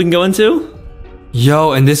then that we can go into?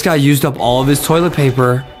 Yo, and this guy used up all of his toilet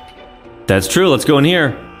paper. That's true. Let's go in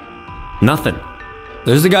here. Nothing.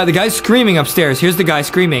 There's the guy. The guy's screaming upstairs. Here's the guy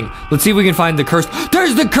screaming. Let's see if we can find the cursed.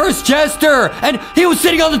 There's the cursed jester! And he was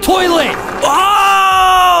sitting on the toilet!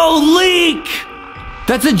 Oh, leak!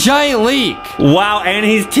 That's a giant leak. Wow, and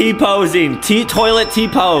he's T-posing. Toilet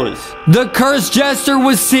T-pose. The cursed jester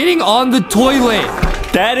was sitting on the toilet.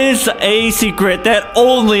 That is a secret that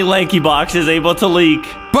only LankyBox is able to leak.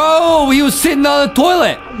 Bro, he was sitting on the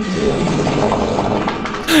toilet.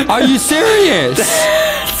 Are you serious?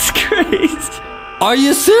 That's crazy. Are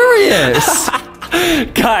you serious?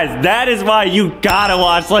 Guys, that is why you gotta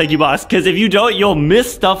watch LankyBox, because if you don't, you'll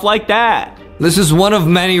miss stuff like that. This is one of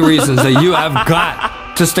many reasons that you have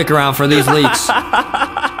got to stick around for these leaks.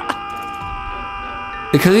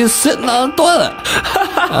 Because he's sitting on the toilet.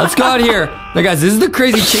 Let's go out here. Now, guys, this is the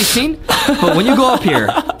crazy chase scene. But when you go up here,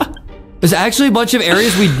 there's actually a bunch of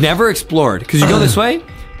areas we've never explored. Because you go this way,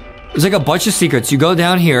 there's like a bunch of secrets. You go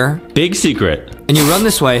down here. Big secret. And you run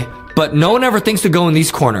this way. But no one ever thinks to go in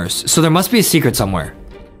these corners. So there must be a secret somewhere.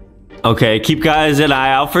 Okay, keep guys an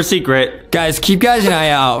eye out for secret. Guys, keep guys an eye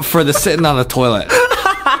out for the sitting on the toilet.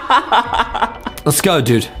 Let's go,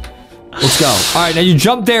 dude. Let's go. All right, now you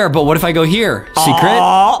jump there, but what if I go here? Secret?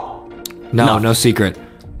 No, no secret.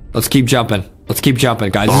 Let's keep jumping. Let's keep jumping,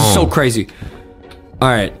 guys. This is so crazy. All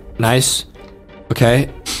right, nice.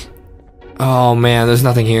 Okay. Oh, man, there's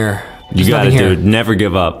nothing here. You got it, dude. Never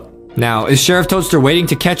give up. Now, is Sheriff Toadster waiting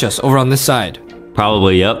to catch us over on this side?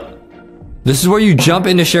 Probably, yep. This is where you jump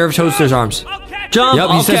into Sheriff Toadster's arms. Jump, yep,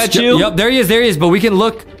 I'll catch you. Yep, there he is, but we can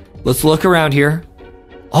look. Let's look around here.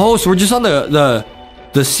 Oh, so we're just on the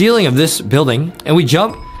ceiling of this building, and we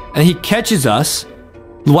jump, and he catches us.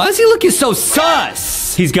 Why is he looking so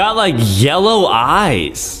sus? He's got, like, yellow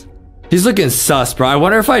eyes. He's looking sus, bro. I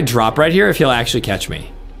wonder if I drop right here, if he'll actually catch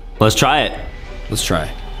me. Let's try it. Let's try.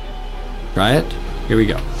 Try it? Here we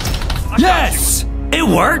go. Yes! It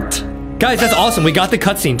worked! Guys, that's awesome. We got the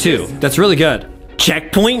cutscene, too. That's really good.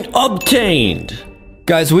 Checkpoint obtained.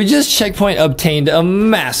 Guys, we just checkpoint obtained a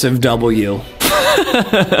massive W.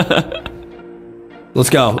 Let's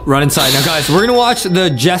go. Run inside. Now, guys, we're going to watch the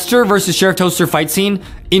Jester versus Sheriff Toadster fight scene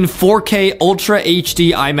in 4K Ultra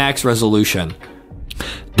HD IMAX resolution.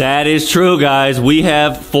 That is true, guys. We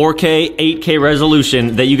have 4K, 8K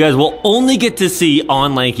resolution that you guys will only get to see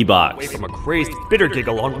on LankyBox. Away from a crazed bitter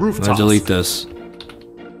giggle on rooftops. I'm gonna delete this.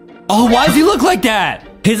 Oh, why does he look like that?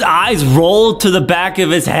 His eyes roll to the back of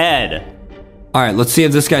his head. All right, let's see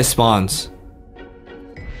if this guy spawns.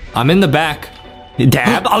 I'm in the back.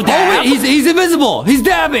 Dab? Oh, dab? Oh, wait, he's invisible. He's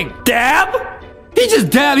dabbing. Dab? He just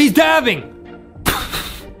dabbed. He's dabbing.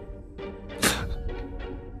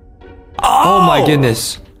 Oh my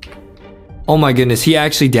goodness. Oh my goodness, he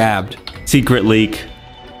actually dabbed. Secret leak.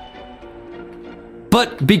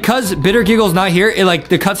 But because Bitter Giggle's not here, like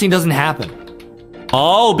the cutscene doesn't happen.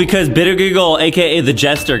 Oh, because Bitter Giggle, aka the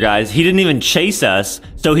Jester, guys, he didn't even chase us,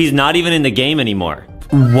 so he's not even in the game anymore.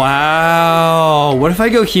 Wow. What if I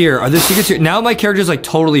go here? Are there secrets here? Now my character's like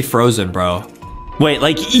totally frozen, bro. Wait,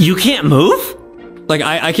 like you can't move? Like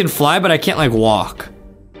I can fly, but I can't like walk.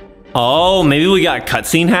 Oh, maybe we got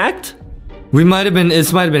cutscene hacked? We might have been,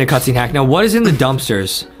 this might have been a cutscene hack. Now, what is in the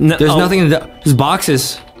dumpsters? No, There's nothing in the, there's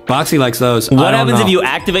boxes. Boxy likes those. What happens if you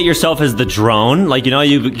activate yourself as the drone? Like, you know,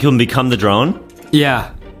 you can become the drone?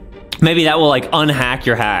 Yeah. Maybe that will, like, unhack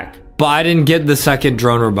your hack. But I didn't get the second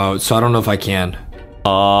drone remote, so I don't know if I can.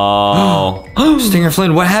 Oh. Stinger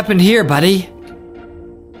Flynn, what happened here, buddy?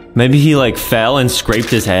 Maybe he, like, fell and scraped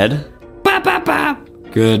his head? Bop, bop, bop.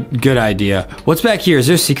 Good idea. What's back here? Is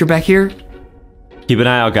there a secret back here? Keep an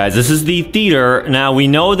eye out, guys. This is the theater. Now, we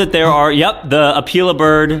know that there are, yep, the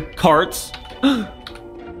Appeal-a-Bird carts. Here's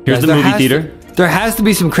Guys, the movie theater. There has to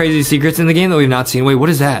be some crazy secrets in the game that we've not seen. Wait, what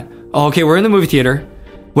is that? Oh, okay, we're in the movie theater.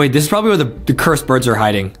 Wait, this is probably where the cursed birds are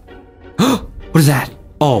hiding. What is that?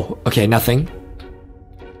 Oh, okay, nothing.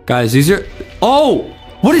 Guys, these are... Oh,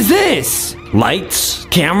 what is this? Lights,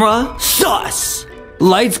 camera, sus.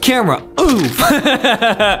 Lights, camera, oof.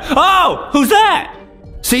 Oh, who's that?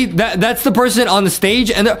 See, that's the person on the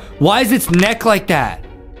stage, and why is its neck like that?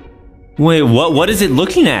 Wait, what is it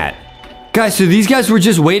looking at? Guys, so these guys were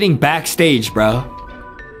just waiting backstage, bro.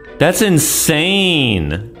 That's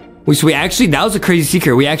insane. So we actually, that was a crazy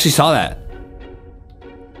secret. We actually saw that.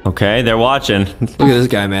 Okay, they're watching. Look at this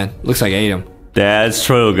guy, man. Looks like I ate him. That's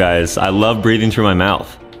true, guys. I love breathing through my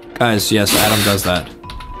mouth. Guys, yes, Adam does that.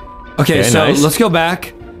 Okay, so nice. let's go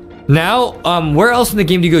back. Now, where else in the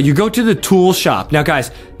game do you go? You go to the tool shop. Now,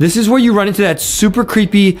 guys, this is where you run into that super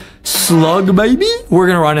creepy slug baby. We're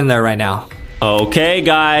gonna run in there right now. Okay,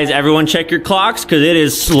 guys, everyone check your clocks, because it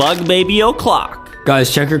is slug baby o'clock.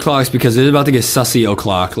 Guys, check your clocks because it is about to get sussy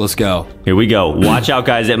o'clock. Let's go. Here we go. Watch out,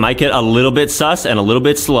 guys. It might get a little bit sus and a little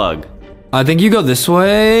bit slug. I think you go this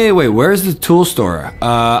way. Wait, where's the tool store?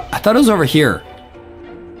 I thought it was over here.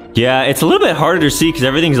 Yeah, it's a little bit harder to see because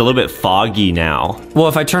everything's a little bit foggy now. Well,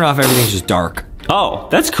 if I turn off, everything's just dark. Oh,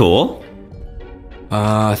 that's cool.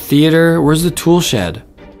 Theater. Where's the tool shed?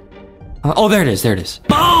 Oh, there it is. There it is.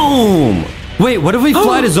 Boom! Wait, what if we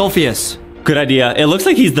fly to Zolphius? Good idea. It looks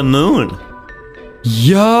like he's the moon.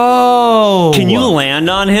 Yo! Can you land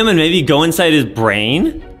on him and maybe go inside his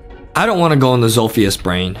brain? I don't want to go in the Zolphius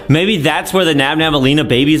brain. Maybe that's where the Nab Nabalina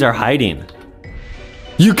babies are hiding.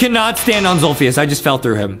 You cannot stand on Zolphius. I just fell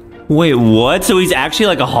through him. Wait, what? So he's actually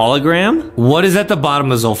like a hologram? What is at the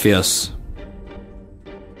bottom of Zolphius?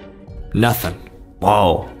 Nothing.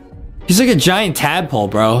 Whoa. He's like a giant tadpole,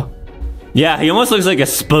 bro. Yeah, he almost looks like a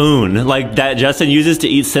spoon, like that Justin uses to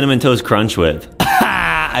eat Cinnamon Toast Crunch with.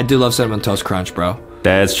 I do love Cinnamon Toast Crunch, bro.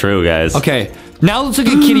 That's true, guys. Okay, now let's look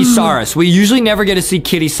at Kittysaurus. We usually never get to see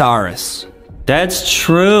Kittysaurus. That's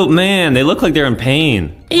true. Man, they look like they're in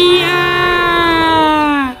pain. Yeah!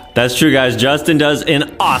 That's true, guys. Justin does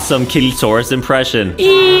an awesome Kittysaurus impression.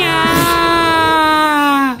 Yeah!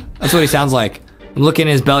 That's what he sounds like. I'm looking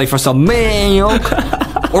in his belly for some milk.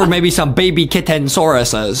 Or maybe some baby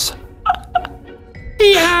kittensauruses.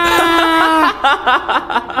 Yeah!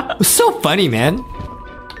 It's so funny, man.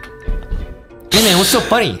 Hey, man, what's so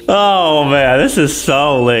funny? Oh, man, this is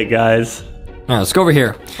so lit, guys. All right, let's go over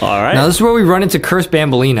here. All right. Now, this is where we run into Cursed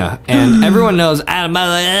Bambolina. And everyone knows Adam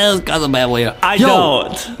is Cousin Bambolina. I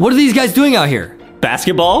don't. What are these guys doing out here?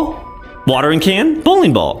 Basketball, watering can,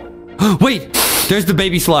 bowling ball. Wait, there's the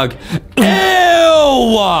baby slug.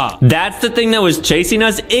 Ew! That's the thing that was chasing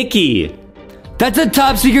us, Icky. That's a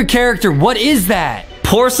top secret character. What is that?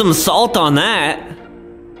 Pour some salt on that.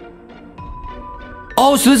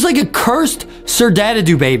 Oh, so it's like a cursed Sir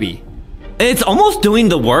Dadadoo baby. It's almost doing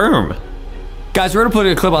the worm. Guys, we're gonna put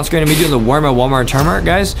a clip on screen of me doing the worm at Walmart and Turner,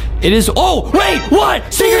 guys. It is, oh, wait,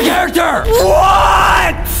 what? Secret character!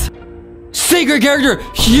 What? Secret character,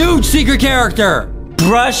 huge secret character.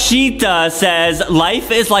 Brushita says, life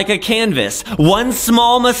is like a canvas. One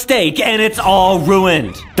small mistake and it's all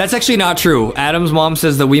ruined. That's actually not true. Adam's mom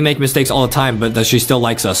says that we make mistakes all the time, but that she still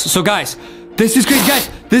likes us. So guys, this is crazy. Guys,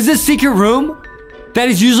 this is a secret room that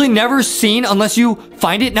is usually never seen unless you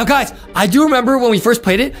find it. Now guys, I do remember when we first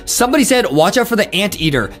played it, somebody said, watch out for the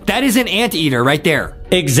anteater. That is an anteater right there.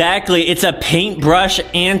 Exactly, it's a paintbrush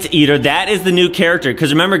anteater. That is the new character.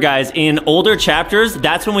 Because remember guys, in older chapters,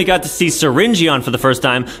 that's when we got to see Syringeon for the first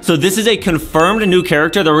time. So this is a confirmed new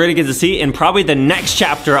character that we're gonna get to see in probably the next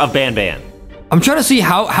chapter of Banban. I'm trying to see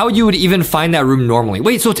how you would even find that room normally.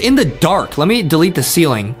 Wait, so it's in the dark. Let me delete the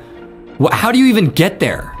ceiling. How do you even get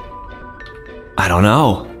there? I don't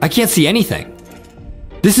know. I can't see anything.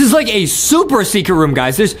 This is like a super secret room,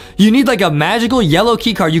 guys. You need like a magical yellow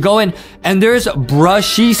key card. You go in and there's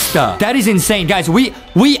Brushista. That is insane. Guys, we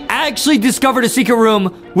actually discovered a secret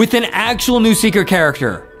room with an actual new secret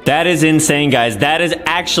character. That is insane, guys. That is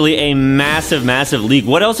actually a massive, massive leak.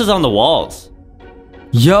 What else is on the walls?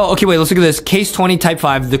 Yo, okay, wait, let's look at this. Case 20, Type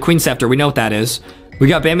 5, the Queen Scepter. We know what that is. We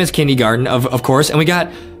got Banban's Kindergarten, of course. And we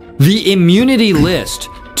got the immunity list.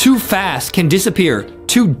 Too fast can disappear.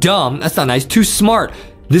 Too dumb, that's not nice. Too smart.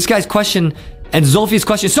 This guy's question and Zolfia's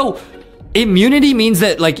question. So immunity means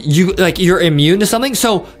that you're immune to something.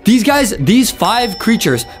 So these guys, these 5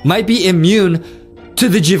 creatures might be immune to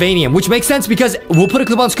the Juvanium, which makes sense because we'll put a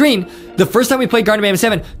clip on screen. The first time we played Garten of Banban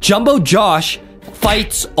 7, Jumbo Josh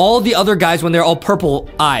fights all the other guys when they're all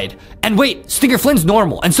purple-eyed. And wait, Stinger Flynn's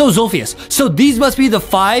normal, and so is Zolphius. So these must be the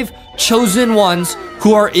 5 chosen ones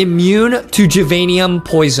who are immune to Juvanium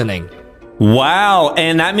poisoning. Wow,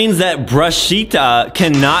 and that means that Brushita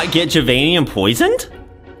cannot get Juvanium poisoned?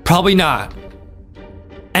 Probably not.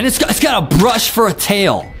 And it's got a brush for a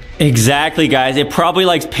tail. Exactly, guys. It probably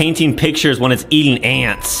likes painting pictures when it's eating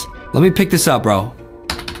ants. Let me pick this up, bro.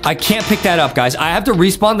 I can't pick that up, guys. I have to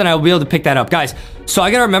respawn, then I will be able to pick that up. Guys, so I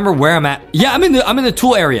gotta remember where I'm at. Yeah, I'm in the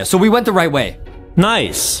tool area, so we went the right way.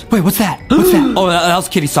 Nice. Wait, what's that? What's that? Oh, that was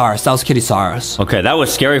Kittysaurus. That was Kittysaurus. Okay, that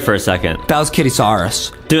was scary for a second. That was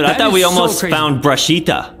Kittysaurus. Dude, I That thought we is almost so crazy. found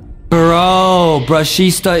Brushita. Bro,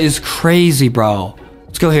 Brushista is crazy, bro.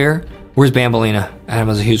 Let's go here. Where's Bambolina? Adam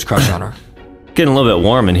has a huge crush on her. Getting a little bit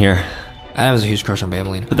warm in here. Adam has a huge crush on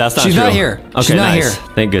Bambolina. But that's not She's true. not here. Okay, She's not nice. here.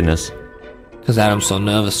 Thank goodness. Because Adam's so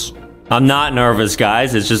nervous. I'm not nervous,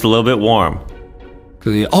 guys. It's just a little bit warm.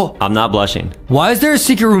 Oh, I'm not blushing. why is there a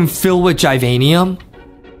secret room filled with Givanium?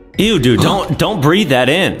 Ew, dude, don't breathe that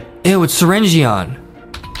in. Ew, it's Syringeon.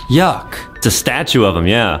 Yuck. It's a statue of him,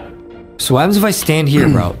 yeah. So what happens if I stand here,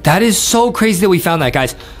 bro? That is so crazy that we found that,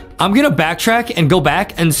 guys. I'm gonna backtrack and go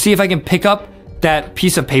back and see if I can pick up that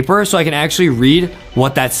piece of paper so I can actually read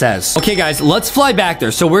what that says. Okay, guys, let's fly back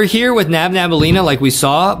there. So we're here with Nabalina like we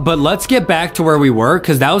saw, but let's get back to where we were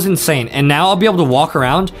because that was insane. And now I'll be able to walk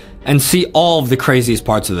around and see all of the craziest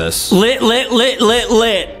parts of this. Lit, lit, lit, lit,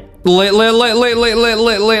 lit. Lit, lit, lit, lit, lit, lit,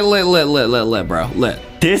 lit, lit, lit, lit, lit, lit, lit, bro. Lit.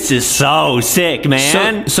 This is so sick,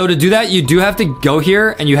 man. So to do that, you do have to go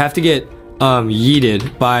here and you have to get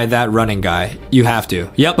yeeted by that running guy. You have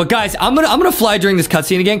to. Yep. But guys, I'm gonna fly during this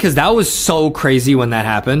cutscene again because that was so crazy when that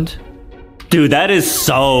happened. Dude, that is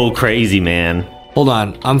so crazy, man. Hold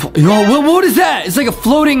on. Yo, what is that? It's like a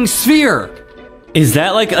floating sphere. Is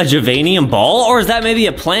that like a Givanium ball or is that maybe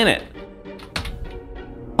a planet?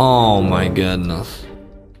 Oh my goodness.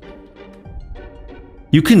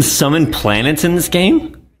 You can summon planets in this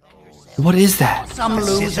game? What is that? Some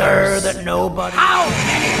loser that nobody. How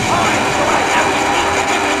many times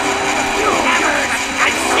do I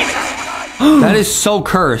have to That is so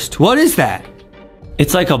cursed. What is that?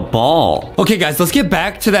 It's like a ball. Okay, guys, let's get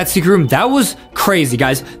back to that secret room. That was crazy,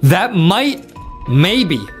 guys. That might,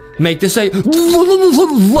 maybe, make this a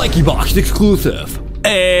LankyBox exclusive.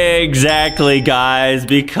 Exactly, guys,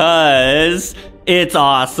 because it's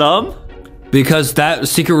awesome. Because that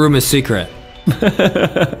secret room is secret.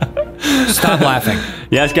 Stop laughing.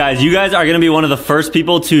 Yes, guys, you guys are going to be one of the first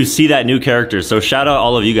people to see that new character. So shout out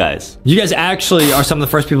all of you guys. You guys actually are some of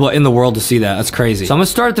the first people in the world to see that. That's crazy. So I'm going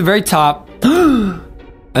to start at the very top.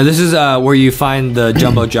 This is where you find the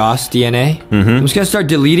Jumbo Joss DNA. I'm just going to start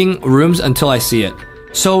deleting rooms until I see it.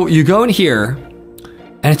 So you go in here,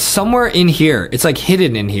 and it's somewhere in here. It's like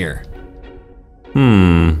hidden in here.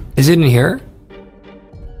 Is it in here?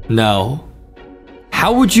 No.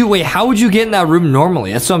 How would you get in that room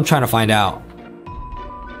normally? That's what I'm trying to find out.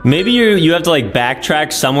 Maybe you have to like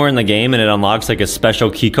backtrack somewhere in the game and it unlocks like a special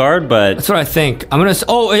key card, but that's what I think. I'm gonna.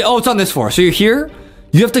 Oh, it's on this floor. So you're here.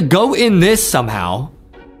 You have to go in this somehow.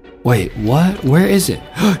 Wait, what? Where is it?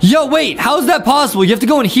 Yo, wait. How is that possible? You have to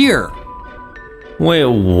go in here. Wait,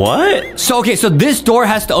 what? So okay, so this door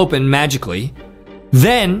has to open magically.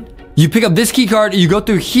 Then you pick up this key card. You go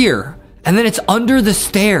through here, and then it's under the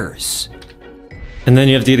stairs. And then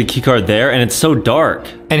you have to get a key card there, and it's so dark.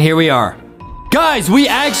 And here we are. Guys, we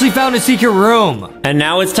actually found a secret room. And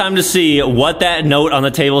now it's time to see what that note on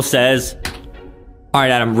the table says. All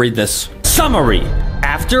right, Adam, read this. Summary.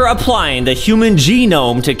 After applying the human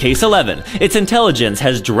genome to Case 11, its intelligence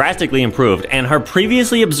has drastically improved, and her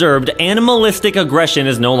previously observed animalistic aggression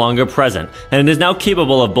is no longer present, and it is now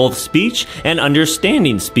capable of both speech and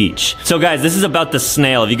understanding speech. So guys, this is about the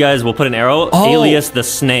snail. If you guys will put an arrow, alias the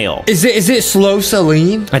snail. Is it Slow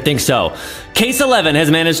Celine? I think so. Case 11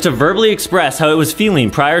 has managed to verbally express how it was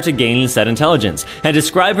feeling prior to gaining said intelligence, and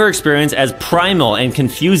describe her experience as primal and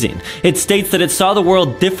confusing. It states that it saw the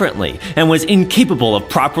world differently, and was incapable of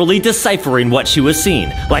properly deciphering what she was seeing,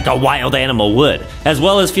 like a wild animal would, as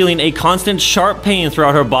well as feeling a constant sharp pain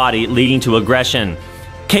throughout her body, leading to aggression.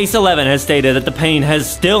 Case 11 has stated that the pain has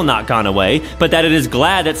still not gone away, but that it is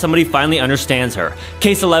glad that somebody finally understands her.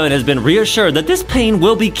 Case 11 has been reassured that this pain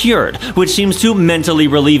will be cured, which seems to mentally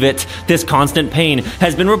relieve it. This constant pain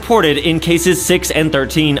has been reported in cases 6 and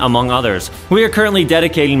 13, among others. We are currently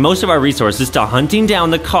dedicating most of our resources to hunting down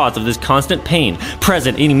the cause of this constant pain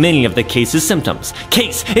present in many of the case's symptoms.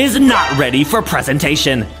 Case is not ready for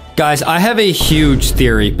presentation. Guys, I have a huge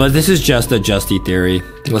theory, but this is just a Justy theory.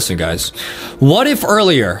 Listen, guys. What if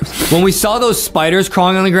earlier, when we saw those spiders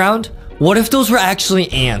crawling on the ground, what if those were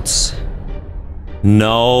actually ants?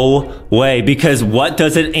 No way, because what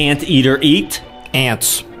does an anteater eat?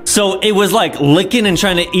 Ants. So it was like licking and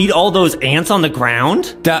trying to eat all those ants on the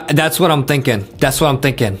ground? That's what I'm thinking. That's what I'm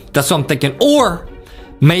thinking. Or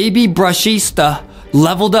maybe Brushista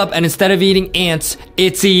leveled up, and instead of eating ants,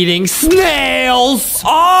 it's eating snails.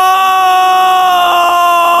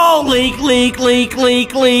 Oh! Leak, leak, leak,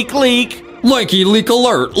 leak, leak, leak. Lanky leak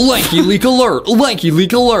alert, lanky leak alert, lanky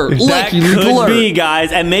leak alert, lanky leak alert. That could be,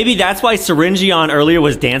 guys, and maybe that's why Syringeon earlier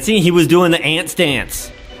was dancing. He was doing the ants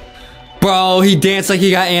dance. Bro, he danced like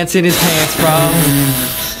he got ants in his pants, bro.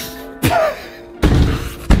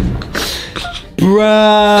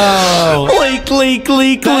 Bro.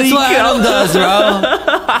 Leak. That's what Adam does, bro.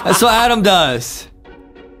 That's what Adam does.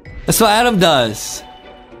 That's what Adam does.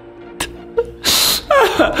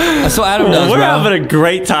 That's what Adam does, We're bro. having a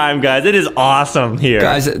great time, guys. It is awesome here.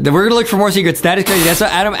 Guys, we're gonna look for more secrets. That is crazy. That's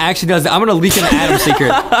what Adam actually does. I'm gonna leak an Adam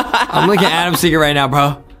secret. I'm leaking Adam's secret right now,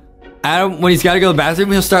 bro. Adam, when he's gotta go to the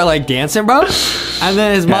bathroom, he'll start like dancing, bro. And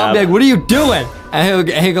then his mom will be like, what are you doing? And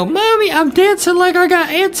he'll go, Mommy, I'm dancing like I got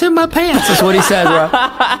ants in my pants. That's what he says, bro.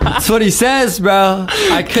 That's what he says, bro.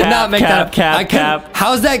 I could not make that up. Cap.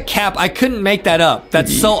 How's that cap? I couldn't make that up.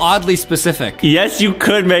 That's so oddly specific. Yes, you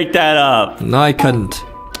could make that up. No, I couldn't.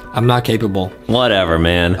 I'm not capable. Whatever,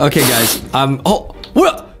 man. Okay, guys. Oh,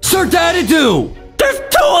 what? Sir Dadadoo! There's 2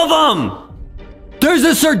 of them! There's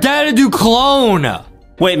a Sir Dadadoo clone!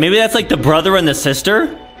 Wait, maybe that's like the brother and the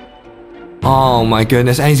sister? Oh my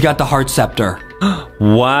goodness, and he's got the heart scepter.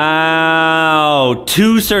 Wow,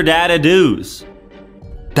 2 Sir Dadadoos.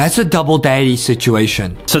 That's a double daddy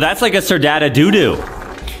situation. So that's like a Sir Dadadoo-doo.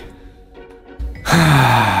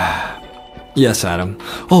 Yes, Adam.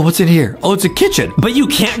 Oh, what's in here? Oh, it's a kitchen. But you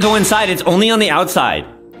can't go inside, it's only on the outside.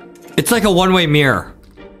 It's like a one-way mirror.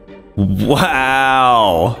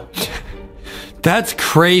 Wow. That's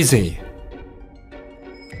crazy.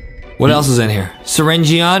 What else is in here?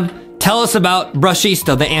 Syringeon, tell us about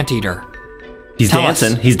Brushista, the anteater. He's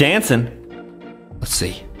dancing. He's dancing. Let's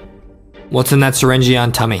see. What's in that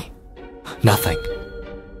Syringeon tummy? Nothing.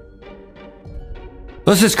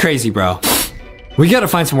 This is crazy, bro. We gotta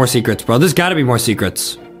find some more secrets, bro. There's gotta be more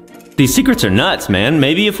secrets. These secrets are nuts, man.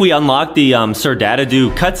 Maybe if we unlock the Sir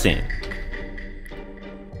Dadadoo cutscene.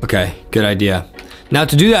 Okay, good idea. Now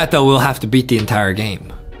to do that, though, we'll have to beat the entire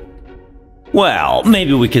game. Well,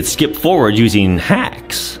 maybe we could skip forward using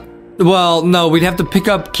hacks. Well, no, we'd have to pick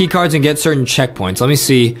up key cards and get certain checkpoints. Let me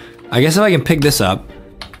see. I guess if I can pick this up,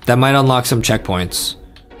 that might unlock some checkpoints.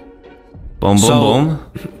 Boom, boom, boom.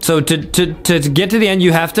 So to get to the end,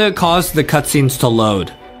 you have to cause the cutscenes to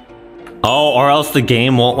load. Oh, or else the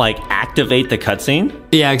game won't, like, activate the cutscene?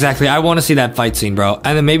 Yeah, exactly. I want to see that fight scene, bro.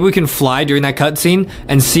 And then maybe we can fly during that cutscene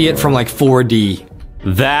and see it from, like, 4D.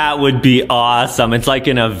 That would be awesome. It's like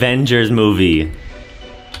an Avengers movie.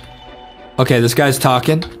 Okay, this guy's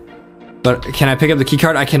talking. But can I pick up the key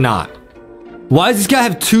card? I cannot. Why does this guy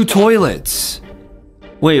have 2 toilets?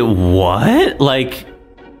 Wait, what? Like,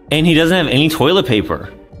 and he doesn't have any toilet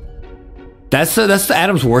paper. That's the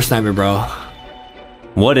Adam's worst nightmare, bro.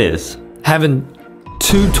 What is? Having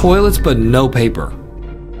 2 toilets but no paper.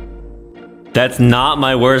 That's not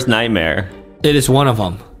my worst nightmare. It is one of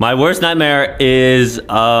them. My worst nightmare is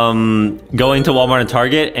going to Walmart and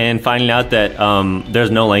Target and finding out that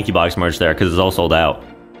there's no LankyBox merch there because it's all sold out.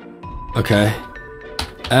 Okay.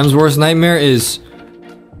 Adam's worst nightmare is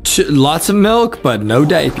lots of milk but no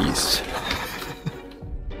diapers.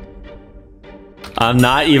 I'm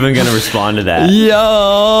not even gonna respond to that.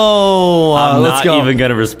 Yo, I'm let's not go. even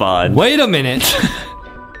gonna respond. Wait a minute.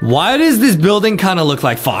 Why does this building kind of look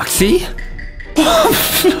like Foxy?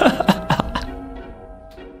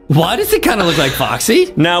 Why does it kind of look like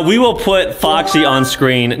Foxy? Now we will put Foxy on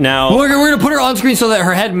screen. Now we're gonna put her on screen so that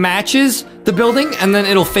her head matches the building, and then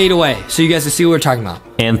it'll fade away, so you guys can see what we're talking about.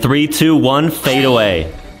 And 3, 2, 1, fade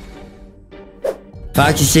away.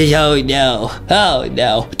 Foxy says, "Oh no, oh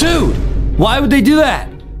no, dude! Why would they do that?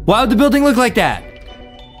 Why would the building look like that?"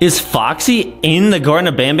 Is Foxy in the Garten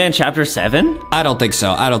of Banban Chapter 7? I don't think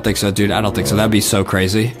so. I don't think so, dude. I don't think so. That'd be so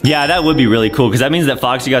crazy. Yeah, that would be really cool because that means that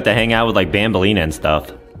Foxy got to hang out with like Bambolina and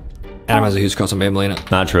stuff. Adam has a huge crush on Bambolina.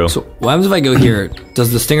 Not true. So what happens if I go here?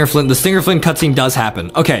 Does the Stinger Flint cutscene does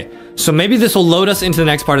happen. Okay, so maybe this will load us into the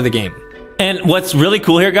next part of the game. And what's really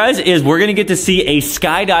cool here, guys, is we're gonna get to see a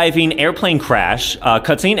skydiving airplane crash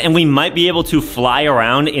cutscene, and we might be able to fly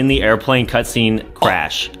around in the airplane cutscene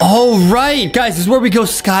crash. Oh, right, guys, this is where we go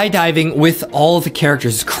skydiving with all of the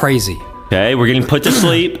characters. It's crazy. Okay, we're getting put to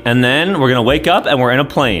sleep, and then we're gonna wake up, and we're in a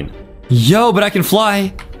plane. Yo, but I can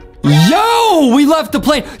fly. Yo, we left the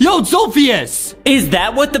plane. Yo, Zolphius! Is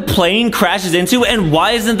that what the plane crashes into, and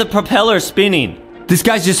why isn't the propeller spinning? This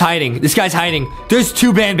guy's just hiding. This guy's hiding. There's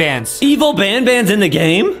 2 Banbans. Evil Banban's in the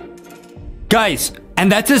game? Guys, and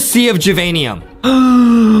that's a sea of Javanium.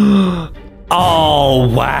 Oh,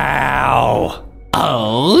 wow.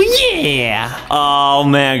 Oh, yeah. Oh,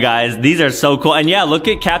 man, guys. These are so cool. And yeah, look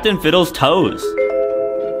at Captain Fiddle's toes.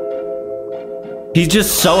 He's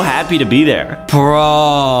just so happy to be there.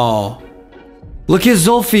 Bro. Look at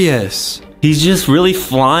Zolphius. He's just really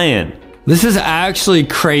flying. This is actually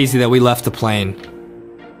crazy that we left the plane.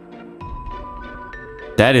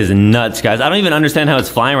 That is nuts, guys. I don't even understand how it's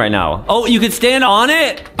flying right now. Oh, you could stand on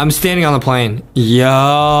it? I'm standing on the plane.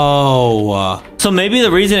 Yo. So maybe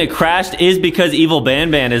the reason it crashed is because Evil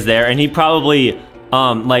Banban is there, and he probably,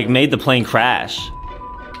 like, made the plane crash.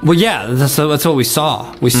 Well, yeah, that's what we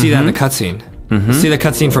saw. We see that in the cutscene. See the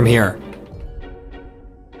cutscene from here.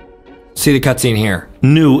 See the cutscene here.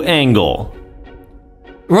 New angle.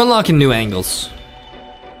 We're unlocking new angles.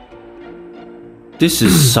 This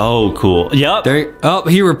is so cool. Yep. There. Oh,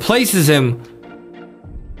 he replaces him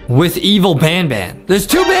with Evil Banban. There's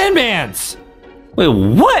two Banbans. Wait,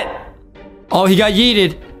 what? Oh, he got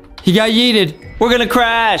yeeted. He got yeeted. We're gonna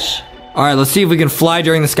crash. All right, let's see if we can fly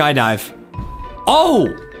during the skydive.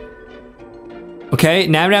 Oh. Okay,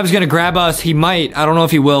 Nab Nab's gonna grab us. He might. I don't know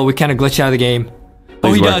if he will. We kind of glitched out of the game.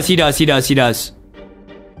 Oh, he does. He does. He does. He does.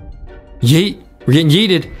 Yeet. We're getting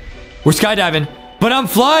yeeted. We're skydiving. But I'm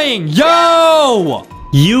flying! Yo!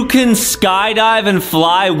 You can skydive and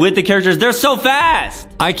fly with the characters. They're so fast!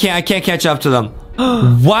 I can't catch up to them.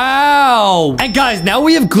 Wow! And guys, now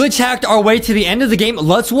we have glitch hacked our way to the end of the game.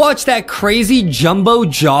 Let's watch that crazy Jumbo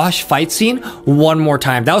Josh fight scene one more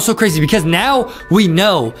time. That was so crazy because now we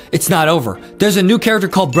know it's not over. There's a new character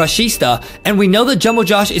called Brushista, and we know that Jumbo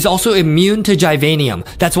Josh is also immune to Givanium.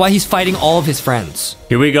 That's why he's fighting all of his friends.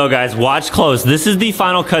 Here we go, guys. Watch close. This is the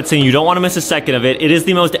final cutscene. You don't want to miss a second of it. It is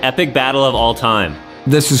the most epic battle of all time.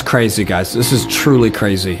 This is crazy, guys. This is truly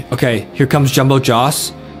crazy. Okay, here comes Jumbo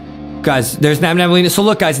Josh. Guys, there's Nab Nabalina. So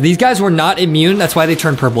look, guys, these guys were not immune. That's why they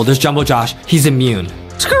turned purple. There's Jumbo Josh. He's immune.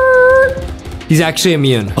 He's actually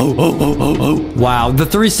immune. Oh. Wow, the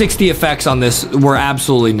 360 effects on this were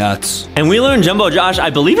absolutely nuts. And we learned Jumbo Josh, I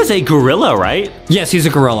believe, is a gorilla, right? Yes, he's a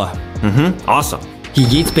gorilla. Awesome. He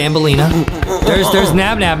yeets Bambalina. There's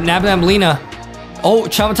Nab Nabalina. Oh,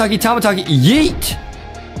 Chamataki, yeet.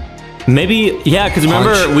 Maybe, yeah, because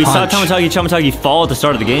remember, we saw punch. Chamataki fall at the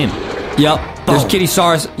start of the game. Yep. There's Kitty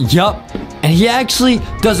Saurus. Yup. And he actually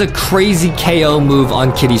does a crazy KO move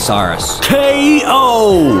on Kitty Saurus.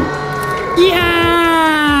 KO!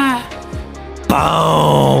 Yeah!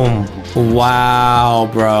 Boom! Wow,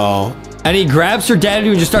 bro. And he grabs her dad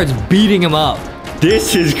and just starts beating him up.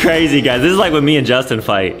 This is crazy, guys. This is like when me and Justin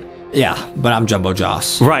fight. Yeah, but I'm Jumbo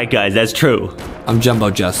Joss. Right, guys, that's true. I'm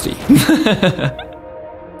Jumbo Justy.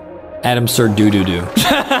 Adam Sir Doo-Doo-Doo.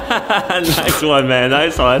 Nice one, man.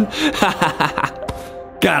 Nice one.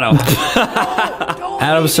 Got him.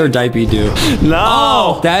 Adam Sir Dipey Doo. No.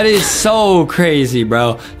 Oh, that is so crazy,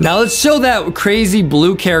 bro. Now let's show that crazy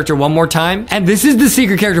blue character one more time. And this is the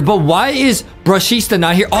secret character, but why is Brushista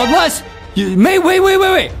not here? Unless,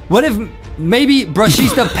 wait. What if maybe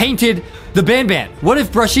Brushista painted the Banban? What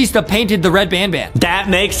if Brushista painted the red Banban? That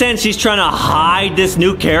makes sense. She's trying to hide this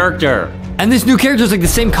new character. And this new character is like the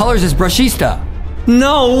same colors as Brushista.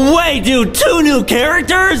 No way, dude. 2 new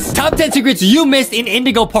characters? Top 10 secrets you missed in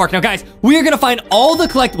Indigo Park. Now, guys, we are going to find all the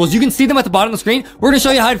collectibles. You can see them at the bottom of the screen. We're going to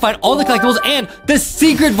show you how to find all the collectibles and the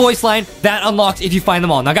secret voice line that unlocks if you find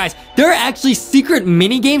them all. Now, guys, there are actually secret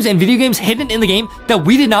mini games and video games hidden in the game that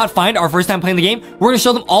we did not find our first time playing the game. We're going to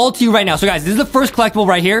show them all to you right now. So, guys, this is the first collectible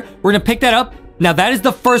right here. We're going to pick that up. Now, that is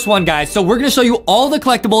the first one, guys. So we're going to show you all the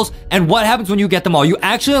collectibles and what happens when you get them all. You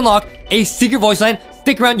actually unlock a secret voice line.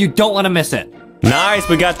 Stick around. You don't want to miss it. Nice.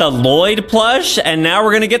 We got the Lloyd plush, and now we're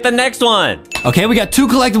going to get the next one. Okay, we got 2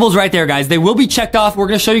 collectibles right there, guys. They will be checked off. We're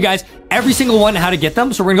going to show you guys every single one and how to get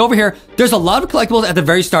them. So we're going to go over here. There's a lot of collectibles at the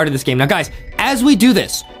very start of this game. Now, guys, as we do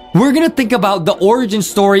this, we're going to think about the origin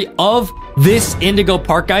story of this Indigo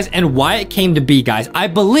Park, guys, and why it came to be, guys. I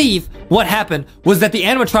believe what happened was that the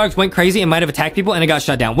animatronics went crazy and might have attacked people, and it got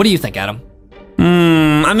shut down. What do you think, Adam?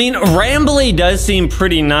 I mean, Rambly does seem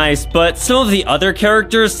pretty nice, but some of the other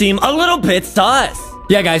characters seem a little bit sus.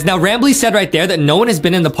 Yeah, guys, now Rambly said right there that no one has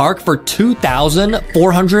been in the park for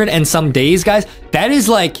 2,400 and some days, guys. That is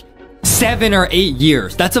like 7 or 8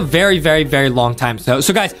 years. That's a very, very, very long time. So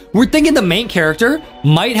guys, we're thinking the main character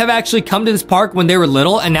might have actually come to this park when they were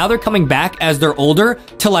little, and now they're coming back as they're older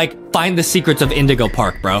to, like, find the secrets of Indigo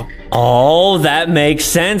Park, bro. Oh, that makes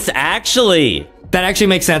sense, actually. That actually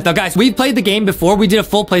makes sense. Now, guys, we've played the game before. We did a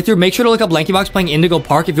full playthrough. Make sure to look up LankyBox playing Indigo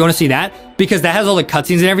Park if you want to see that, because that has all the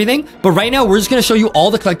cutscenes and everything. But right now, we're just going to show you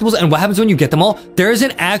all the collectibles and what happens when you get them all. There is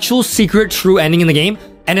an actual secret true ending in the game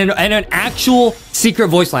and an actual secret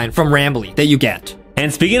voice line from Rambly that you get.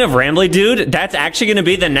 And speaking of Rambly, dude, that's actually going to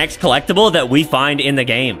be the next collectible that we find in the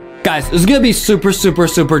game. Guys, this is going to be super, super,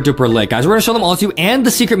 super duper lit, guys. We're going to show them all to you and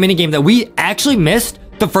the secret minigame that we actually missed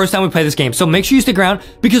the first time we played this game. So make sure you stick around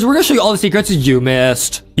because we're going to show you all the secrets you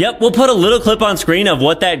missed. Yep, we'll put a little clip on screen of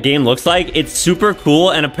what that game looks like. It's super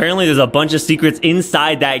cool, and apparently there's a bunch of secrets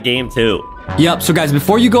inside that game too. Yep, so guys,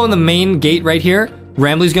 before you go in the main gate right here,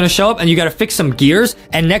 Rambley's gonna show up, and you gotta fix some gears.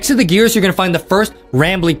 And next to the gears, you're gonna find the first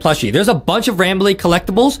Rambley plushie. There's a bunch of Rambley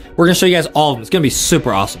collectibles. We're gonna show you guys all of them. It's gonna be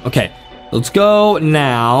super awesome. Okay, let's go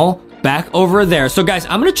now back over there. So guys,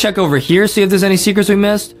 I'm gonna check over here, see if there's any secrets we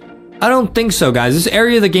missed. I don't think so, guys. This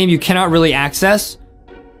area of the game you cannot really access.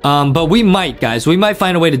 But we might, guys. We might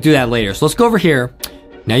find a way to do that later. So let's go over here.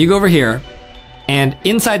 Now you go over here. And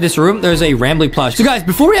inside this room, there's a Rambley plush. So guys,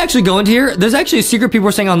 before we actually go into here, there's actually a secret people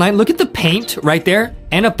were saying online. Look at the paint right there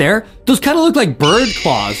and up there. Those kind of look like bird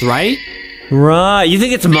claws, right? Right. You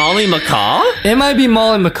think it's Molly Macaw? It might be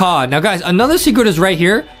Molly Macaw. Now guys, another secret is right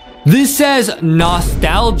here. This says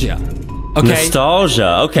nostalgia. Okay.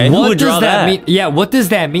 Nostalgia. Okay. Who would draw that? Mean? Yeah, what does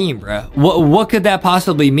that mean, bruh? What could that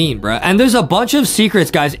possibly mean, bruh? And there's a bunch of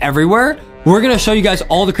secrets, guys, everywhere. We're gonna show you guys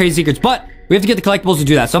all the crazy secrets, but we have to get the collectibles to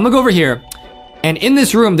do that. So I'm gonna go over here, and in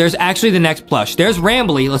this room, there's actually the next plush. There's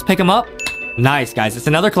Rambley. Let's pick him up. Nice, guys. It's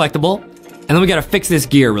another collectible. And then we gotta fix this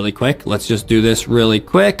gear really quick. Let's just do this really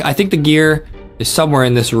quick. I think the gear is somewhere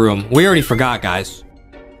in this room. We already forgot, guys.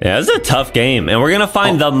 Yeah, this is a tough game, and we're gonna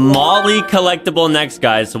find the Molly collectible next,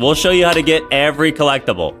 guys. So we'll show you how to get every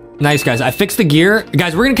collectible. Nice, guys. I fixed the gear.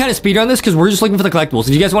 Guys, we're gonna kind of speedrun this because we're just looking for the collectibles.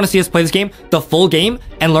 If you guys want to see us play this game, the full game,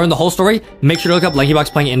 and learn the whole story, make sure to look up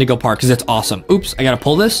LankyBox playing Indigo Park because it's awesome. Oops, I gotta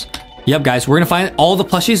pull this. Yep, guys, we're gonna find all the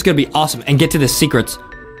plushies. It's gonna be awesome and get to the secrets.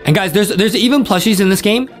 And guys, there's even plushies in this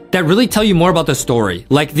game that really tell you more about the story,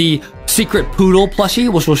 like the secret poodle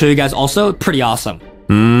plushie, which we'll show you guys also. Pretty awesome.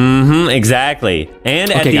 Exactly.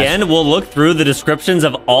 And at the end, we'll look through the descriptions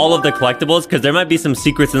of all of the collectibles because there might be some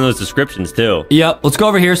secrets in those descriptions too. Yep. Let's go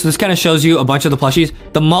over here. So this kind of shows you a bunch of the plushies.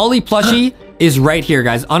 The Molly plushie is right here,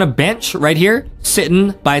 guys, on a bench right here,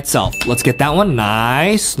 sitting by itself. Let's get that one.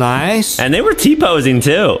 Nice, nice. And they were T-posing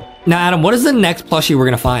too. Now, Adam, what is the next plushie we're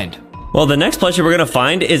gonna find? Well, the next plushie we're gonna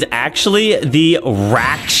find is actually the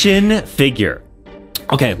Raction figure.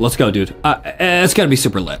 Okay, let's go, dude. It's gonna be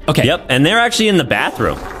super lit. Okay. Yep, and they're actually in the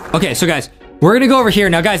bathroom. Okay, so guys, we're gonna go over here.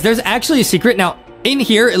 Now, guys, there's actually a secret. Now, in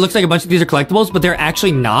here, it looks like a bunch of these are collectibles, but they're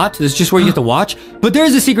actually not. This is just where you get to watch. But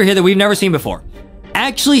there's a secret here that we've never seen before.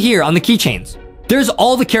 Actually, here on the keychains, there's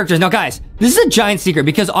all the characters. Now, guys, this is a giant secret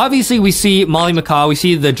because obviously we see Molly Macaw, we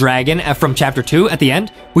see the dragon from chapter 2 at the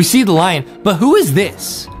end. We see the lion, but who is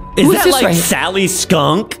this? Is that like Sally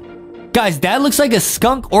Skunk? Guys, that looks like a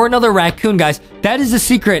skunk or another raccoon, guys. That is a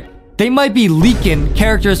secret. They might be leaking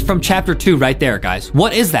characters from chapter 2 right there, guys.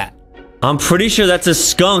 What is that? I'm pretty sure that's a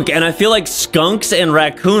skunk, and I feel like skunks and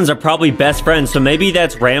raccoons are probably best friends, so maybe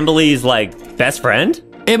that's Rambley's, like, best friend?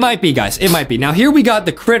 It might be, guys. It might be. Now, here we got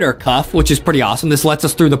the critter cuff, which is pretty awesome. This lets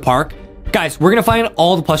us through the park. Guys, we're gonna find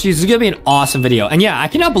all the plushies. This is gonna be an awesome video. And yeah, I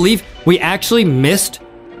cannot believe we actually missed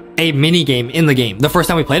a mini game in the game. The first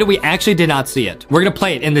time we played it, we actually did not see it. We're gonna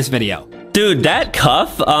play it in this video. Dude, that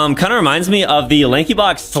cuff kind of reminds me of the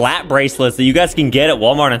LankyBox slap bracelets that you guys can get at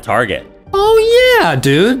Walmart and Target. Oh yeah,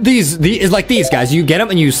 dude. These like these guys. You get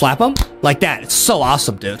them and you slap them like that. It's so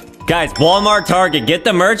awesome, dude. Guys, Walmart, Target, get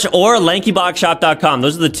the merch, or LankyBoxShop.com.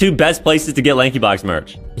 Those are the two best places to get LankyBox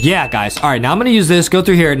merch. Yeah, guys. All right, now I'm gonna use this. Go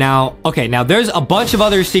through here now. Okay, now there's a bunch of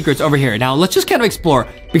other secrets over here. Now let's just kind of explore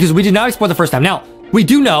because we did not explore the first time. Now we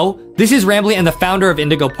do know this is Rambley and the founder of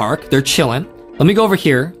Indigo Park. They're chilling. Let me go over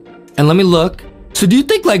here and let me look. So do you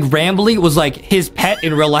think like Rambley was like his pet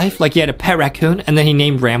in real life? Like he had a pet raccoon and then he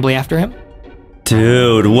named Rambley after him?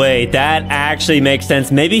 Dude, wait, that actually makes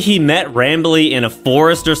sense. Maybe he met Rambley in a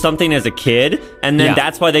forest or something as a kid, and then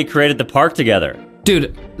that's why they created the park together.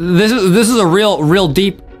 Dude, this is a real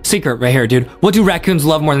deep secret right here, dude. What do raccoons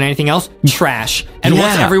love more than anything else? Trash. And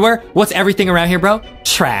what's everywhere? What's everything around here, bro?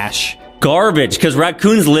 Trash. Garbage, because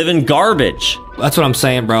raccoons live in garbage. That's what I'm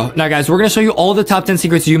saying, bro. Now, guys, we're gonna show you all the top 10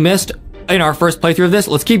 secrets you missed in our first playthrough of this.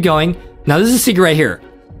 Let's keep going. Now, this is a secret right here.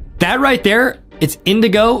 That right there, it's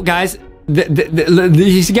indigo, guys.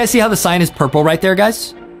 You guys see how the sign is purple right there,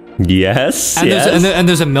 guys? Yes, and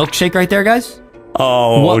there's a milkshake right there, guys.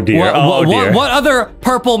 Oh, dear. What other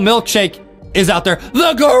purple milkshake is out there?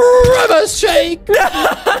 The Grimace Shake!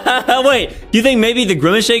 Wait, do you think maybe the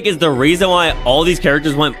Grimace Shake is the reason why all these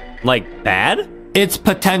characters went, like, bad? It's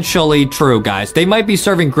potentially true, guys. They might be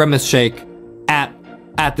serving Grimace Shake at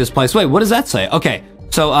this place. Wait, what does that say? Okay,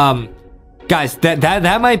 so, guys,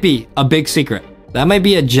 that might be a big secret. That might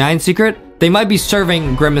be a giant secret. They might be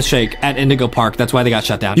serving Grimace Shake at Indigo Park. That's why they got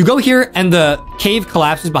shut down. You go here and the cave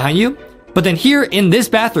collapses behind you. But then here in this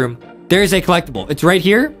bathroom, there is a collectible. It's right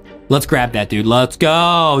here. Let's grab that, dude. Let's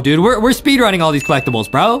go, dude. We're speedrunning all these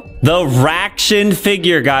collectibles, bro. The Raction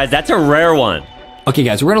figure, guys. That's a rare one. Okay,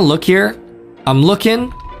 guys, we're gonna look here. I'm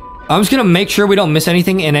looking. I'm just gonna make sure we don't miss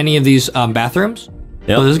anything in any of these bathrooms.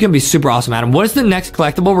 Yep. Oh, this is gonna be super awesome, Adam. What is the next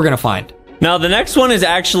collectible we're gonna find? Now, the next one is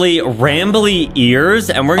actually Rambly Ears,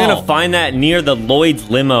 and we're gonna find that near the Lloyd's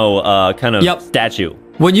Limo kind of statue.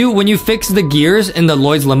 When you fix the gears in the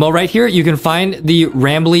Lloyd's Limo right here, you can find the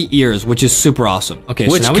Rambly Ears, which is super awesome. Okay,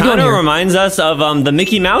 which so now kind of reminds us of the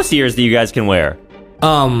Mickey Mouse ears that you guys can wear.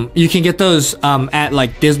 You can get those at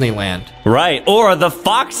like Disneyland. Right, or the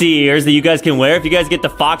Foxy ears that you guys can wear if you guys get the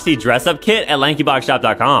Foxy dress-up kit at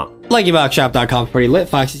LankyBoxShop.com. LankyBoxShop.com is pretty lit.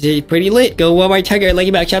 Foxy's pretty lit. Go Walmart Tiger at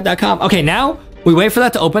LankyBoxShop.com. Okay, now we wait for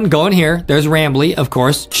that to open. Go in here. There's Rambly, of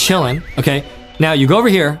course, chilling. Okay, now you go over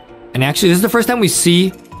here, and actually, this is the first time we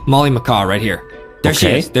see Molly Macaw right here. There she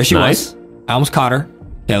is. There she was. I almost caught her.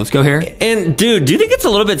 Okay, let's go here. And dude, do you think it's a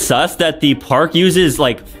little bit sus that the park uses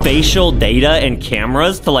like facial data and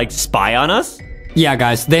cameras to like spy on us? Yeah,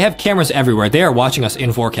 guys, they have cameras everywhere. They are watching us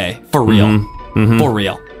in 4K. For real. For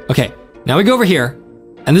real. Okay, now we go over here.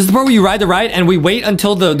 And this is the part where you ride the ride, and we wait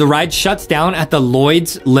until the ride shuts down at the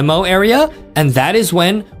Lloyd's Limo area, and that is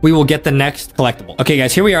when we will get the next collectible. Okay,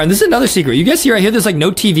 guys, here we are, and this is another secret. You guys see right here, there's like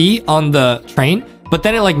no TV on the train, but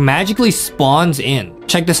then it like magically spawns in.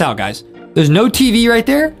 Check this out, guys. There's no TV right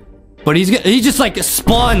there, but he just like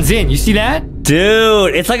spawns in. You see that?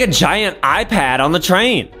 Dude, it's like a giant iPad on the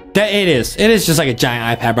train. It is just like a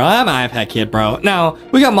giant iPad, bro. I'm an iPad kid, bro. Now,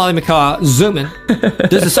 we got Molly Macaw zooming.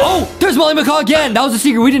 There's Molly Macaw again. That was a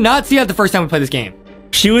secret. We did not see that the first time we played this game.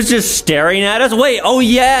 She was just staring at us. Wait, oh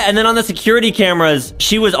yeah. And then on the security cameras,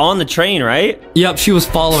 she was on the train, right? Yep, she was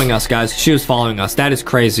following us, guys. She was following us. That is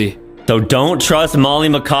crazy. So don't trust Molly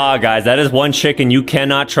Macaw, guys. That is one chicken you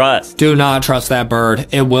cannot trust. Do not trust that bird.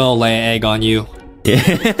 It will lay an egg on you.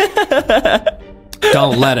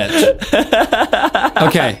 Don't let it.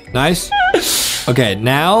 Okay, nice. Okay,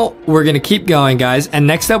 now we're gonna keep going, guys. And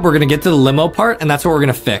next up, we're gonna get to the limo part, and that's what we're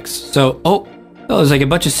gonna fix. So, oh, there's like a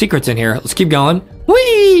bunch of secrets in here. Let's keep going.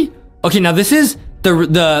 Whee! Okay, now this is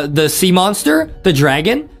the sea monster, the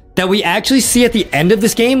dragon, that we actually see at the end of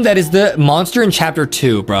this game. That is the monster in Chapter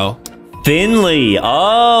 2, bro. Finley.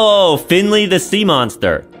 Oh, Finley the sea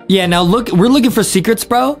monster. Yeah, now look, we're looking for secrets,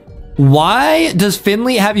 bro. Why does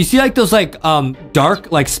Finley have, you see like those like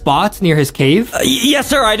dark like spots near his cave? Yes,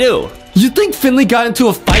 sir, I do. You think Finley got into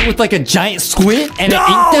a fight with like a giant squid and it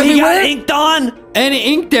inked everywhere? He got inked on? And it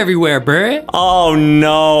inked everywhere, bruh. Oh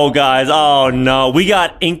no, guys. Oh no. We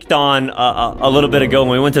got inked on a little bit ago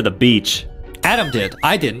when we went to the beach. Adam did.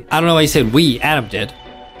 I didn't. I don't know why you said we. Adam did.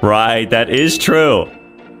 Right, that is true.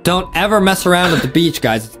 Don't ever mess around at the beach,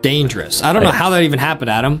 guys. It's dangerous. I don't know how that even happened,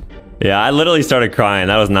 Adam. Yeah, I literally started crying.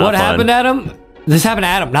 That was not fun. What happened, Adam? This happened to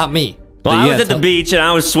Adam, not me. Well, I was at the beach and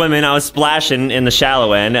I was swimming. I was splashing in the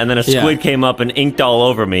shallow end, and then a squid came up and inked all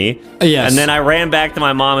over me. Yes. And then I ran back to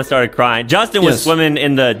my mom and started crying. Justin was swimming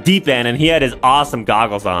in the deep end, and he had his awesome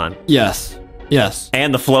goggles on. Yes. Yes.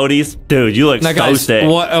 And the floaties. Dude, you look so sick.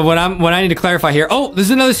 What I need to clarify here. Oh, this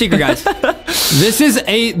is another secret, guys.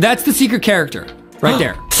 That's the secret character. Right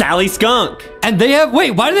there. Sally Skunk. And they have,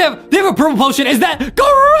 wait, why do they have a purple potion? Is that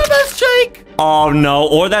Gorilla's Shake? Oh no,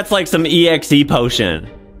 or that's like some EXE potion.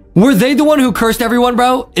 Were they the one who cursed everyone,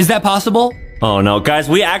 bro? Is that possible? Oh no, guys,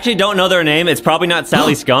 we actually don't know their name. It's probably not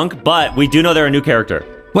Sally Skunk, but we do know they're a new character.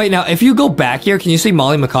 Wait, now, if you go back here, can you see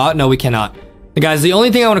Molly Macaw? No, we cannot. Guys, the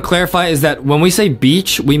only thing I want to clarify is that when we say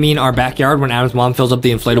beach, we mean our backyard when Adam's mom fills up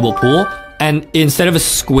the inflatable pool. And instead of a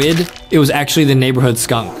squid, it was actually the neighborhood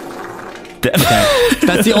skunk. Okay.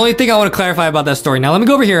 That's the only thing I want to clarify about that story. Now let me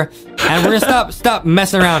go over here and we're gonna stop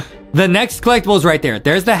messing around. The next collectible is right there.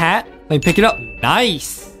 There's the hat. Let me pick it up.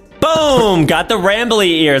 Nice. Boom! Got the Rambly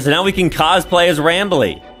ears, and now we can cosplay as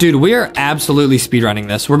Rambly. Dude, we are absolutely speedrunning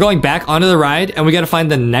this. We're going back onto the ride, and we gotta find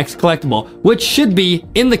the next collectible, which should be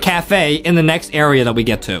in the cafe in the next area that we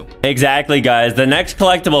get to. Exactly, guys. The next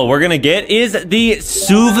collectible we're gonna get is the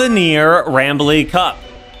souvenir Rambly cup.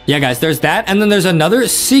 Yeah, guys, there's that, and then there's another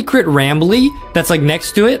secret Rambly that's like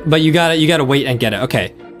next to it, but you gotta wait and get it.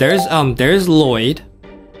 Okay, there's Lloyd.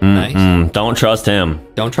 Nice. Don't trust him.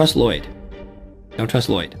 Don't trust Lloyd. Don't trust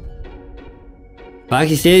Lloyd.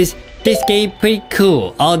 Foxy says, this game pretty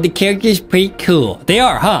cool. All the characters pretty cool. They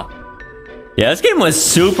are, huh? Yeah, this game was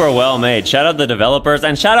super well made. Shout out the developers,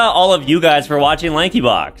 and shout out all of you guys for watching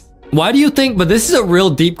LankyBox. Why do you think, but this is a real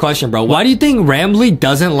deep question, bro. Why do you think Rambly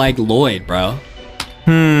doesn't like Lloyd, bro?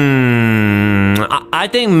 I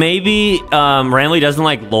think maybe Rambly doesn't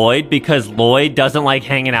like Lloyd because Lloyd doesn't like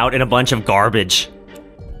hanging out in a bunch of garbage.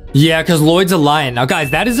 Yeah, because Lloyd's a lion. Now, guys,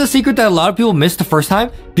 that is a secret that a lot of people missed the first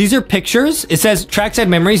time. These are pictures. It says, trackside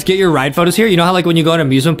memories, get your ride photos here. You know how, like, when you go to an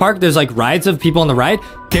amusement park, there's, like, rides of people on the ride?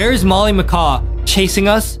 There's Molly Macaw chasing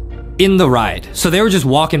us in the ride. So they were just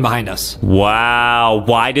walking behind us. Wow.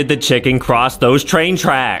 Why did the chicken cross those train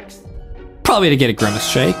tracks? Probably to get a Grimace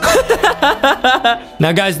shake.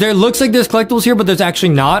 Now, guys, there looks like there's collectibles here, but there's actually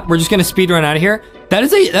not. We're just gonna speed run out of here. That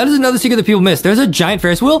is another secret that people miss. There's a giant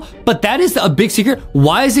Ferris wheel, but that is a big secret.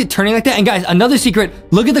 Why is it turning like that? And guys, another secret.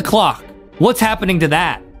 Look at the clock. What's happening to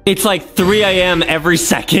that? It's like 3 a.m. every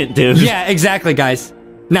second, dude. Yeah, exactly, guys.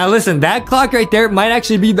 Now, listen, that clock right there might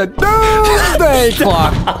actually be the doomsday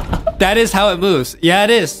clock. That is how it moves. Yeah, it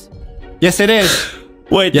is. Yes, it is.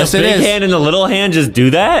 Wait, yes, the big hand and the little hand just do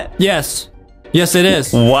that? Yes. Yes, it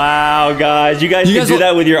is. Wow, guys. You guys can do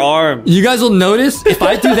that with your arm. You guys will notice if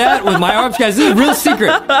I do that with my arms, guys, this is a real secret.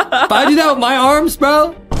 If I do that with my arms,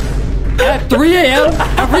 bro, at 3 a.m.,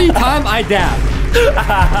 every time I dab.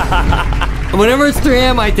 Whenever it's 3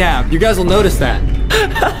 a.m., I dab. You guys will notice that.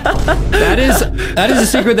 That is a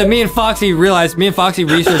secret that me and Foxy realized. Me and Foxy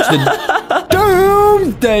researched the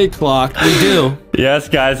doomsday clock. We do. Yes,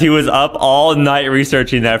 guys. He was up all night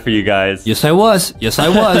researching that for you guys. Yes, I was. Yes, I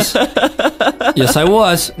was. Yes, I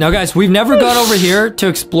was. Now, guys, we've never gone over here to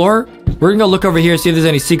explore. We're gonna go look over here and see if there's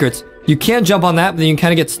any secrets. You can jump on that, but then you can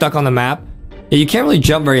kind of get stuck on the map. Yeah, you can't really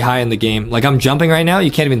jump very high in the game. Like, I'm jumping right now.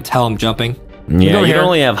 You can't even tell I'm jumping. Yeah, you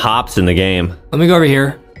only have hops in the game. Let me go over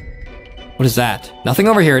here. What is that? Nothing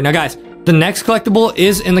over here. Now, guys, the next collectible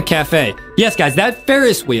is in the cafe. Yes, guys, that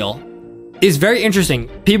Ferris wheel is very interesting.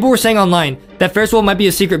 People were saying online that Ferris wheel might be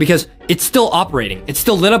a secret because it's still operating. It's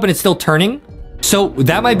still lit up and it's still turning. So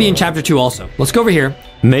that might be in chapter 2 also. Let's go over here.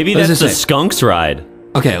 Maybe that's the Skunks ride.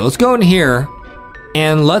 Okay, let's go in here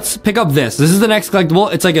and let's pick up this. This is the next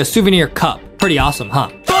collectible. It's like a souvenir cup. Pretty awesome, huh?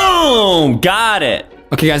 Boom! Got it.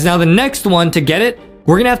 Okay, guys, now the next one to get it,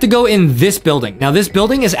 we're gonna have to go in this building. Now, this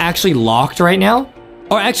building is actually locked right now.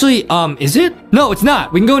 Or actually, is it? No, it's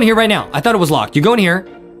not. We can go in here right now. I thought it was locked. You go in here,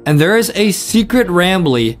 and there is a secret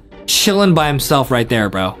Rambly chilling by himself right there,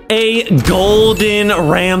 bro. A golden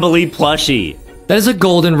Rambly plushie. That is a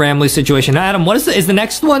golden Rambly situation. Now, Adam, what is the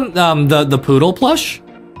next one? The poodle plush?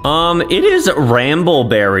 It is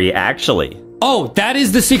Rambleberry, actually. Oh, that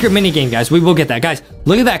is the secret minigame, guys. We will get that. Guys,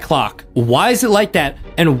 look at that clock. Why is it like that?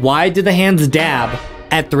 And why did the hands dab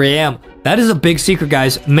at 3 a.m.? That is a big secret,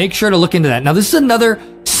 guys. Make sure to look into that. Now, this is another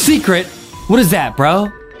secret. What is that,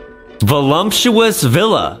 bro? Voluptuous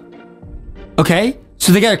Villa. Okay,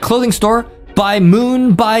 so they got a clothing store by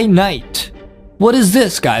Moon by Night. What is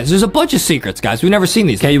this, guys? There's a bunch of secrets, guys. We've never seen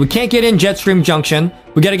these. Okay, we can't get in Jetstream Junction.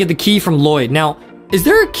 We got to get the key from Lloyd. Now, is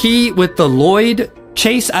there a key with the Lloyd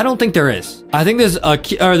chase? I don't think there is. I think there's a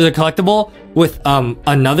key, or the collectible with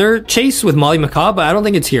another chase with Molly McCaw, but I don't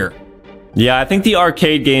think it's here. Yeah, I think the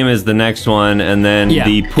arcade game is the next one, and then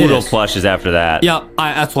the poodle plush is after that. Yeah,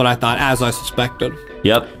 that's what I thought, as I suspected.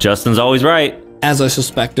 Yep, Justin's always right. As I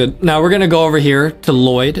suspected. Now, we're going to go over here to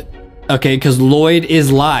Lloyd. Okay, because Lloyd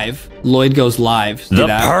is live. Lloyd goes live. The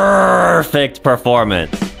perfect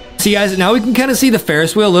performance. See, guys, now we can kind of see the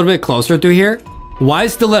Ferris wheel a little bit closer through here. Why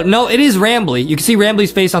is still lit? No, it is Rambly. You can see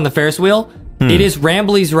Rambly's face on the Ferris wheel. It is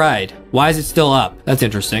Rambly's ride. Why is it still up? That's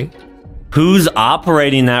interesting. Who's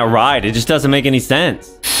operating that ride? It just doesn't make any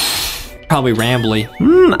sense. Probably Rambly.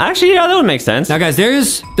 Actually, yeah, that would make sense. Now, guys,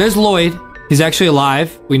 there's Lloyd. He's actually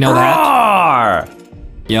alive. We know that.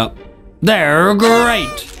 Yep. They're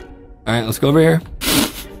great. All right, let's go over here.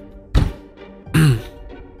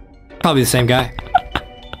 Probably the same guy.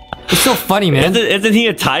 It's so funny, man. Isn't he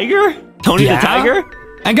a tiger? Tony the Tiger?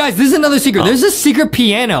 And guys, this is another secret. There's a secret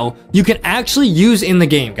piano you can actually use in the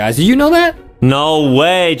game, guys. Did you know that? No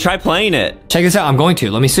way. Try playing it. Check this out. I'm going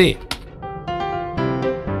to. Let me see.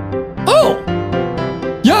 Oh!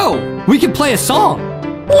 Yo! We can play a song.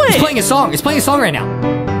 What? It's playing a song. It's playing a song right now.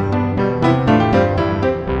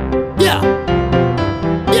 Yeah.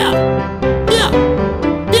 Yeah. Yeah.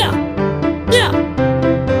 Yeah. Yeah.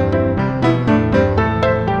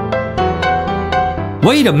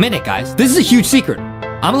 Wait a minute, guys. This is a huge secret.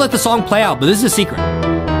 I'm gonna let the song play out, but this is a secret.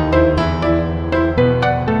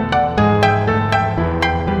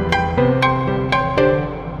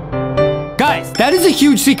 Guys, that is a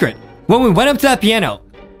huge secret. When we went up to that piano,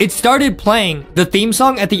 it started playing the theme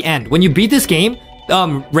song at the end. When you beat this game,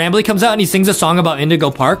 Rambly comes out and he sings a song about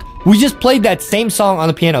Indigo Park. We just played that same song on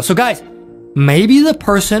the piano. So guys, maybe the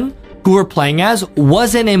person who we're playing as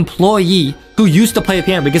was an employee who used to play the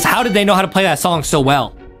piano, because how did they know how to play that song so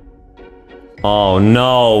well? Oh,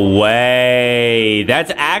 no way.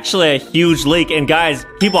 That's actually a huge leak. And guys,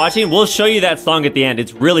 keep watching. We'll show you that song at the end.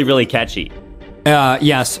 It's really, really catchy.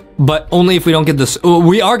 Yes, but only if we don't get this.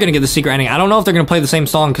 We are going to get the secret ending. I don't know if they're going to play the same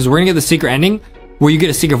song, because we're going to get the secret ending where you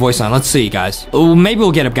get a secret voice line. Let's see, guys. Maybe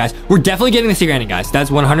we'll get it, guys. We're definitely getting the secret ending, guys.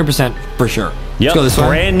 That's 100% for sure. Yep, let's go this way.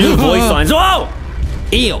 Brand new voice lines. Whoa!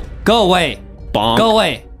 Ew. Go away. Bonk. Go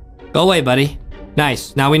away. Go away, buddy.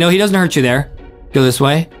 Nice. Now we know he doesn't hurt you there. Go this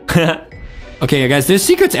way. Okay, guys, there's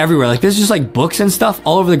secrets everywhere. Like, there's just like books and stuff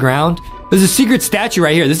all over the ground. There's a secret statue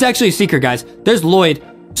right here. This is actually a secret, guys. There's Lloyd.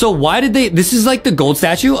 So why did they... This is like the gold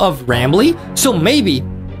statue of Rambly. So maybe...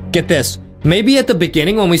 Get this. Maybe at the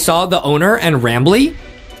beginning when we saw the owner and Rambly,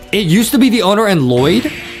 it used to be the owner and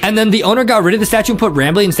Lloyd. And then the owner got rid of the statue and put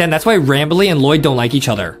Rambly instead. That's why Rambly and Lloyd don't like each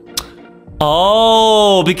other.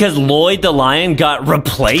 Oh, because Lloyd the lion got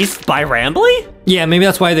replaced by Rambly? Yeah, maybe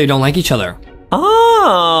that's why they don't like each other.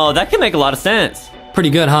 Oh, that can make a lot of sense. Pretty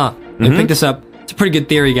good, huh? Pick this up. It's a pretty good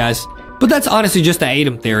theory, guys. But that's honestly just the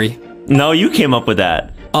Adam theory. No, you came up with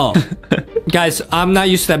that. Oh. Guys, I'm not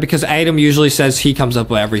used to that because Adam usually says he comes up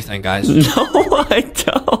with everything, guys. No, I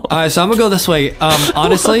don't. Alright, so I'm gonna go this way.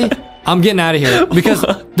 Honestly, I'm getting out of here because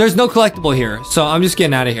there's no collectible here. So I'm just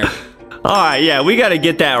getting out of here. Alright, yeah, we gotta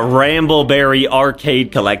get that Rambleberry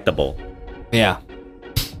arcade collectible. Yeah.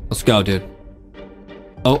 Let's go, dude.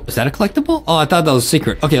 Oh, is that a collectible? Oh, I thought that was a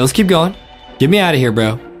secret. Okay, let's keep going. Get me out of here,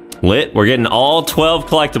 bro. Lit, we're getting all 12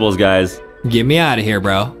 collectibles, guys. Get me out of here,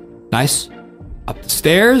 bro. Nice. Up the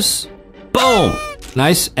stairs. Boom!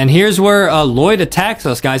 Nice. And here's where Lloyd attacks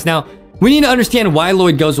us, guys. Now, we need to understand why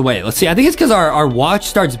Lloyd goes away. Let's see. I think it's because our watch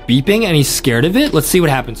starts beeping and he's scared of it. Let's see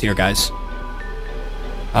what happens here, guys.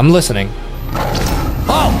 I'm listening.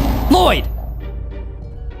 Oh, Lloyd!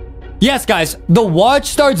 Yes, guys. The watch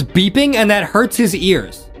starts beeping and that hurts his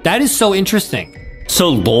ears. That is so interesting. So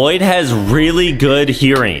Lloyd has really good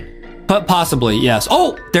hearing. But possibly, yes.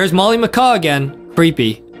 Oh, there's Molly McCaw again.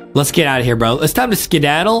 Creepy. Let's get out of here, bro. It's time to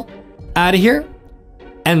skedaddle out of here.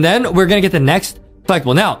 And then we're going to get the next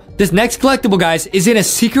collectible. Now, this next collectible, guys, is in a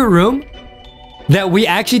secret room that we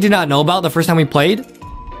actually did not know about the first time we played.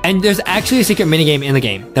 And there's actually a secret minigame in the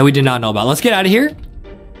game that we did not know about. Let's get out of here.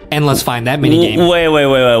 And let's find that minigame.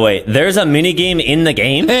 Wait. There's a minigame in the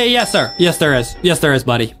game? Hey, yes, sir. Yes, there is. Yes, there is,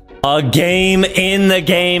 buddy. A game in the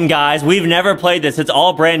game, guys. We've never played this. It's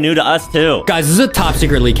all brand new to us, too. Guys, this is a top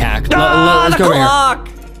secret leak hack. Let's go over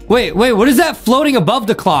here. Wait, what is that floating above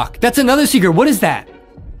the clock? That's another secret. What is that?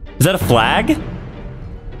 Is that a flag?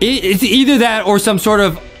 It's either that or some sort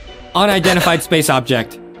of unidentified space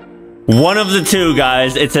object. One of the two,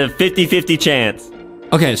 guys. It's a 50-50 chance.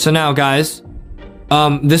 Okay, so now, guys,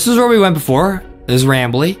 this is where we went before. This is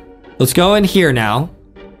Rambly. Let's go in here now.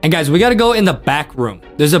 And guys, we gotta go in the back room.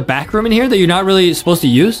 There's a back room in here that you're not really supposed to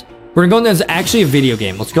use. We're gonna go in there. There's actually a video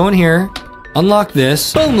game. Let's go in here. Unlock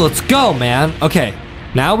this. Boom, let's go, man. Okay,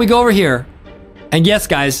 now we go over here. And yes,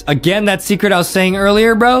 guys, again, that secret I was saying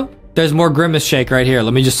earlier, bro. There's more Grimace Shake right here.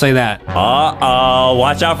 Let me just say that. Uh-oh,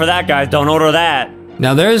 watch out for that, guys. Don't order that.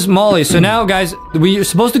 Now, there's Molly. So now, guys, we're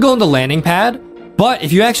supposed to go on the landing pad. But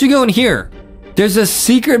if you actually go in here, there's a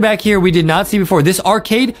secret back here we did not see before. This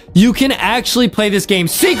arcade, you can actually play this game.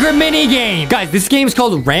 Secret mini game. Guys, this game is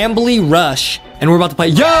called Rambly Rush. And we're about to play.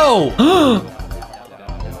 Yo!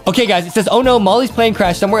 Okay, guys, it says, oh no, Molly's plane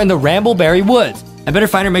crashed somewhere in the Rambleberry Woods. I better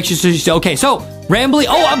find her, make sure she's okay. So, Rambly.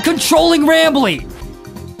 Oh, I'm controlling Rambly.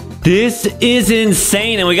 This is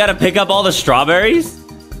insane. And we got to pick up all the strawberries?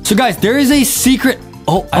 So, guys, there is a secret.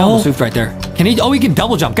 Oh, I almost moved right there. Can he? Oh, he can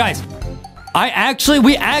double jump. Guys,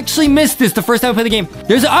 we actually missed this the first time we played the game.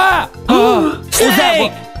 There's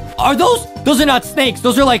snake! Are those are not snakes.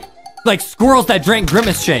 Those are like squirrels that drank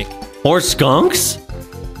Grimace Shake. Or skunks?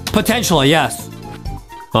 Potentially, yes.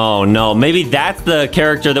 Oh no, maybe that's the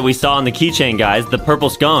character that we saw on the keychain, guys. The purple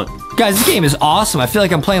skunk. Guys, this game is awesome. I feel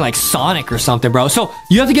like I'm playing like Sonic or something, bro. So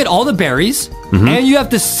you have to get all the berries and you have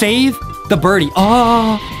to save the birdie.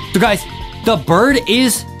 Oh, so guys, the bird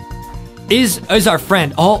is our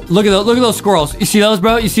friend. Oh, look at those squirrels. You see those,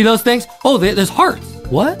 bro? You see those things? Oh, there's hearts.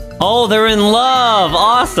 What? Oh, they're in love.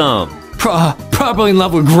 Awesome. Probably in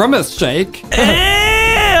love with Grimace Shake.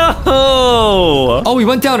 Oh, we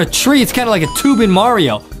went down a tree. It's kind of like a tube in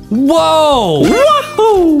Mario. Whoa.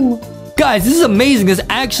 Woohoo. Guys, this is amazing. There's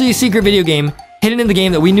actually a secret video game hidden in the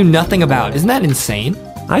game that we knew nothing about. Isn't that insane?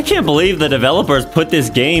 I can't believe the developers put this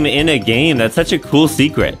game in a game. That's such a cool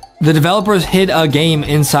secret. The developers hid a game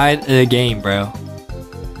inside a game, bro.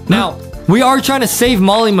 Now, we are trying to save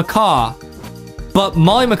Molly McCaw, but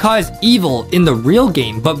Molly McCaw is evil in the real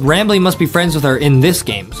game, but Rambly must be friends with her in this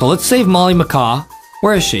game. So let's save Molly McCaw.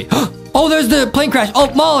 Where is she? Oh, there's the plane crash.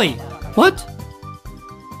 Oh, Molly. What?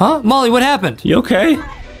 Huh? Molly, what happened? You okay?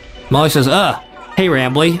 Molly says, hey,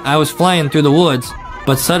 Rambly. I was flying through the woods,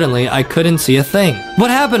 but suddenly I couldn't see a thing. What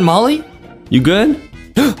happened, Molly? You good?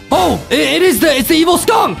 Oh, it's the evil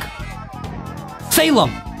skunk.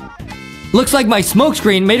 Salem. Looks like my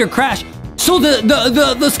smokescreen made her crash. So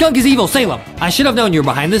the skunk is evil, Salem. I should have known you were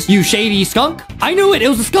behind this, you shady skunk. I knew it. It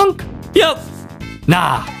was a skunk. Yep.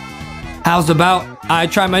 Nah. How's about I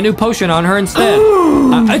try my new potion on her instead?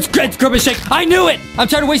 It's Grimace Shake. I knew it. I'm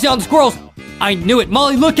tired of wasting it on the squirrels. I knew it.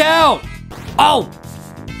 Molly, look out. Oh.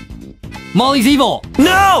 Molly's evil.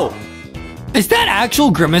 No. Is that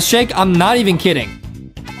actual Grimace Shake? I'm not even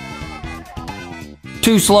kidding.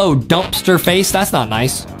 Too slow, dumpster face. That's not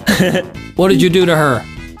nice. What did you do to her?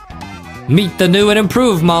 Meet the new and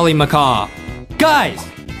improved Molly Macaw. Guys,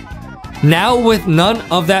 now with none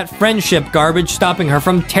of that friendship garbage stopping her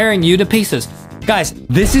from tearing you to pieces. Guys,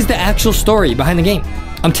 this is the actual story behind the game.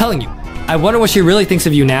 I'm telling you. I wonder what she really thinks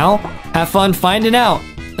of you now. Have fun finding out.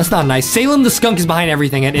 That's not nice. Salem the skunk is behind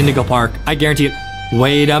everything at Indigo Park. I guarantee it.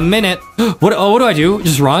 Wait a minute. What do I do?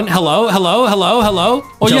 Just run? Hello? Hello? Hello? Hello?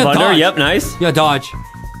 Oh, Jump yeah, under. dodge. Yep, nice. Yeah, dodge.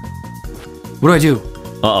 What do I do?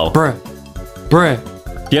 Uh-oh. Bruh. Bruh.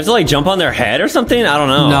 Do you have to like jump on their head or something? I don't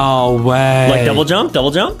know. No way. Like double jump?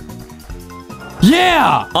 Double jump?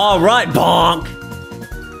 Yeah! All right, bonk.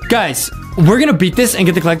 Guys, we're gonna beat this and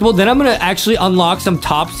get the collectible. Then I'm gonna actually unlock some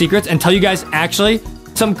top secrets and tell you guys actually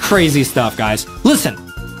some crazy stuff, guys. Listen.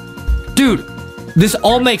 Dude, this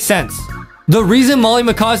all makes sense. The reason Molly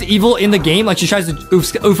Macaw is evil in the game, like she tries to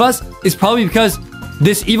oof us, is probably because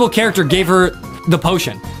this evil character gave her the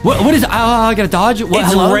potion. What is it? I gotta dodge. What,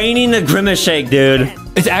 it's raining the Grimace Shake, dude.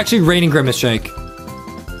 It's actually raining Grimace Shake.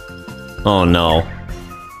 Oh no.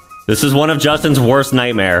 This is one of Justin's worst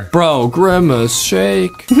nightmare. Bro, Grimace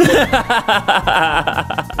Shake.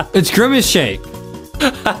 It's Grimace Shake.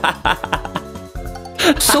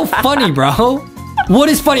 So funny, bro. What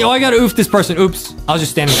is funny? Oh, I gotta oof this person. Oops. I was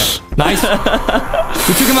just standing there. Nice.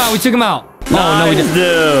 We took him out. We took him out. Nice, oh, no, we didn't.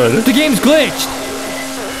 Dude. The game's glitched.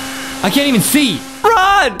 I can't even see.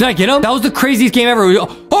 Run! Did I get him? That was the craziest game ever.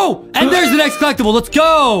 Oh, and there's the next collectible. Let's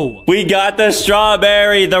go. We got the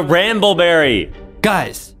strawberry, the Rambleberry.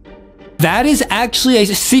 Guys, that is actually a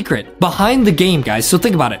secret behind the game, guys. So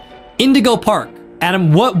think about it. Indigo Park.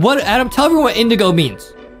 Adam, Adam, tell everyone what indigo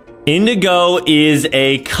means. Indigo is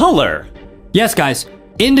a color. Yes, guys.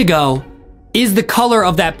 Indigo is the color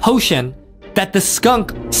of that potion that the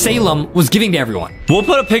skunk Salem was giving to everyone. We'll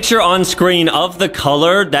put a picture on screen of the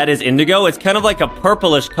color that is indigo. It's kind of like a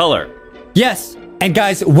purplish color. Yes. And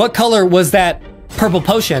guys, what color was that purple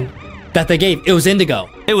potion that they gave? It was indigo.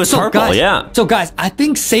 It was purple, guys, yeah. So guys, I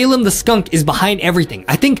think Salem the skunk is behind everything.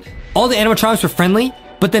 I think all the animatronics were friendly,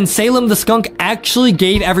 but then Salem the skunk actually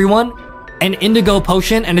gave everyone an indigo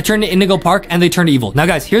potion and it turned to Indigo Park and they turned evil. Now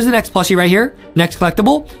guys, here's the next plushie right here. Next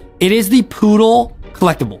collectible. It is the Poodle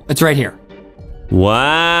collectible. It's right here.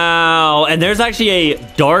 Wow. And there's actually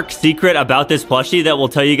a dark secret about this plushie that we'll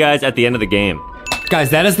tell you guys at the end of the game. Guys,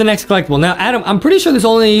 that is the next collectible. Now, Adam, I'm pretty sure there's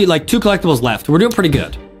only like 2 collectibles left. We're doing pretty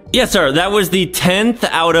good. Yes, sir. That was the 10th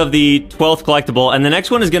out of the 12th collectible. And the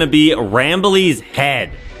next one is going to be Rambley's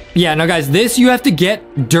head. Yeah, now guys, this you have to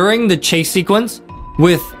get during the chase sequence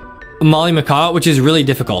with Molly Macaw, which is really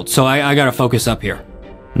difficult. So I got to focus up here.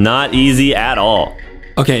 Not easy at all.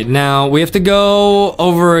 Okay, now we have to go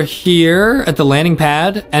over here at the landing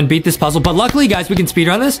pad and beat this puzzle. But luckily, guys, we can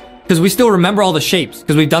speedrun this because we still remember all the shapes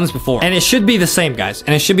because we've done this before. And it should be the same, guys.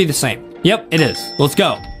 And it should be the same. Yep, it is. Let's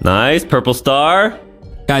go. Nice. Purple star.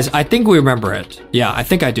 Guys, I think we remember it. Yeah, I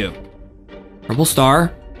think I do. Purple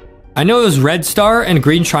star. I know it was red star and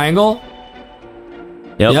green triangle.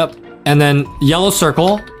 Yep. And then yellow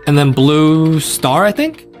circle. And then blue star, I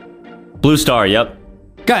think? Blue star, yep.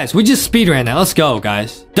 Guys, we just speedran that. Let's go,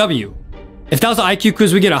 guys. W. If that was an IQ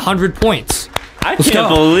quiz, we get 100 points. I can't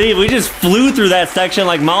believe we just flew through that section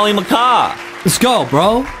like Molly Macaw. Let's go,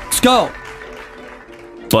 bro. Let's go.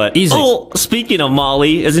 But, easy. Oh, speaking of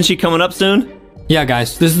Molly, isn't she coming up soon? Yeah,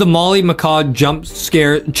 guys. This is the Molly Macaw jump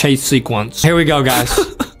scare chase sequence. Here we go, guys.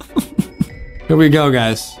 Here we go,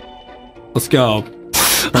 guys. Let's go.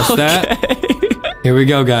 Press that. Here we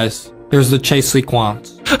go, guys. Here's the chase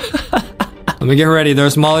sequence. Let me get ready.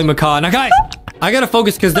 There's Molly Macaw. Now, guys, I gotta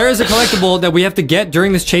focus because there is a collectible that we have to get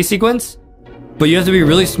during this chase sequence, but you have to be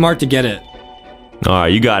really smart to get it. All right,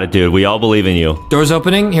 you got it, dude. We all believe in you. Doors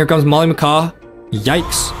opening. Here comes Molly Macaw.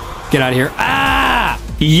 Yikes. Get out of here. Ah!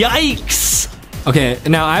 Yikes! Okay,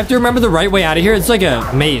 now I have to remember the right way out of here. It's like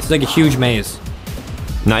a maze. It's like a huge maze.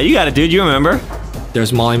 Nah, you got it, dude. You remember.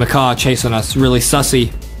 There's Molly Macaw chasing us. Really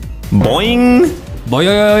sussy. Boing.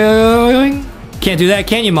 Boing. Can't do that,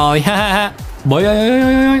 can you, Molly?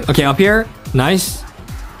 Boing. Okay, up here. Nice.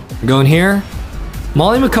 Going here.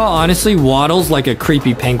 Molly Macaw honestly waddles like a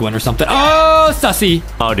creepy penguin or something. Oh, sussy.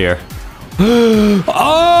 Oh, dear.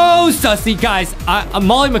 Oh, sussy. Guys,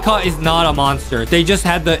 Molly Macaw is not a monster. They just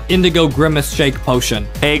had the Indigo Grimace Shake potion.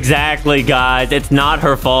 Exactly, guys. It's not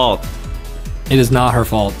her fault. It is not her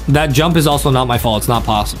fault. That jump is also not my fault. It's not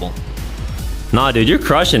possible. Nah, dude, you're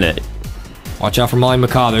crushing it. Watch out for Molly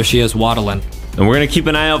McCaw. There she is, waddling. And we're gonna keep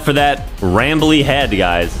an eye out for that rambly head,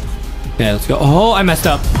 guys. Okay, let's go. Oh, I messed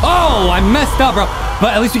up. Oh, I messed up, bro.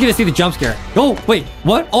 But at least we get to see the jump scare. Oh, wait,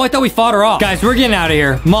 what? Oh, I thought we fought her off. Guys, we're getting out of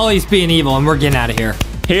here. Molly's being evil, and we're getting out of here.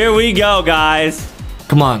 Here we go, guys.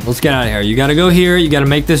 Come on, let's get out of here. You gotta go here. You gotta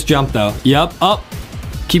make this jump, though. Yep, up.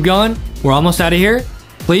 Keep going. We're almost out of here.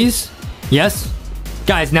 Please. Yes.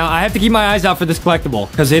 Guys, now I have to keep my eyes out for this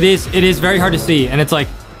collectible, because it is very hard to see, and it's like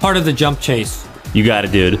part of the jump chase. You got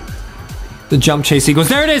it, dude. The jump chase sequence.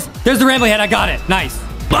 There it is. There's the rambly head. I got it. Nice.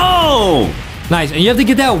 Boom! Nice. And you have to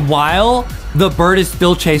get that while the bird is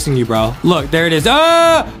still chasing you, bro. Look, there it is.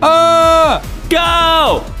 Ah! Ah!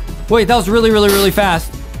 Go! Wait, that was really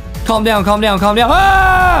fast. Calm down, calm down, calm down.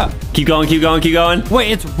 Ah! Keep going, keep going, keep going.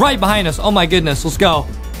 Wait, it's right behind us. Oh my goodness. Let's go.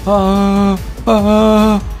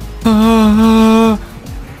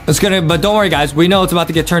 It's gonna, but don't worry, guys. We know it's about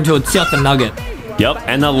to get turned to a chicken nugget. Yep,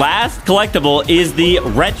 and the last collectible is the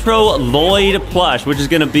Retro Lloyd plush, which is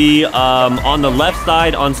gonna be on the left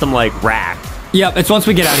side on some like rack. Yep, it's once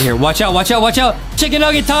we get out of here. Watch out, watch out, watch out. Chicken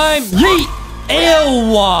nugget time. Yeet.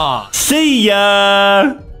 Ew. See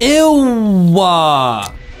ya. Ew.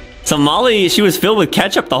 So Molly, she was filled with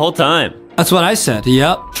ketchup the whole time. That's what I said.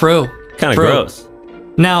 Yep, true. Kind of gross.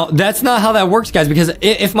 Now, that's not how that works, guys, because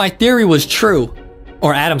if my theory was true,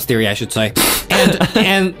 or Adam's theory, I should say,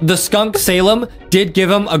 and the skunk Salem did give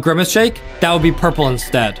him a grimace shake, that would be purple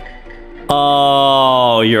instead.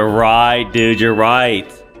 Oh, you're right, dude. You're right.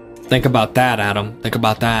 Think about that, Adam. Think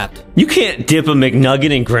about that. You can't dip a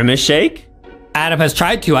McNugget in grimace shake. Adam has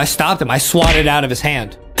tried to. I stopped him. I swatted it out of his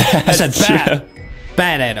hand. I said, bad.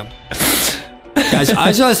 Bad, Adam. Guys, I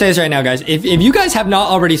just want to say this right now, guys. If you guys have not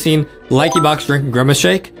already seen LankyBox drinking grimace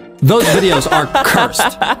shake, those videos are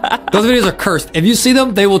cursed. Those videos are cursed. If you see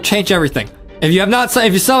them, they will change everything. If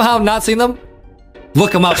you somehow have not seen them,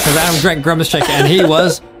 look them up, because Adam drank grimace shake and he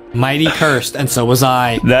was mighty cursed, and so was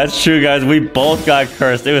I. That's true, guys. We both got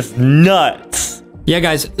cursed. It was nuts. Yeah,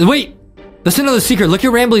 guys. Wait. Listen to the secret. Look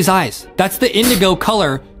at Rambly's eyes. That's the indigo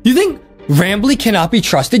color. You think Rambly cannot be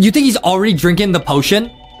trusted? You think he's already drinking the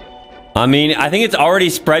potion? I mean, I think it's already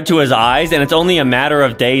spread to his eyes, and it's only a matter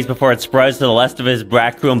of days before it spreads to the rest of his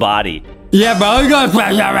raccoon body. Yeah, bro. You gotta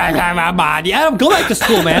body. Adam, go back to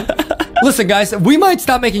school, man. Listen, guys, we might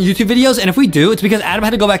stop making YouTube videos, and if we do, it's because Adam had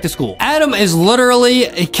to go back to school. Adam is literally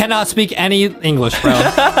cannot speak any English, bro.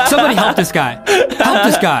 Somebody help this guy. Help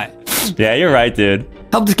this guy. Yeah, you're right, dude.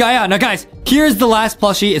 Help this guy out. Now, guys, here's the last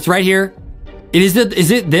plushie. It's right here. Is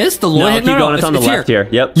it this? The Lloyd? No, keep going. It's on the left here.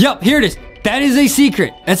 Yep. Yep, here it is. That is a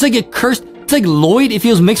secret. It's like a cursed. It's like Lloyd. It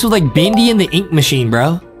feels mixed with like Bandy and the Ink Machine,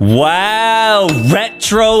 bro. Wow,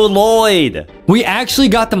 Retro Lloyd. We actually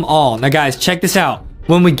got them all. Now, guys, check this out.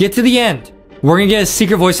 When we get to the end, we're gonna get a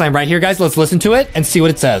secret voice line right here, guys. Let's listen to it and see what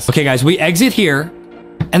it says. Okay, guys, we exit here,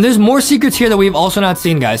 and there's more secrets here that we've also not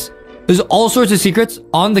seen, guys. There's all sorts of secrets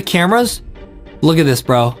on the cameras. Look at this,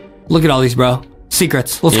 bro. Look at all these, bro.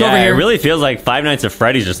 Secrets. Let's go over here. It really feels like Five Nights at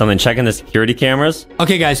Freddy's or something, checking the security cameras.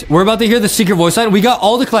 Okay, guys, we're about to hear the secret voice line. We got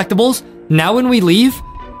all the collectibles. Now when we leave,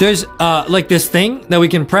 there's like this thing that we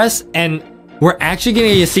can press, and we're actually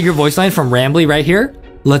getting a secret voice line from Rambly right here.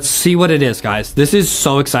 Let's see what it is, guys. This is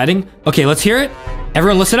so exciting. Okay, let's hear it.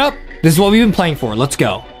 Everyone listen up. This is what we've been playing for. Let's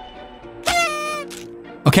go.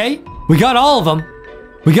 Okay, we got all of them.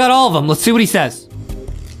 We got all of them. Let's see what he says.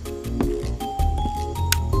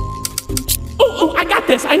 Oh, I got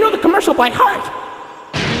this. I know the commercial by heart.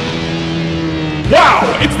 Wow,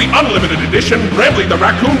 it's the unlimited edition Rambly the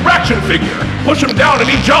Raccoon Raction figure. Push him down and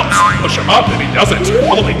he jumps. Push him up and he doesn't.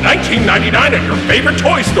 Only $19.99 at your favorite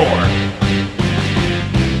toy store.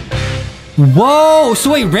 Whoa,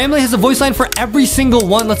 so wait, Rambly has a voice line for every single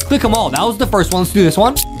one. Let's click them all. That was the first one. Let's do this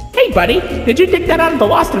one. Hey, buddy, did you dig that out of the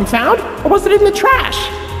lost and found? Or was it in the trash?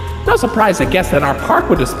 No surprise, I guess, that our park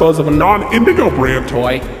would dispose of a non-Indigo brand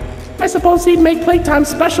toy. I suppose he'd make Playtime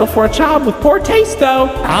special for a child with poor taste, though.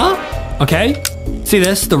 Huh? Okay. See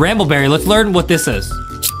this? The Rambleberry. Let's learn what this is.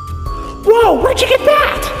 Whoa, where'd you get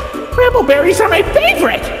that? Rambleberries are my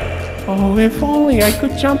favorite. Oh, if only I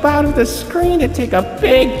could jump out of the screen and take a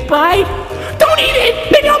big bite. Don't eat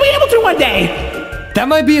it! Maybe I'll be able to one day! That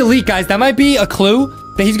might be a leak, guys. That might be a clue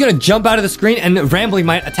that he's gonna jump out of the screen and Rambly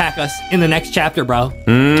might attack us in the next chapter, bro.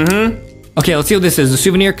 Mm-hmm. Okay, let's see what this is. A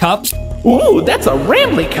souvenir cup. Ooh, that's a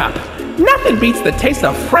Rambly cup. Nothing beats the taste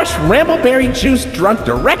of fresh Rambleberry juice drunk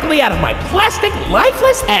directly out of my plastic,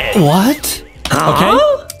 lifeless head. What? Huh? Okay.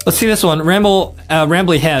 Let's see this one.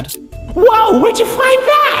 Rambly head. Whoa, where'd you find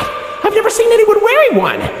that? I've never seen anyone wearing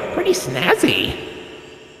one. Pretty snazzy.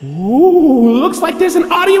 Ooh, looks like there's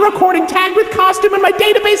an audio recording tagged with costume in my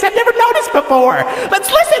database I've never noticed before. Let's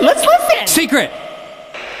listen. Secret.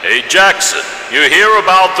 Hey Jackson, you hear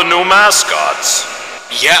about the new mascots?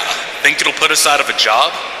 Yeah, think it'll put us out of a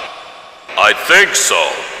job? I think so.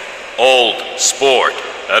 Old sport.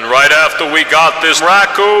 And right after we got this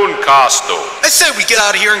raccoon costume. I say we get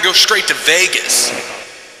out of here and go straight to Vegas.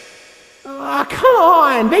 Aw, come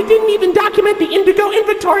on. They didn't even document the Indigo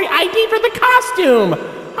inventory ID for the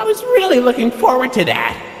costume. I was really looking forward to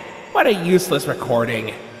that. What a useless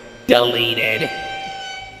recording. Deleted.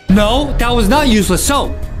 No, that was not useless.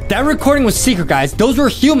 So, that recording was secret, guys. Those were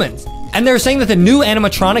humans. And they're saying that the new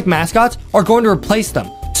animatronic mascots are going to replace them.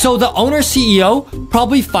 So the owner CEO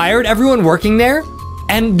probably fired everyone working there,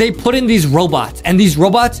 and they put in these robots. And these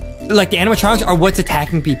robots, like the animatronics, are what's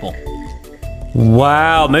attacking people.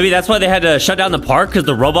 Wow, maybe that's why they had to shut down the park, because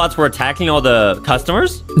the robots were attacking all the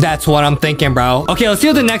customers? That's what I'm thinking, bro. Okay, let's see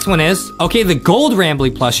what the next one is. Okay, the gold Rambly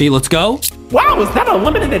plushie. Let's go. Wow, is that a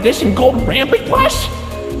limited edition gold Rambly plush?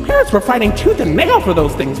 Parents were fighting tooth and nail for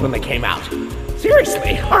those things when they came out.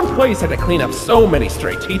 Seriously, our employees had to clean up so many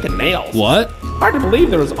stray teeth and nails. What? Hard to believe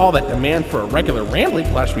there was all that demand for a regular Rambly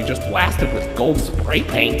plush we just blasted with gold spray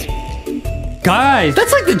paint. Guys,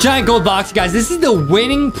 that's like the giant gold box, guys. This is the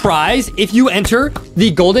winning prize if you enter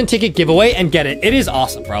the golden ticket giveaway and get it. It is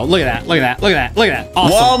awesome, bro. Look at that.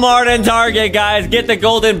 Awesome. Walmart and Target, guys. Get the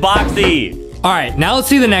golden boxy. All right, now let's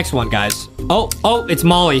see the next one, guys. Oh, it's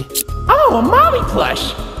Molly. Oh, a Molly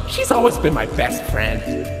plush. She's always been my best friend.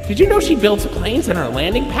 Did you know she builds planes in her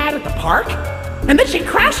landing pad at the park? And then she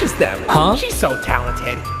crashes them. Huh? She's so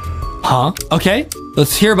talented. Huh? Okay,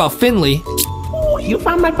 let's hear about Finley. Oh, you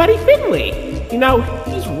found my buddy Finley. You know,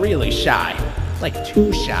 he's really shy. Like,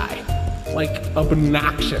 too shy. Like,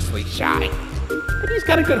 obnoxiously shy. But he's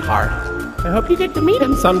got a good heart. I hope you get to meet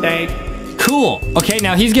him someday. Cool. Okay,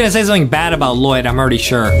 now he's gonna say something bad about Lloyd, I'm already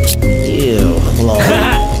sure. Ew, Lloyd.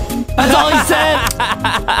 That's all he said.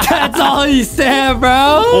 That's all he said,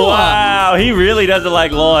 bro. Wow, he really doesn't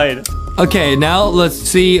like Lloyd. Okay, now let's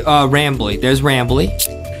see Rambly. There's Rambly.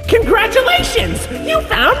 Congratulations! You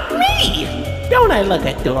found me! Don't I look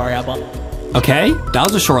adorable? Okay, that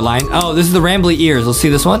was a short line. Oh, this is the Rambly ears. Let's see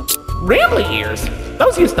this one. Rambly ears?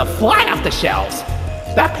 Those used to fly off the shelves.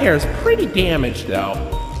 That pair is pretty damaged, though.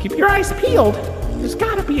 Keep your eyes peeled. There's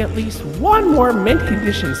gotta be at least one more mint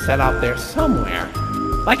condition set out there somewhere.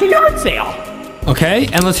 Like a yard sale. Okay,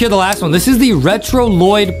 and let's hear the last one. This is the Retro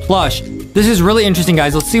Lloyd plush. This is really interesting,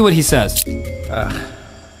 guys. Let's see what he says.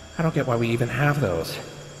 I don't get why we even have those.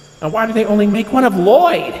 And why do they only make one of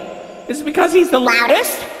Lloyd? Is it because he's the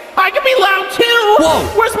loudest? I can be loud too!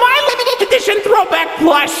 Whoa! Where's my limited edition throwback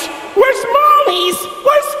plush? Where's Molly's?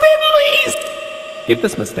 Where's Finley's? Give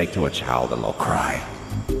this mistake to a child and they'll cry.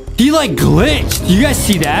 He like glitched. You guys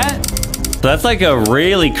see that? So that's like a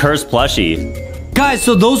really cursed plushie. Guys,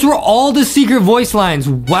 so those were all the secret voice lines.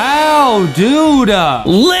 Wow, dude.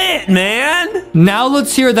 Lit, man. Now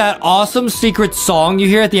let's hear that awesome secret song you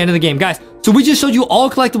hear at the end of the game. Guys, so we just showed you all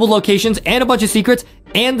collectible locations and a bunch of secrets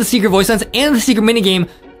and the secret voice lines and the secret minigame.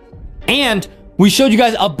 And we showed you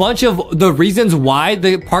guys a bunch of the reasons why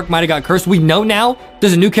the park might have got cursed. We know now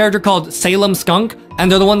there's a new character called Salem Skunk,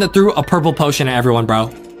 and they're the one that threw a purple potion at everyone,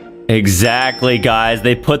 bro. Exactly, guys.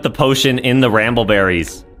 They put the potion in the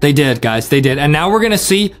Rambleberries. They did, guys. They did. And now we're going to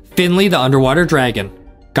see Finley, the underwater dragon.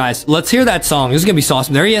 Guys, let's hear that song. This is going to be so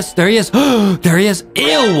awesome. There he is. There he is. There he is.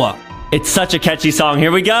 Ew. It's such a catchy song.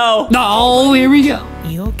 Here we go. Oh, here we go.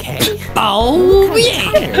 You okay? Oh,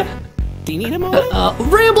 yeah. Do you need a moment?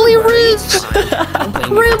 Rambly Riz.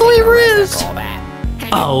 Rambly Riz.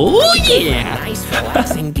 Oh, yeah. Nice,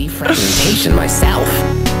 relaxing defragmentation myself.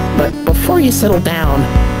 But before you settle down,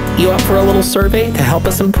 you up for a little survey to help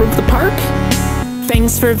us improve the park?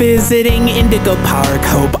 Thanks for visiting Indigo Park.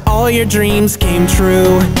 Hope all your dreams came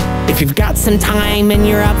true. If you've got some time and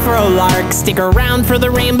you're up for a lark, stick around for the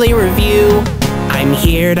Rambly review. I'm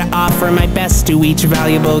here to offer my best to each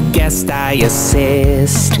valuable guest I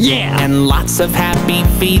assist. Yeah! And lots of happy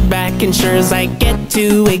feedback ensures I get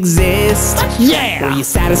to exist. Yeah! Were you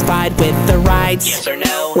satisfied with the rides? Yes or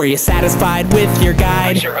no? Were you satisfied with your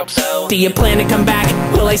guide? I sure hope so. Do you plan to come back?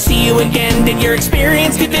 Will I see you again? Did your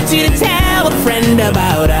experience convince you to tell a friend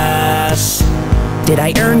about us? Did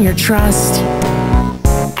I earn your trust?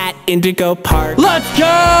 Indigo Park. Let's go!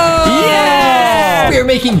 Yeah! We are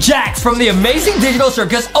making Jax from the Amazing Digital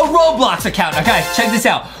Circus a Roblox account. Now guys, check this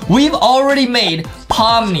out. We've already made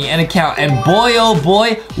Pomni an account, and boy, oh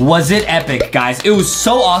boy, was it epic, guys. It was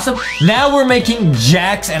so awesome. Now we're making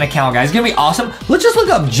Jax an account, guys. It's gonna be awesome. Let's just look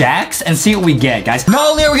up Jax and see what we get, guys. Not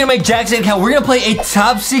only are we gonna make Jax an account, we're gonna play a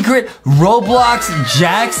top secret Roblox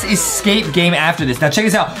Jax escape game after this. Now check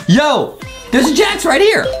this out. Yo, there's a Jax right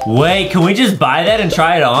here. Wait, can we just buy that and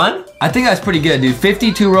try it on? I think that's pretty good, dude.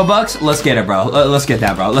 52 Robux. Let's get it, bro. Let's get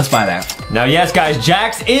that, bro. Let's buy that. Now, yes, guys,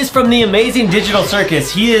 Jax is from the amazing Digital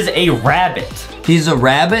Circus. He is a rabbit. He's a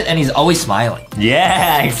rabbit and he's always smiling.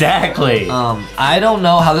 Yeah, exactly. I don't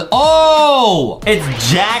know how oh! It's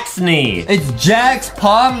Jaxney. It's Jax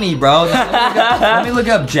Pomni, bro. Let me look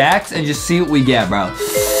up Jax and just see what we get, bro.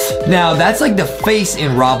 Now, that's like the face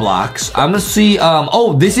in Roblox. I'm gonna see,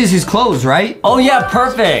 oh, this is his clothes, right? Oh, yeah,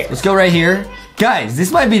 perfect. Let's go right here. Guys,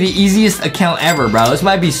 this might be the easiest account ever, bro. This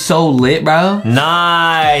might be so lit, bro.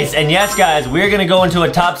 Nice. And yes, guys, we're gonna go into a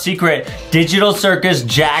top secret Digital Circus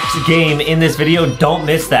Jax game in this video. Don't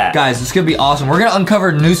miss that. Guys, it's gonna be awesome. We're gonna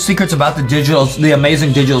uncover new secrets about the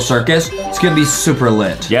amazing Digital Circus. It's gonna be super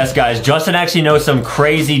lit. Yes, guys, Justin actually knows some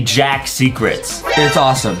crazy Jax secrets. It's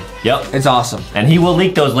awesome. Yep. It's awesome. And he will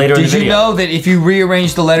leak those later in the video. Did you know that if you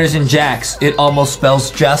rearrange the letters in Jax, it almost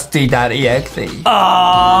spells justy.exe? Oh!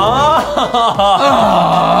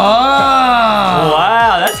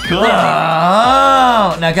 Wow, that's cool.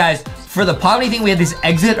 Now, guys, for the Pomni thing, we had this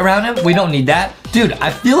exit around him. We don't need that. Dude,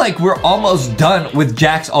 I feel like we're almost done with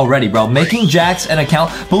Jax already, bro. Making Jax an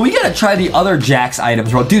account, but we gotta try the other Jax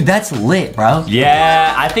items, bro. Dude, that's lit, bro.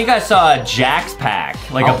 Yeah, I think I saw a Jax pack,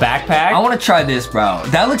 like a backpack. I wanna try this, bro.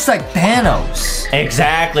 That looks like Thanos.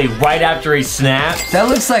 Exactly, right after he snaps. That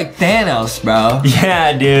looks like Thanos, bro.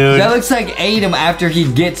 Yeah, dude. That looks like Adam after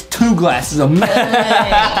he gets 2 glasses of milk.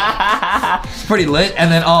 It's pretty lit.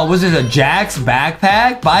 And then, oh, was it a Jax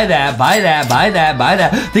backpack? Buy that, buy that, buy that, buy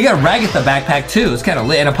that. They got Ragatha backpack too. It's kind of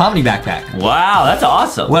lit, and a Pomni backpack. Wow, that's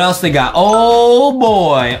awesome. What else they got? Oh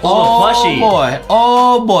boy. Oh, plushie. Boy.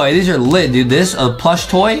 Oh boy. These are lit, dude. This, a plush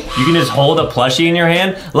toy. You can just hold a plushie in your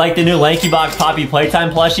hand, like the new LankyBox Poppy Playtime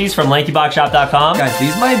plushies from LankyBoxShop.com. Guys,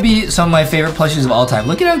 these might be some of my favorite plushies of all time.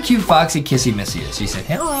 Look at how cute Foxy Kissy Missy is. She said,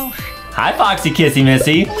 hello. Hi, Foxy Kissy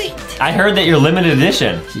Missy. I heard that you're limited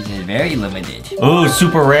edition. She said, very limited. Ooh,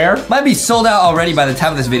 super rare. Might be sold out already by the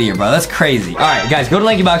time of this video, bro. That's crazy. All right, guys, go to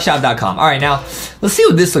LankyBoxShop.com. All right, now, let's see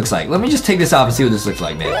what this looks like. Let me just take this off and see what this looks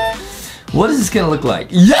like, man. What is this gonna look like?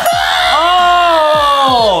 Yeah!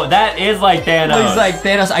 Oh, that is like Thanos. Looks like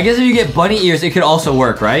Thanos. I guess if you get bunny ears, it could also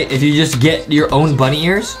work, right? If you just get your own bunny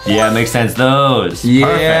ears. Yeah, it makes sense. Those.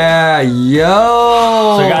 Yeah, perfect.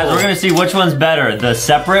 Yo. So guys, we're gonna see which one's better. The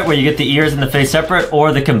separate, where you get the ears and the face separate,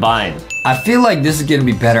 or the combined. I feel like this is gonna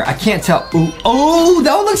be better. I can't tell. Ooh, oh,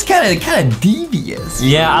 that one looks kind of devious.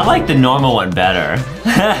 Yeah, I like the normal one better.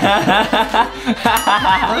 Let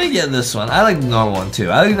me get this one. I like the normal one too.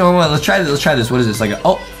 I like the normal one. Let's try this. Let's try this. What is this? Like a,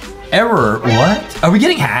 oh, error. What? Are we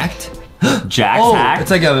getting hacked? Jax hacked?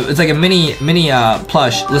 It's like a mini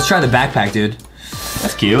plush. Let's try the backpack, dude.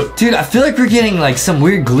 That's cute. Dude, I feel like we're getting like some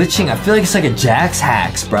weird glitching. I feel like it's like a Jax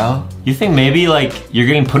hacks, bro. You think maybe like you're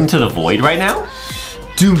getting put into the void right now?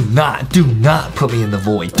 Do not put me in the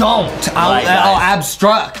void. Don't. I'll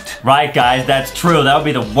abstract. Right, guys, that's true. That would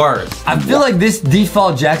be the worst. I feel like this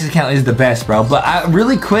default Jax account is the best, bro. But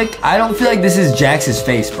really quick, I don't feel like this is Jax's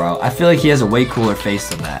face, bro. I feel like he has a way cooler face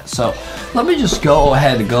than that. So let me just go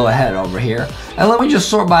ahead over here. And let me just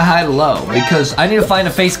sort by high to low. Because I need to find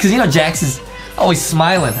a face. Because, you know, Jax is always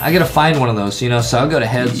smiling. I gotta find one of those, you know, so I'll go to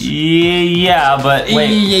heads. Yeah, but wait.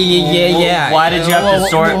 Yeah. Why did you have to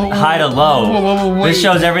sort high to low? This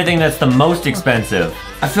shows everything that's the most expensive.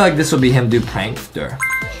 I feel like this will be him do prankster.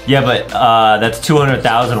 Yeah, but that's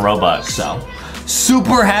 200,000 Robux. So,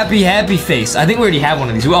 super happy face. I think we already have one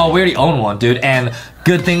of these. Oh, we already own one, dude. And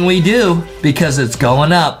good thing we do, because it's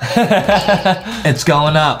going up. It's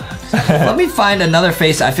going up. Let me find another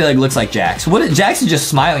face I feel like looks like Jax. Jax is just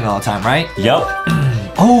smiling all the time, right? Yep.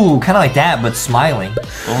 Oh, kind of like that, but smiling.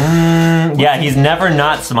 Yeah, he's never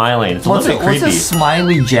not smiling. It's a little bit creepy. What's a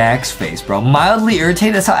smiley Jax face, bro? Mildly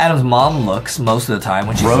irritated. That's how Adam's mom looks most of the time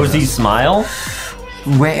when she's Rosy smile?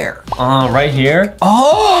 Where? Right here.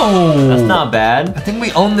 Oh! That's not bad. I think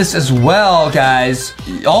we own this as well, guys.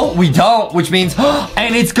 Oh, we don't, which means,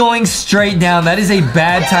 and it's going straight down. That is a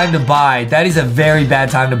bad time to buy. That is a very bad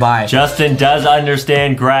time to buy. Justin does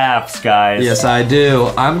understand graphs, guys. Yes, I do.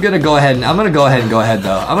 I'm gonna go ahead and go ahead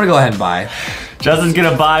though. I'm gonna go ahead and buy. Justin's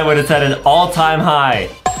gonna buy when it's at an all-time high.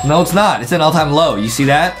 No, it's not. It's an all-time low. You see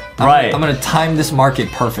that? Right. I'm gonna time this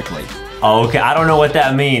market perfectly. Oh, okay, I don't know what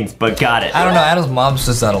that means, but got it. I don't know, Adam's mom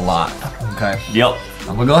says that a lot. Okay. Yep.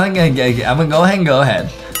 I'm gonna go ahead and go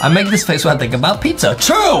ahead. I make this face when I think about pizza.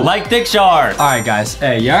 True! Like Thick Shark. All right, guys.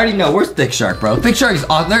 Hey, you already know. Where's Thick Shark, bro? Thick Shark is...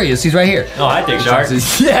 Oh, there he is. He's right here. Oh, hi, Thick Shark.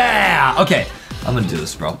 Yeah! Okay. I'm gonna do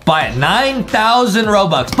this, bro. Buy it. 9,000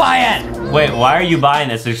 Robux. Buy it! Wait, why are you buying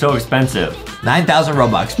this? They're so expensive. 9,000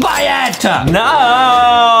 Robux. Buy it!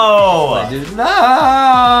 No! Dude,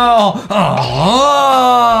 no!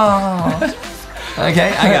 Oh. Okay,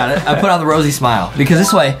 I got it. I put on the rosy smile. Because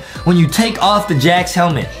this way, when you take off the Jax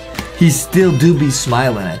helmet, he still do be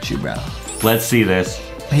smiling at you, bro. Let's see this.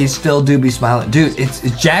 He still do be smiling. Dude, it's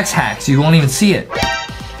Jax hacks. You won't even see it.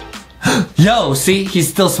 Yo, see? He's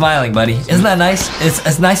still smiling, buddy. Isn't that nice?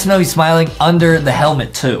 It's nice to know he's smiling under the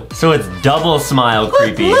helmet, too. So it's double smile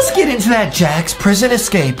creepy. Let's get into that Jax prison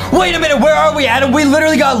escape. Wait a minute, where are we, Adam? We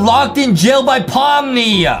literally got locked in jail by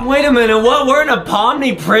Pomni. Wait a minute, what? We're in a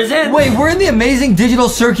Pomni prison? Wait, we're in the Amazing Digital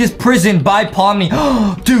Circus prison by Pomni.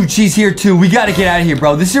 Dude, she's here, too. We gotta get out of here,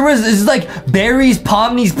 bro. This is like Barry's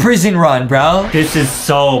Pomni's prison run, bro. This is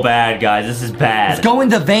so bad, guys. This is bad. Let's go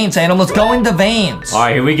into veins, Adam. Let's go into veins. All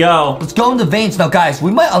right, here we go. Let's go into veins. Now, guys,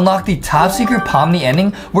 we might unlock the top secret Pomni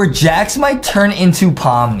ending where Jax might turn into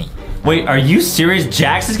Pomni. Wait, are you serious?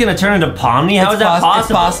 Jax is gonna turn into Pomni? How is that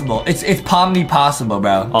possible? It's possible. It's Pomni possible,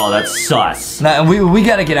 bro. Oh, that's sus. Now, we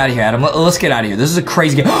gotta get out of here, Adam. Let's get out of here. This is a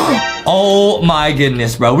crazy game. Oh my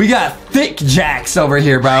goodness, bro. We got thick Jax over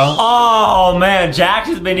here, bro. Oh man, Jax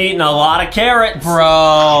has been eating a lot of carrots.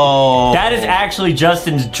 Bro. That is actually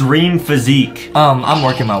Justin's dream physique. I'm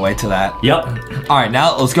working my way to that. Yep. All right,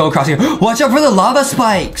 now let's go across here. Watch out for the lava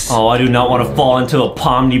spikes. Oh, I do not want to fall into a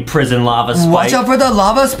Pomni prison lava spike. Watch out for the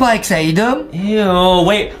lava spikes, Adam. Ew,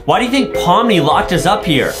 wait, why do you think Pomni locked us up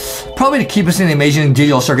here? Probably to keep us in the Amazing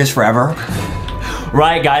Digital Circus forever.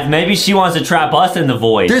 Right, guys, maybe she wants to trap us in the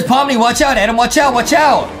void. There's Pomni, watch out, Adam, watch out, watch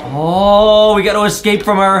out. Oh, we gotta escape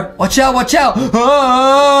from her. Watch out, watch out.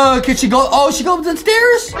 Can she go? Oh, she goes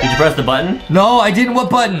upstairs? Did you press the button? No, I didn't. What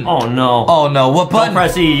button? Oh, no. Oh, no, what button? Don't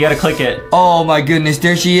press E, you gotta click it. Oh, my goodness,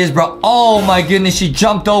 there she is, bro. Oh, my goodness, she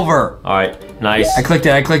jumped over. All right, nice. I clicked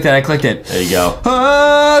it, I clicked it, I clicked it. There you go.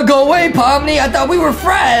 Go away, Pomni. I thought we were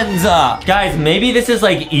friends. Guys, maybe this is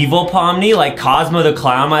like evil Pomni, like Cosmo the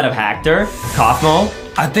Clown might have hacked her. Cosmo?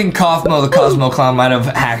 I think Cosmo the Cosmo Clown might have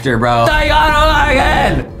hacked her, bro. I got her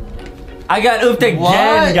again! I got oofed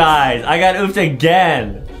again, guys. I got oofed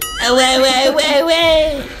again. Wait.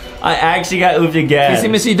 I actually got oofed again.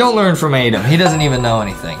 Missy, don't learn from Adam. He doesn't even know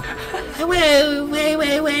anything. Wait.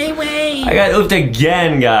 I got oofed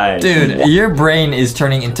again, guys. Dude, your brain is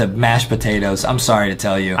turning into mashed potatoes. I'm sorry to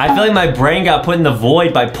tell you. I feel like my brain got put in the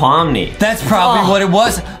void by Pomni. That's probably what it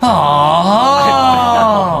was.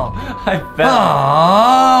 I felt.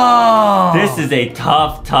 This is a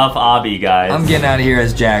tough obby, guys. I'm getting out of here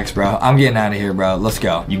as Jax, bro. I'm getting out of here, bro. Let's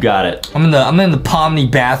go. You got it. I'm in the Pomni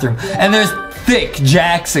bathroom, and there's thick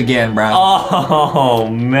Jax again, bro. Oh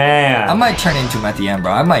man. I might turn into him at the end,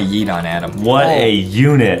 bro. I might yeet on Adam. What a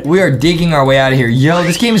unit. We are digging our way out of here. Yo,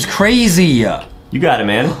 this game is crazy. You got it,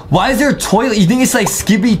 man. Why is there a toilet? You think it's like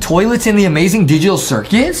Skippy toilets in the Amazing Digital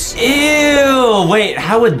Circus? Ew, wait,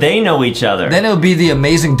 how would they know each other? Then it would be the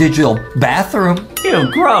Amazing Digital bathroom.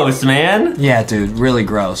 Ew, gross, man. Yeah, dude, really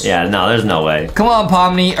gross. Yeah, no, there's no way. Come on,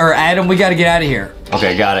 Pomni, or Adam, we gotta get out of here.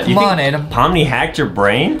 Okay, got it. Come on, Adam. Pomni hacked your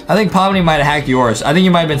brain? I think Pomni might have hacked yours. I think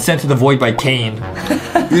you might have been sent to the void by Kane.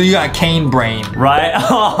 You got Kane brain. Right?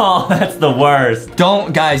 Oh, that's the worst.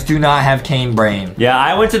 Guys, do not have Kane brain. Yeah,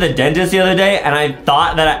 I went to the dentist the other day and I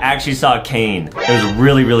thought that I actually saw Kane. It was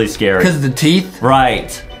really, really scary. Because of the teeth?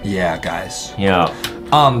 Right. Yeah, guys. Yeah.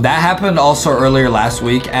 That happened also earlier last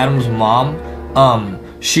week. Adam's mom,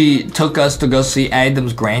 she took us to go see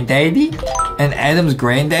Adam's granddaddy, and Adam's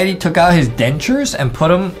granddaddy took out his dentures and put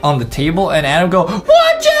them on the table, and Adam go, "Watch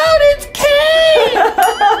out, it's Kane!"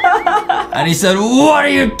 And he said, "What are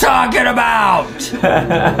you talking about?"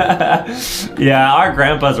 Yeah, our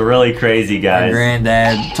grandpa's really crazy, guys. Our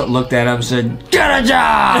granddad looked at him and said, "Get a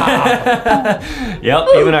job!" Yep,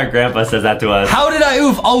 even our grandpa says that to us. How did I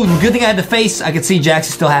oof? Oh, good thing I had the face. I could see Jax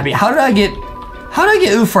is still happy. How did I get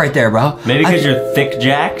oof right there, bro? Maybe because you're thick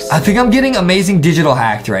Jax? I think I'm getting Amazing Digital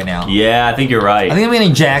hacked right now. Yeah, I think you're right. I think I'm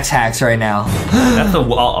getting Jax hacks right now. That's the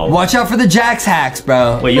uh-oh. Watch out for the Jax hacks,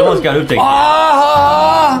 bro. Wait, you almost got oofed again.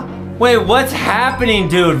 Wait, what's happening,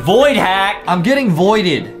 dude? Void hack? I'm getting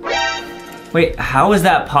voided. Wait, how is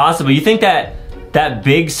that possible? You think that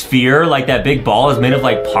big sphere, like that big ball, is made of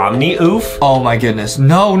like Pomni oof? Oh my goodness.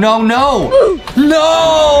 No. No!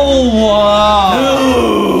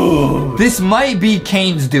 This might be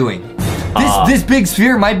Kane's doing. This big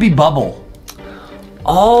sphere might be Bubble.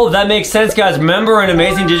 Oh, that makes sense, guys. Remember in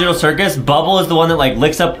Amazing Digital Circus, Bubble is the one that like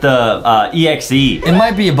licks up the EXE. It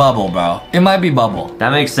might be a Bubble, bro. It might be Bubble. That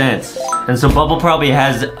makes sense. And so Bubble probably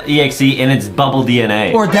has EXE in its Bubble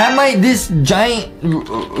DNA. Or that might, this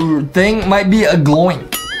giant thing might be a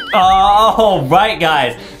Gloink. Oh, right,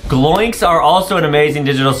 guys. Gloinks are also an Amazing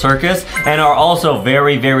Digital Circus and are also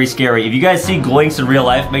very, very scary. If you guys see Gloinks in real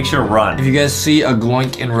life, make sure to run. If you guys see a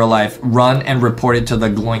Gloink in real life, run and report it to the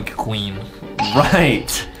Gloink Queen.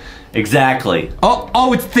 Right. Exactly.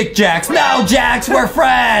 Oh, it's Thick Jax. No, Jax, we're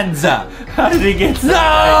friends. How did he get No!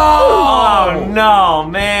 Oh, no,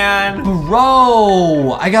 man.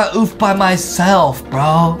 Bro, I got oofed by myself,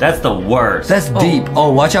 bro. That's the worst. That's deep.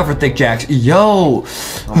 Oh, watch out for Thick Jax. Yo.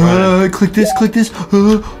 Click this, click this.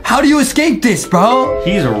 How do you escape this, bro?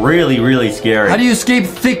 He's really, really scary. How do you escape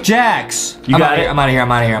Thick Jax? You got it. I'm out of here,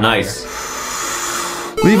 I'm out of here. Nice.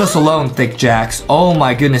 Leave us alone, Thick Jax. Oh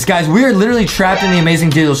my goodness. Guys, we are literally trapped in the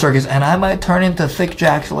Amazing Digital Circus, and I might turn into Thick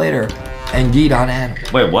Jax later and yeet on Adam.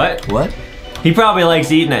 Wait, what? What? He probably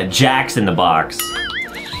likes eating at Jax in the Box.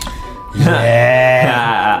 Yeah.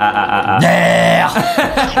 Yeah.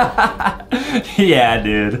 Yeah,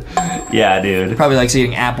 dude. Yeah, dude. Probably likes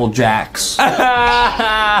eating Apple Jacks.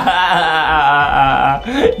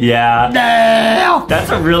 Yeah.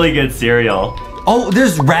 That's a really good cereal. Oh,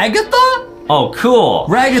 there's Ragatha? Oh, cool.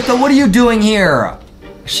 Ragatha, what are you doing here?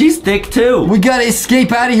 She's thick too. We gotta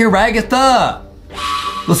escape out of here, Ragatha.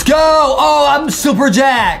 Let's go. Oh, I'm Super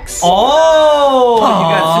Jax. Oh, you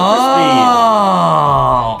got super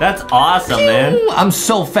speed. That's awesome, man. I'm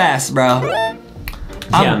so fast, bro. Man.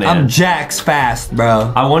 I'm Jax fast,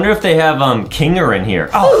 bro. I wonder if they have Kinger in here.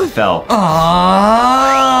 Oh, it fell.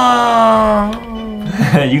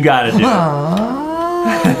 You got it, dude.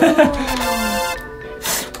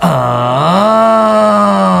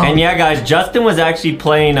 And yeah, guys, Justin was actually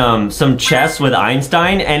playing some chess with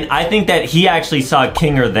Einstein, and I think that he actually saw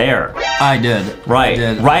Kinger there. I did. Right. I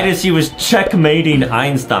did. Right as he was checkmating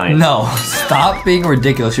Einstein. No, stop being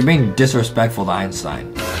ridiculous. You're being disrespectful to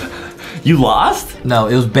Einstein. You lost? No,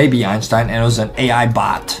 it was baby Einstein, and it was an AI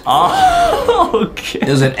bot. Oh, okay. It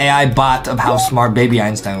was an AI bot of how smart baby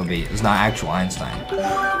Einstein would be. It's not actual Einstein.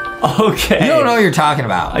 Okay. You don't know what you're talking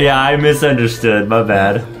about. Yeah, I misunderstood. My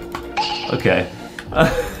bad. Okay.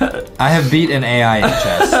 I have beat an AI in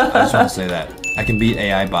chess. I just want to say that. I can beat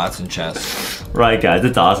AI bots in chess. Right, guys.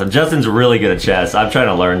 It's awesome. Justin's really good at chess. I'm trying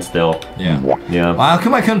to learn still. Yeah. Yeah. Well, how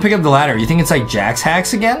come I couldn't pick up the ladder? You think it's like Jax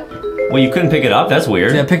hacks again? Well, you couldn't pick it up? That's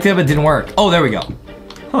weird. Yeah, I picked it up, it didn't work. Oh, there we go.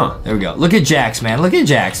 Huh. There we go. Look at Jax, man. Look at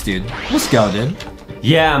Jax, dude. Let's go, dude.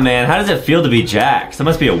 Yeah, man. How does it feel to be Jax? That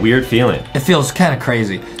must be a weird feeling. It feels kind of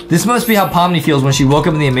crazy. This must be how Pomni feels when she woke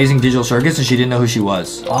up in the Amazing Digital Circus and she didn't know who she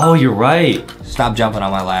was. Oh, you're right. Stop jumping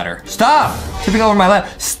on my ladder. Stop! Tipping over my ladder.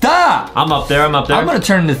 Stop! I'm up there. I'm up there. I'm gonna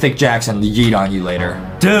turn into Thick Jackson and yeet on you later.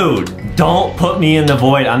 Dude, don't put me in the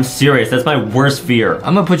void. I'm serious. That's my worst fear.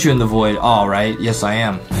 I'm gonna put you in the void. All right. Yes, I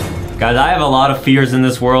am. Guys, I have a lot of fears in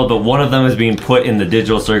this world, but one of them is being put in the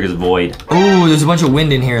Digital Circus void. Ooh, there's a bunch of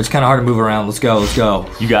wind in here. It's kind of hard to move around. Let's go. Let's go.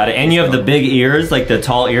 You got it. And you have the big ears, like the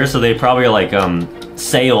tall ears, so they probably are like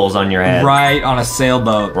sails on your head. Right, on a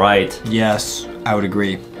sailboat. Right. Yes, I would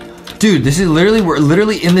agree. Dude, this is literally, we're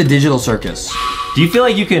literally in the Digital Circus. Do you feel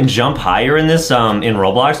like you can jump higher in this in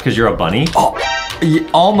Roblox because you're a bunny? Oh,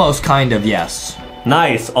 almost kind of, yes.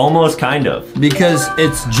 Nice, almost kind of. Because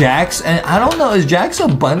it's Jax, and I don't know, is Jax a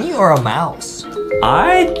bunny or a mouse?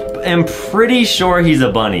 I am pretty sure he's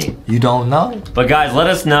a bunny. You don't know? But guys, let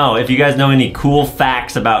us know if you guys know any cool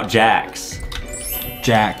facts about Jax.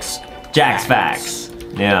 Jax facts.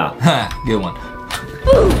 Yeah. Good one.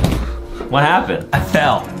 What happened? I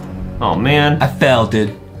fell. Oh, man. I fell,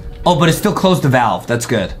 dude. Oh, but it still closed the valve. That's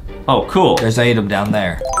good. Oh, cool. There's Adam down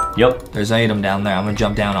there. Yep. There's Adam down there. I'm gonna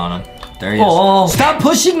jump down on him. There he is. Oh. Stop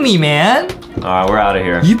pushing me, man. All right, we're out of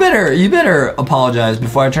here. You better apologize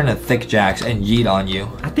before I turn to Thick Jax and yeet on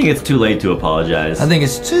you. I think it's too late to apologize. I think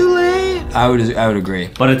it's too late. I would agree.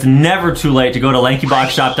 But it's never too late to go to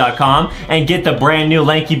LankyBoxShop.com and get the brand new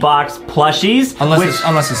LankyBox plushies.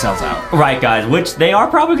 Unless it sells out. Right, guys. Which they are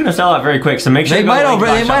probably going to sell out very quick. So make sure they might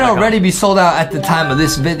already be sold out at the time of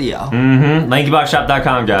this video. Mm-hmm.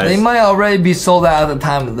 LankyBoxShop.com, guys. They might already be sold out at the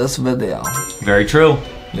time of this video. Very true.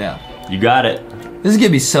 Yeah. You got it. This is gonna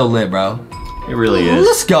be so lit, bro. It really is.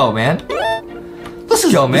 Let's go, man.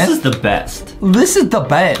 Let's go, man. This is the best. This is the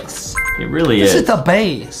base. It really is. This is the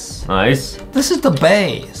base. Nice. This is the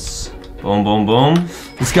base. Boom, boom, boom.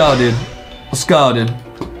 Let's go, dude. Let's go, dude.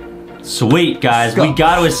 Sweet, guys. We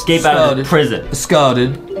got to escape out of the prison. Let's go,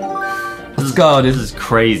 dude. Let's go, dude. This is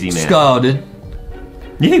crazy, man. Let's go, dude.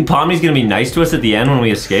 You think Pomni's gonna be nice to us at the end when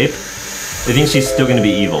we escape? I think she's still gonna be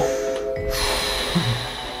evil.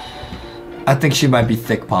 I think she might be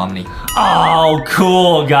thick Pomni. Oh,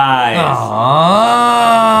 cool, guys. Oh.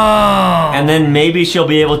 And then maybe she'll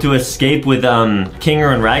be able to escape with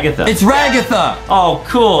Kinger and Ragatha. It's Ragatha. Oh,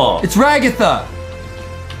 cool. It's Ragatha.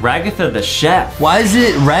 Ragatha the chef. Why is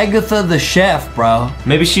it Ragatha the chef, bro?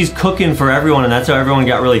 Maybe she's cooking for everyone and that's how everyone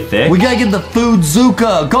got really thick. We gotta get the food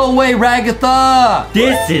Zuka. Go away, Ragatha.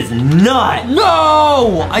 This is nuts.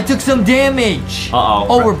 No, I took some damage. Uh-oh.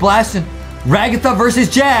 Oh, we're blasting. Ragatha versus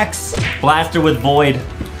Jax. Blaster with Void.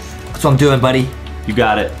 That's what I'm doing, buddy. You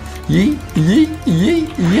got it. Lit.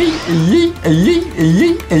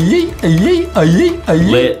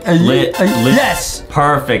 Yes.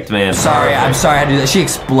 Perfect, man. Sorry, I'm sorry I had to do that. She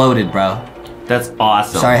exploded, bro. That's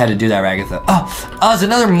awesome. Sorry I had to do that, Ragatha. Oh, there's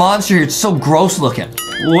another monster here. It's so gross looking.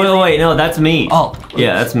 Wait, no, that's me. Oh.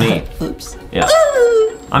 Yeah, that's me. Oops. Yeah.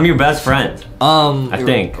 I'm your best friend. I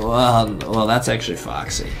think. Well, that's actually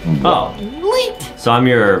Foxy. Oh. So I'm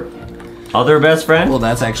your other best friend? Well,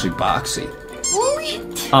 that's actually Boxy.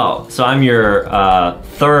 Oh, so I'm your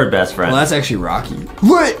third best friend. Well, that's actually Rocky.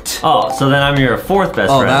 Lit! Oh, so then I'm your fourth best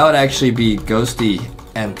friend. Oh, that would actually be Ghosty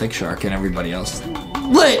and Thick Shark and everybody else.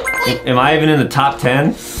 Lit! Am I even in the top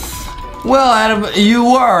 10? Well, Adam, you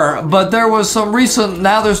were, but there was some recent,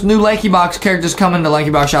 now there's new LankyBox characters coming to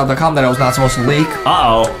LankyBoxShop.com that I was not supposed to leak.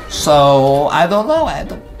 Uh-oh. So, I don't know,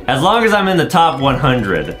 Adam. As long as I'm in the top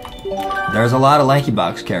 100. There's a lot of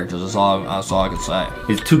LankyBox characters, that's all I can say.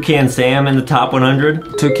 Is Toucan Sam in the top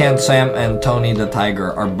 100? Toucan Sam and Tony the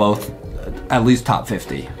Tiger are both at least top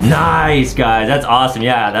 50. Nice, guys. That's awesome.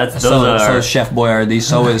 Yeah, So is Chef Boyardee,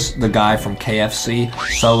 so is the guy from KFC,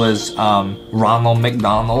 so is Ronald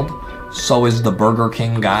McDonald, so is the Burger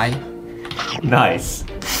King guy. Nice.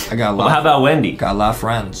 I got a lot. Well, how about Wendy? Got a lot of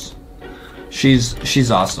friends. She's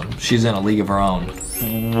awesome. She's in a league of her own.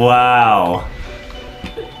 Wow.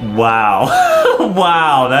 Wow.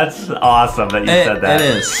 Wow, that's awesome that you said that.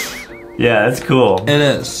 It is. Yeah, that's cool. It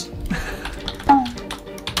is.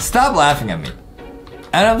 Stop laughing at me.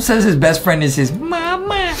 Adam says his best friend is his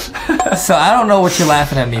mama. So I don't know what you're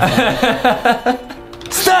laughing at me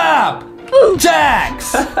for. Stop!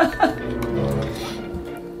 Jax!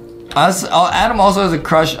 Adam also has a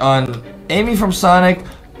crush on Amy from Sonic,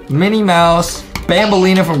 Minnie Mouse,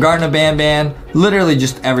 Bambolina from Garten of Banban, literally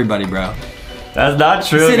just everybody, bro. That's not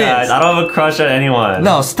true, Yes, guys. I don't have a crush on anyone.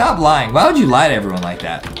 No, stop lying. Why would you lie to everyone like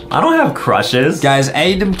that? I don't have crushes. Guys,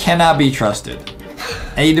 Adam cannot be trusted.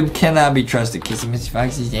 Adam cannot be trusted. Kiss Miss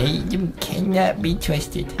Foxy. Adam cannot be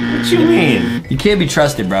trusted. What you mean? You can't be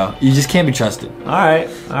trusted, bro. You just can't be trusted. Alright.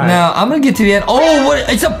 Now, I'm gonna get to the end. Oh, what?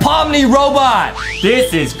 It's a Pomni robot!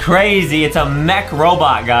 This is crazy. It's a mech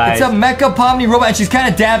robot, guys. It's a mecha Pomni robot, and she's kind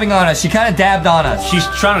of dabbing on us. She kind of dabbed on us. She's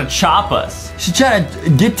trying to chop us. She's trying to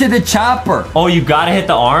get to the chopper. Oh, you gotta hit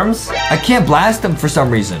the arms? I can't blast them for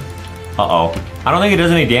some reason. Uh-oh. I don't think it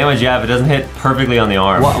does any damage yet if it doesn't hit perfectly on the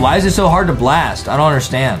arm. Why is it so hard to blast? I don't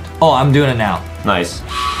understand. Oh, I'm doing it now. Nice.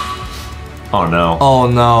 Oh no. Oh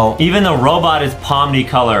no. Even the robot is Pomni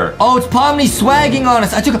color. Oh, it's Pomni swagging on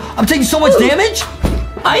us. I'm taking so much damage.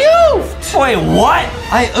 I oofed. Wait, what?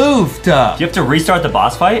 I oofed. Do you have to restart the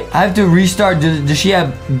boss fight? I have to restart. Does she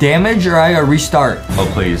have damage or I gotta restart? Oh,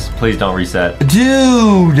 please. Please don't reset.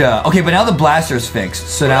 Dude. Okay, but now the blaster's fixed,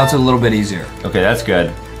 so now it's a little bit easier. Okay, that's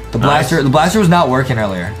good. The blaster was not working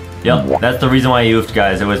earlier. Yep, that's the reason why he oofed,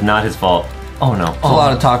 guys. It was not his fault. Oh no. It's a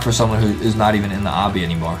lot of talk for someone who is not even in the obby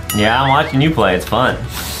anymore. Yeah, I'm watching you play. It's fun.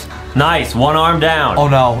 Nice. One arm down. Oh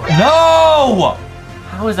no. No!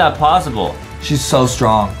 How is that possible? She's so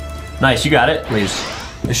strong. Nice, you got it. Please.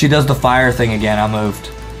 If she does the fire thing again, I'm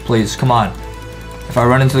moved. Please, come on. If I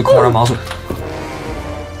run into the corner, I'm also...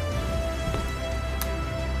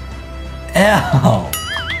 Ow.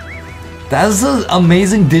 That's an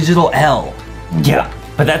amazing digital L. Yeah,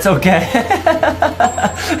 but that's okay.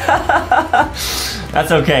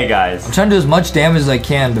 That's okay, guys. I'm trying to do as much damage as I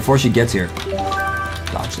can before she gets here.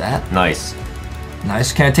 Dodge that. Nice.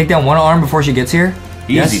 Nice. Can I take down one arm before she gets here?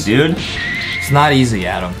 Easy, yes? dude. It's not easy,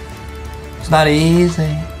 Adam. It's not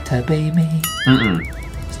easy to be me.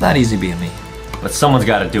 It's not easy being me. But someone's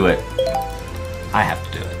got to do it. I have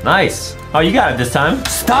to do it. Nice. Oh, you got it this time.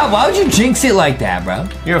 Stop. Why would you jinx it like that, bro?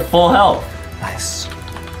 You're at full health. Nice.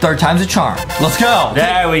 Third time's a charm. Let's go.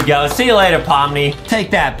 There we go. See you later, Pomni.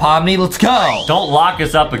 Take that, Pomni. Let's go. Don't lock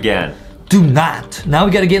us up again. Do not. Now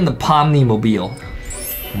we got to get in the Pomni mobile.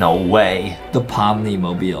 No way. The Pomni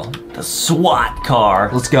mobile. The SWAT car.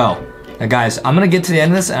 Let's go. Now, guys, I'm going to get to the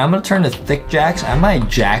end of this, and I'm going to turn to Thick Jax. I might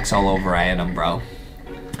Jax all over Adam, bro.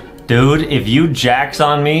 Dude, if you Jax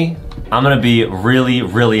on me, I'm going to be really,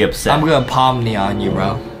 really upset. I'm going to Pomni on you,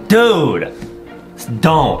 bro. Dude.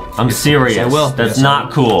 Don't. I'm serious. Yes, I will. That's Yes,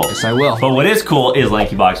 not cool. Yes, I will. But what is cool is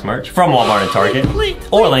LankyBox merch from Walmart and Target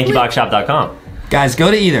or LankyBoxShop.com. Guys,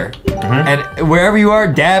 go to either. And wherever you are,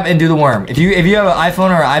 dab and do the worm. If you have an iPhone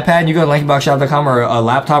or an iPad and you go to LankyBoxShop.com or a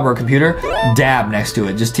laptop or a computer, dab next to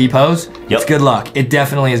it. Just T-pose. Yep. It's good luck. It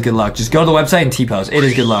definitely is good luck. Just go to the website and T-pose. It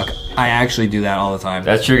is good luck. I actually do that all the time.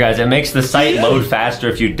 That's true, guys. It makes the site load faster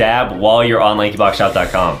if you dab while you're on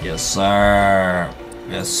LankyBoxShop.com. Yes, sir.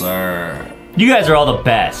 Yes, sir. You guys are all the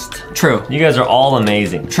best. True. You guys are all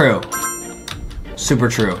amazing. True. Super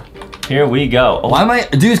true. Here we go. Oh. Why am I,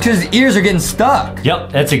 dude, it's because his ears are getting stuck. Yep,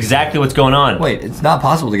 that's exactly what's going on. Wait, it's not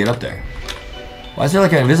possible to get up there. Why is there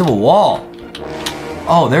like an invisible wall?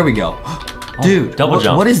 Oh, there we go. Dude, double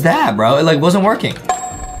jump. What is that, bro? It like wasn't working.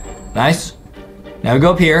 Nice. Now we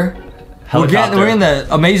go up here. We're in the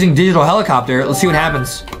amazing digital helicopter. Let's see what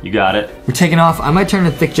happens. You got it. We're taking off. I might turn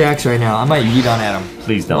to Thick Jacks right now. I might yeet on at him.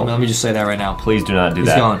 Please don't. Let me just say that right now. Please do not do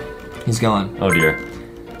that. He's going. He's going. Oh dear.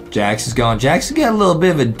 Jax is going. Jax has got a little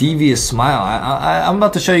bit of a devious smile. I'm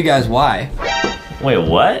about to show you guys why. Wait,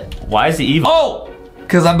 what? Why is he evil? Oh!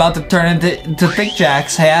 Because I'm about to turn into Thick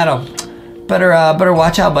Jax. Hey, Adam. Better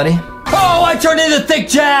watch out, buddy. Oh, I turned into Thick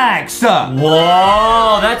Jax!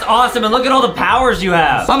 Whoa, that's awesome. And look at all the powers you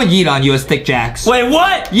have. I'm gonna yeet on you as Thick Jax. Wait,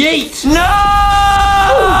 what? Yeet! No!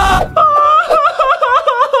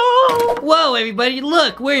 Whoa, everybody,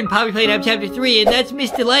 look, we're in Poppy Playtime Chapter 3, and that's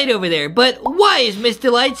Miss Delight over there. But why is Miss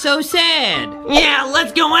Delight so sad? Yeah,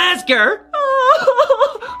 let's go ask her.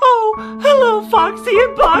 Oh, hello, Foxy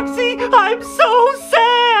and Boxy. I'm so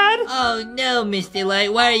sad. Oh, no, Miss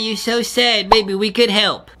Delight, why are you so sad? Maybe we could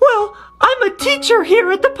help. Well, I'm a teacher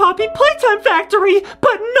here at the Poppy Playtime Factory,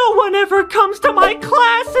 but no one ever comes to my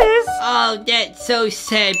classes. Oh, that's so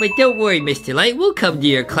sad, but don't worry, Miss Delight. We'll come to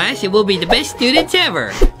your class and we'll be the best students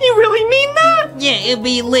ever. You really mean that? Yeah, it'll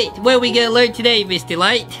be lit. What are we gonna learn today, Miss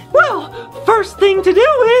Delight? Well, first thing to do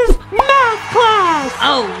is math class.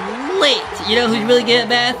 Oh, lit. You know who's really good at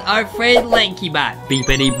math? Our friend LankyBot.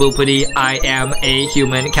 Beepity boopity, I am a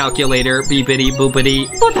human calculator. Beepity boopity.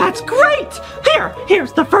 Well, that's great.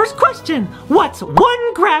 Here's the first question. What's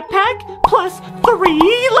 1 grab pack plus 3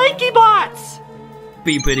 LankyBots?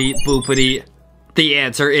 Beepity boopity. The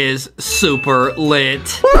answer is super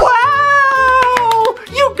lit. Wow!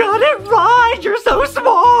 You got it right. You're so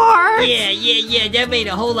smart. Yeah. That made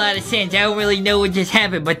a whole lot of sense. I don't really know what just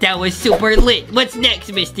happened, but that was super lit. What's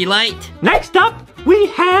next, Miss Delight? Next up, we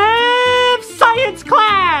have science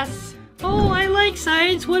class. Oh, I like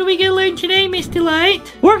science. What are we gonna learn today, Miss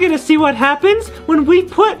Delight? We're gonna see what happens when we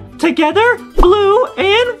put together blue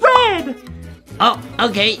and red. Oh,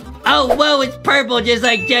 okay. Oh, whoa, it's purple just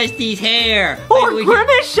like Justy's hair. Or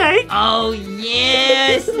Grimace Shake. Oh,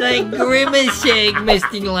 yes, like Grimace Shake,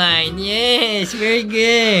 Mr. Line. Yes, very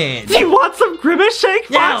good. Do you want some Grimace Shake,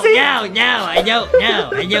 Foxy? No, I don't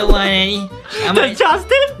want any.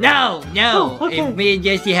 Justin? No. Oh, okay. If me and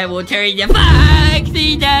Justy we'll turn into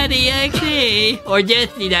Foxy.exe. Or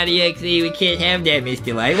Justy.exe. We can't have that,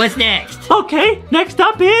 Mr. Light. What's next? Okay, next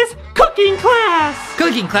up is cooking class.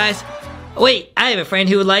 Cooking class? Wait, I have a friend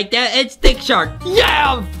who would like that. It's Thick Shark.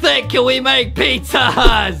 Yeah, I'm thick. Can we make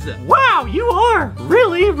pizzas? Wow, you are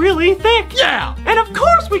really, really thick. Yeah. And of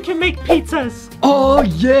course we can make pizzas. Oh,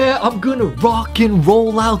 yeah, I'm gonna rock and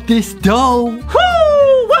roll out this dough.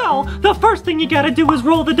 Woo! Well, the first thing you gotta do is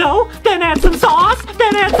roll the dough, then add some sauce,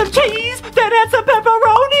 then add some cheese, then add some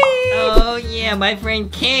pepperoni. Oh, yeah, my friend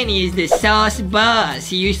Kenny is the sauce boss.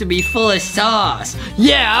 He used to be full of sauce.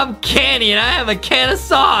 Yeah, I'm Kenny and I have a can of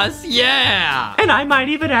sauce. Yeah. And I might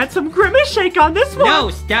even add some Grimace Shake on this one. No,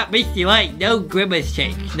 stop, Misty Light. No Grimace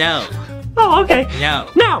Shake. No. Oh, okay. No.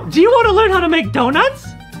 Now, do you want to learn how to make donuts?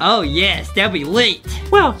 Oh, yes, that'd be lit.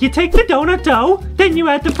 Well, you take the donut dough, then you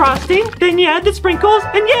add the frosting, then you add the sprinkles,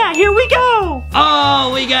 and yeah, here we go.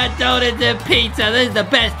 Oh, we got donuts and pizza. This is the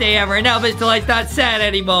best day ever. Now Mr. Light's not sad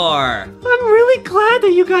anymore. I'm really glad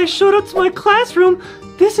that you guys showed up to my classroom.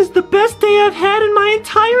 This is the best day I've had in my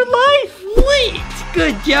entire life. Lit.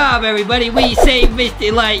 Good job, everybody. We saved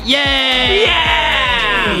Mr. Light. Yay!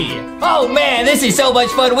 Yeah! Oh, man, this is so much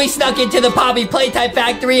fun. We snuck into the Poppy Playtime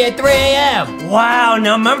Factory at 3 a.m. Wow,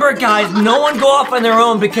 now remember, guys, no one go off on their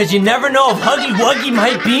own because you never know if Huggy Wuggy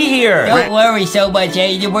might be here. Don't worry so much,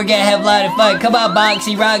 Aiden. We're gonna have a lot of fun. Come on,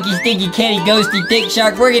 Boxy, Rocky, Stinky, Kenny, Ghosty, Thick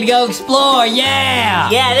Shark. We're gonna go explore, yeah!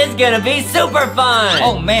 Yeah, this is gonna be super fun.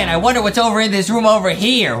 Oh, man, I wonder what's over in this room over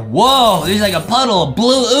here. Whoa, there's like a puddle of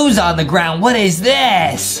blue ooze on the ground. What is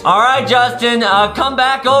this? All right, Justin, come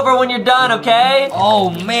back over when you're done, okay? Oh,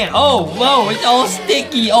 Oh man, oh, whoa, it's all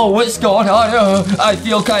sticky. Oh, what's going on? I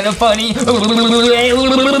feel kind of funny. I'm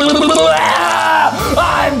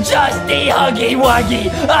Justy Huggy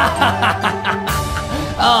Wuggy.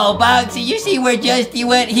 Oh, Boxy, you see where Justy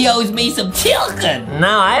went? He owes me some chicken.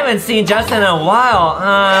 No, I haven't seen Justin in a while.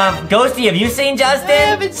 Ghosty, have you seen Justin? I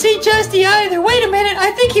haven't seen Justy either. Wait a minute,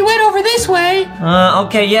 I think he went over this way.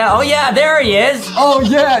 Okay, yeah. Oh, yeah, there he is. Oh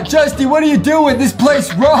yeah, Justy, what are you doing? This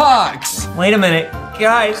place rocks. Wait a minute.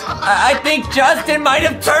 Guys, I think Justin might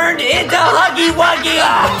have turned into Huggy Wuggy.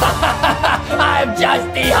 I'm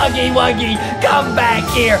Justy Huggy Wuggy. Come back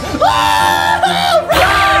here. Run!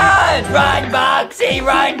 Run, Boxy.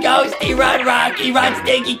 Run, Ghosty. Run, Rocky. Run,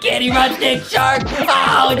 Stinky Kitty. Run, Stick Shark.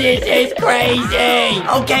 Oh, this is crazy.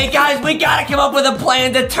 Okay, guys, we gotta come up with a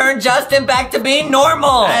plan to turn Justin back to being normal.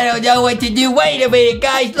 I don't know what to do. Wait a minute,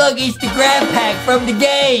 guys. Look, it's the grab pack from the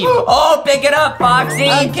game. Oh, pick it up, Foxy.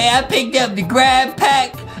 Okay, I picked up the grab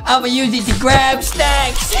pack. I'm gonna use it to grab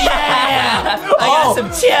snacks. Yeah! I got some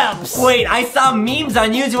chips. Wait, I saw memes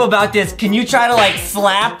on YouTube about this. Can you try to like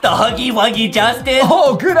slap the Huggy Wuggy Justin?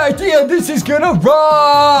 Oh, good idea. This is gonna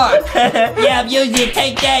rock. Yeah, I'm using it.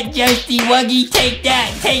 Take that, Justy Wuggy. Take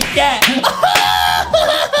that. Take that.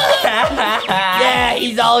 Yeah,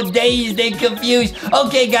 he's all dazed and confused.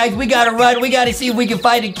 Okay, guys, we gotta run. We gotta see if we can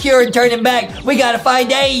find a cure and turn him back. We gotta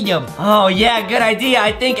find Adam. Oh, yeah, good idea.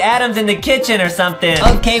 I think Adam's in the kitchen or something.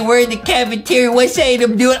 Okay, we're in the cafeteria. What's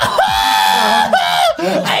Adam doing?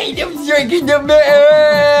 Adam's drinking the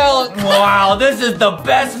milk. Wow, this is the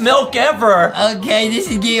best milk ever. Okay, this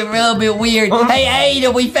is getting a little bit weird. Hey,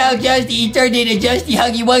 Adam, we found Justy. He turned into Justy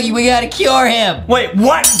Huggy Wuggy. We gotta cure him. Wait,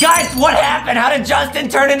 what? Guys, what happened? How did Justin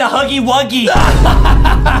turn into Huggy Wuggy?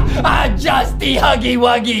 I'm Justy Huggy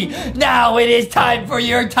Wuggy. Now it is time for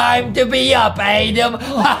your time to be up, Adam.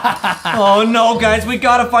 Oh no, guys, we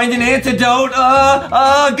gotta find an antidote.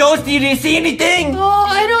 Ghosty, do you see anything? Oh,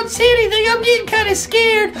 I don't see anything. I'm getting kind of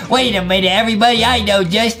scared. Wait a minute, everybody. I know,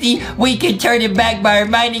 Justy. We can turn him back by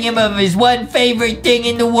reminding him of his one favorite thing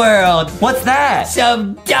in the world. What's that?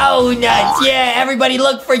 Some donuts. Yeah, everybody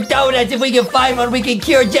look for donuts. If we can find one, we can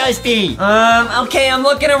cure Justy. Okay, I'm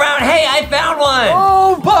looking around. Hey, I found one.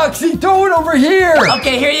 Oh, Boxy, throw it over here.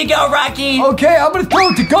 Okay, here you go, Rocky. Okay, I'm gonna throw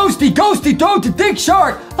it to Ghosty. Ghosty, throw it to Dick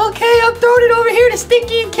Shark. Okay, I'm throwing it over here to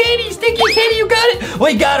Stinky and Kitty. Stinky and Kitty, you got it?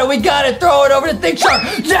 We gotta throw it over to Thick Shark.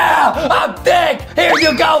 Yeah, I'm thick. Here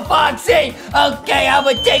you go, Foxy. Okay, I'm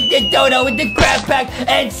gonna take the donut with the grab pack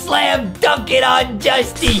and slam dunk it on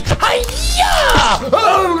Justy. Hi-ya!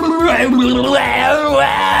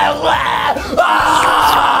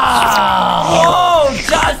 Oh,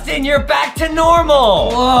 Justin, you're back to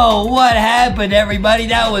normal. Whoa, what happened, everybody?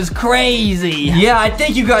 That was crazy. Yeah, I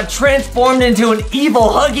think you got transformed into an evil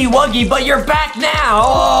Huggy Wuggy, but you're back now.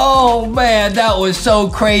 Oh, man, that was so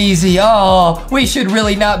crazy. Oh, we should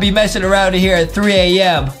really not be messing around here at 3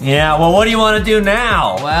 a.m. Yeah, well, what do you want to do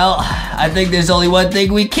now? Well, I think there's only one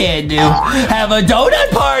thing we can do. Have a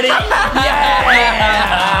donut party. Yeah.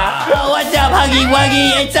 What's up, Huggy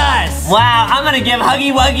Wuggy? It's us. Wow, I'm going to give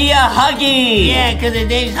Huggy Wuggy a huggy. Yeah, because his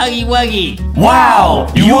name's Huggy Wuggy. Wow,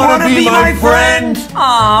 you want to be my friend?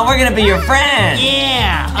 Aw, we're going to be your friend.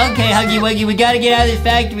 Yeah. Okay, Huggy Wuggy, we got to get out of this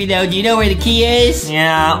factory, though. Do you know where the key is?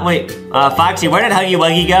 Yeah, wait. Foxy, where did Huggy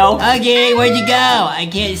Wuggy go? Huggy, where'd you go? I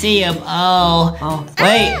can't see him. Oh.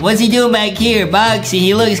 Wait, what's he doing back here? Boxy,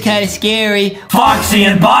 he looks kind of scary. Foxy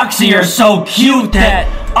and Boxy are so cute that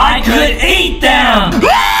I could eat them.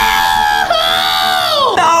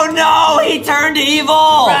 Oh no, he turned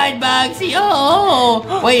evil. Right, Boxy. Oh.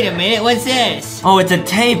 Wait a minute, what's this? Oh, it's a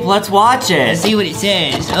tape. Let's watch it. Let's see what it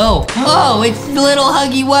says. Oh, it's little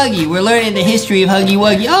Huggy Wuggy. We're learning the history of Huggy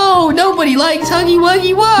Wuggy. Oh, nobody likes Huggy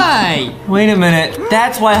Wuggy. Why? Wait a minute.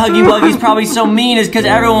 That's why Huggy Wuggy's probably so mean, is because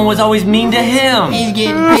everyone was always mean to him. He's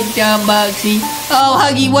getting picked on, Boxy. Oh,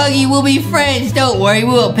 Huggy Wuggy, we'll be friends. Don't worry,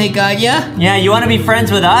 we won't pick on ya. Yeah, you want to be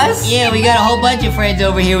friends with us? Yeah, we got a whole bunch of friends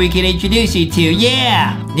over here we can introduce you to.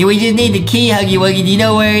 Yeah. We just need the key, Huggy Wuggy. Do you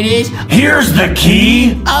know where it is? Here's the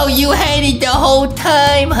key. Oh, you had it the whole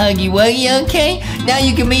time, Huggy Wuggy. Okay, now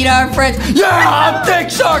you can meet our friends. Yeah, I'm Thick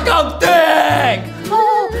Shark. I'm thick.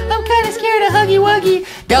 Oh, I'm kind of scared of Huggy Wuggy.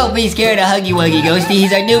 Don't be scared of Huggy Wuggy, Ghosty.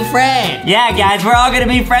 He's our new friend. Yeah, guys, we're all gonna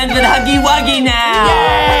be friends with Huggy Wuggy now.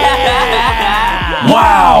 Yeah.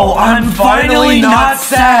 Wow, I'm finally not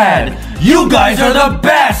sad. You guys are the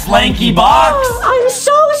best, LankyBox. I'm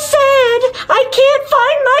so sad. I can't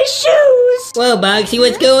find my shoes. Well, Boxy,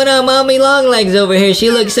 what's going on? Mommy Longlegs over here.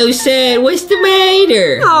 She looks so sad. What's the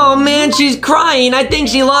matter? Oh man, she's crying. I think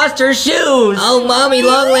she lost her shoes. Oh, Mommy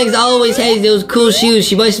Longlegs always has those cool shoes.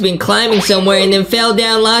 She must have been climbing somewhere and then fell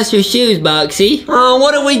down, lost her shoes, Boxy. Oh,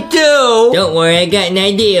 what do we do? Don't worry, I got an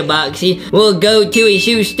idea, Boxy. We'll go to a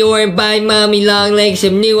shoe store and buy Mommy Longlegs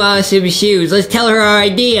some new awesome shoes. Let's tell her our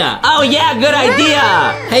idea. Oh yeah, good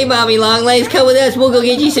idea. Hey, Mommy Longlegs, come with us. We'll go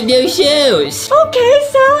get you some new shoes. Okay,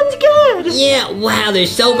 sounds good. Yeah, wow,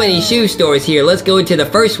 there's so many shoe stores here. Let's go to the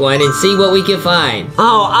first one and see what we can find.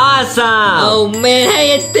 Oh, awesome. Oh, man,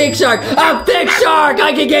 hey, it's Thick Shark. I'm Thick Shark.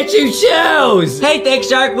 I can get you shoes. Hey, Thick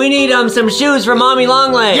Shark, we need some shoes for Mommy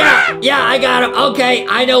Longlegs. Yeah, I got them. Okay,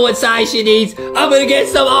 I know what size she needs. I'm gonna get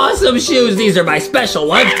some awesome shoes. These are my special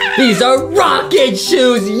ones. These are rocket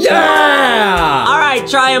shoes. Yeah. All right,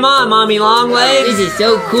 try them on, Mommy Longlegs. This is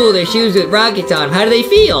so cool. They're shoes with rockets on them. How do they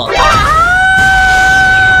feel?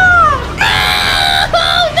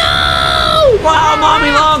 Wow,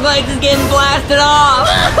 Mommy Longlegs is getting blasted off.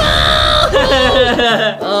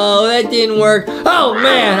 Oh, that didn't work. Oh,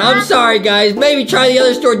 man, I'm sorry, guys. Maybe try the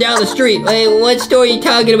other store down the street. Hey, what store are you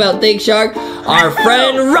talking about, Thick Shark? Our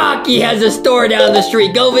friend Rocky has a store down the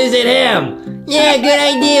street. Go visit him. Yeah, good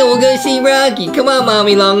idea. We'll go see Rocky. Come on,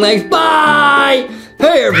 Mommy Longlegs. Bye!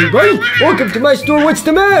 Hey everybody, welcome to my store. What's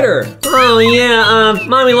the matter? Oh yeah,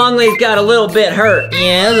 Mommy Longlegs got a little bit hurt.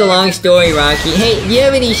 Yeah, that was a long story, Rocky. Hey, do you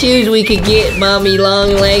have any shoes we could get Mommy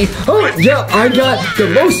Longlegs? Oh yeah, I got the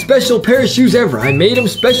most special pair of shoes ever. I made them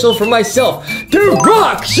special for myself. They're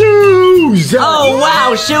rock shoes! Oh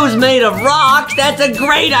wow, shoes made of rocks. That's a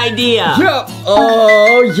great idea. Yeah,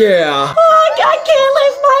 oh yeah. Oh, I can't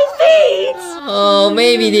lift my feet. Oh,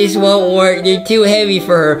 maybe this won't work. They're too heavy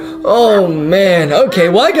for her. Oh man, okay,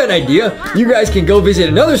 well I got an idea. You guys can go visit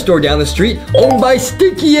another store down the street owned by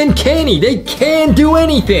Sticky and Canny. They can do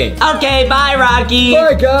anything. Okay, bye Rocky.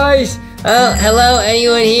 Bye guys. Oh, hello,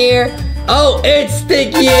 anyone here? Oh, it's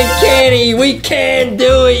Sticky and Canny. We can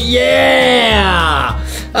do it, yeah.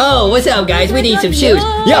 Oh, what's up, guys? We need some shoes.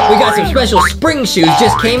 Yeah, we got some special spring shoes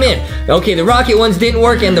just came in. Okay, the rocket ones didn't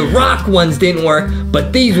work and the rock ones didn't work,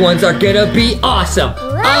 but these ones are gonna be awesome.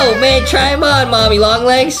 Oh, man, try them on, Mommy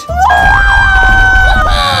Longlegs.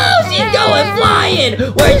 She's going flying.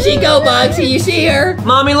 Where'd she go, Boxy? You see her?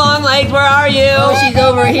 Mommy Longlegs, where are you? Oh, she's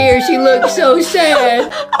over here. She looks so sad.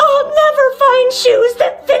 I'll never find shoes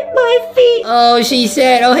that fit my feet. Oh, she's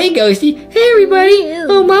sad. Oh, hey, Ghosty. Hey, everybody.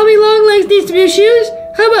 Oh, Mommy Longlegs needs some new shoes.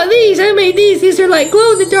 How about these? I made these. These are like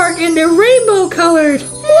glow-in-the-dark and they're rainbow colored.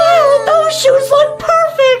 Wow, those shoes look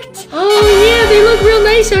perfect. Oh, yeah, they look real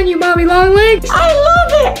nice on you, Mommy Longlegs. I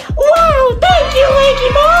love it. Wow, thank you,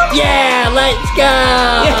 LankyBox. Yeah, let's go.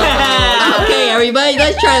 Yeah. Okay, everybody,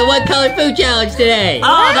 let's try the What Color Food Challenge today.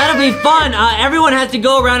 Oh, that'll be fun. Everyone has to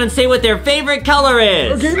go around and say what their favorite color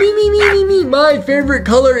is. Okay, me. My favorite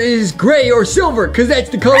color is gray or silver, because that's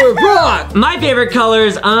the color of rock. My favorite color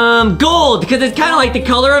is gold, because it's kind of like the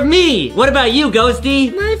color of me. What about you,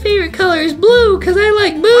 Ghosty? My favorite color is blue, because I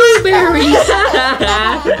like blueberries.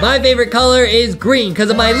 My favorite color is green, because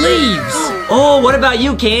of my leaves. Oh, what about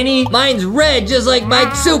you, Canny? Mine's red, just like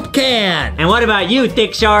my soup can. And what about you,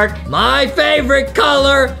 Thick Shark? My favorite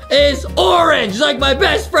color is orange, like my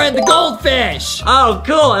best friend, the goldfish. Oh,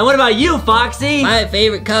 cool. And what about you, Foxy? My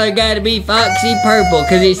favorite color gotta be Foxy Purple,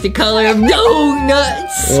 because it's the color of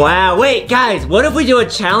donuts. Wow, wait, guys, what if we do a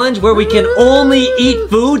challenge where we can only eat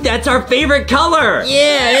food that's our favorite color?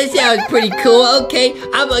 Yeah, that sounds pretty cool. Okay,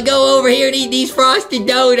 I'm gonna go over here and eat these frosted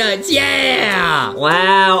donuts. Yeah.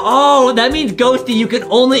 Wow. Oh, that means, Ghosty, you can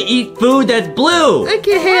only eat food that's blue. I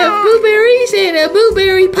can have blueberries and a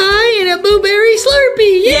blueberry pie and a blueberry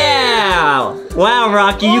Slurpee. Yeah. Wow,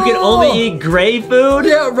 Rocky, you can only eat gray food?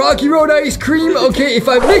 Yeah, Rocky Road ice cream. Okay, if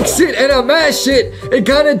I mix it and I mash it, it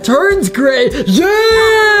kind of turns gray.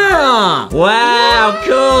 Yeah! Wow,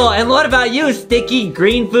 cool. And what about you, Sticky?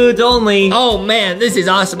 Green foods only. Oh, man, this is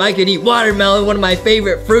awesome. I could eat watermelon, one of my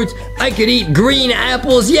favorite fruits. I could eat green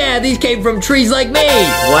apples. Yeah, these came from trees like me.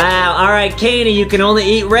 Wow, all right, Candy, you can only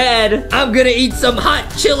eat red. I'm gonna eat some hot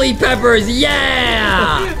chili peppers.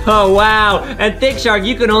 Yeah! Oh, wow. And Thick Shark,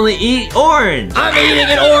 you can only eat orange. I'm eating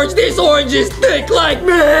an orange. This orange is thick like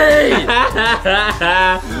me.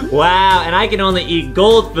 Wow, and I can only eat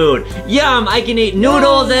gold food. Yum, I can eat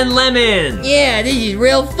noodles and lemons. Yeah, this is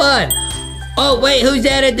real fun. Oh, wait, who's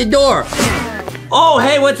that at the door? Oh,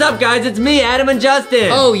 hey, what's up, guys? It's me, Adam and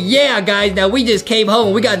Justin. Oh, yeah, guys. Now, we just came home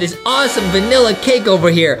and we got this awesome vanilla cake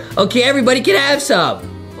over here. Okay, everybody can have some.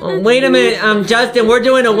 Wait a minute, Justin, we're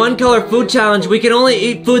doing a one-color food challenge. We can only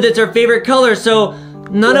eat food that's our favorite color, so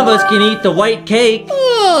none of us can eat the white cake.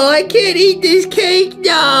 Oh, I can't eat this cake.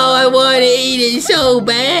 No, I want to eat it so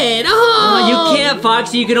bad. Oh, you can't,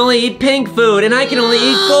 Foxy. You can only eat pink food, and I can only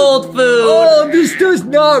eat gold food. Oh, this does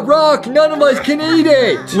not rock. None of us can eat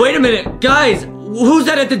it. Wait a minute, guys. Who's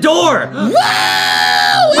that at the door?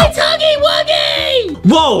 Whoa! It's Huggy Wuggy!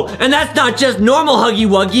 Whoa! And that's not just normal Huggy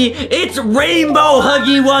Wuggy, it's Rainbow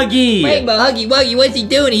Huggy Wuggy! Rainbow Huggy Wuggy, what's he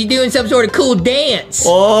doing? He's doing some sort of cool dance.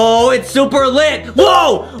 Oh, it's super lit!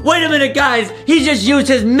 Whoa! Wait a minute, guys! He just used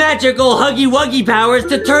his magical Huggy Wuggy powers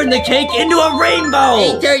to turn the cake into a rainbow!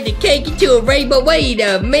 He turned the cake into a rainbow. Wait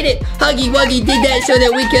a minute. Huggy Wuggy did that so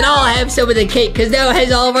that we can all have some of the cake, because now it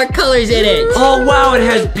has all of our colors in it. Oh, wow, it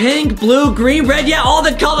has pink, blue, green, red, yeah, all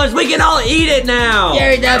the colors. We can all eat it now!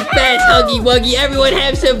 You're the best, Huggy Wuggy. Everyone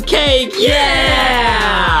have some cake.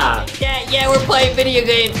 Yeah! Yeah, we're playing video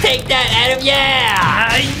games. Take that, Adam.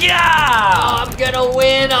 Yeah! Yeah! Oh, I'm gonna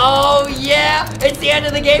win. Oh, yeah! It's the end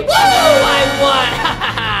of the game. Woo! I won!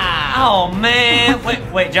 Oh, man.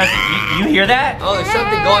 Wait, Justin, you hear that? Oh, there's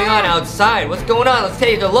something going on outside. What's going on? Let's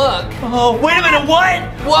take a look. Oh, wait a minute, what?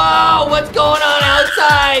 Whoa, what's going on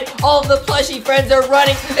outside? All the plushie friends are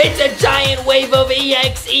running. It's a giant wave of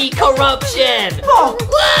EXE corruption. Oh.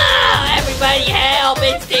 Wow, everybody help,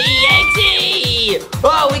 it's the EXE.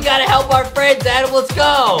 Oh, we gotta help our friends, Adam, let's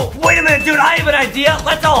go. Wait a minute, dude, I have an idea.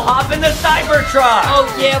 Let's all hop in the Cybertruck. Oh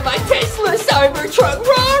yeah, my Tesla Cybertruck,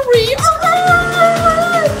 Rory.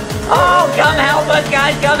 Oh, come help us,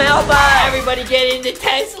 guys, come help us. Everybody get into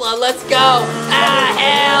Tesla, let's go. Ah,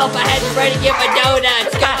 help, I had to try to get my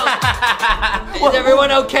donuts, go. Is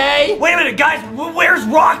everyone okay? Wait a minute, guys, where's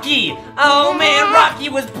Rocky? Oh, man, Rocky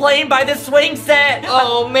was playing by the swing set.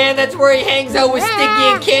 Oh, man, that's where he hangs out with Sticky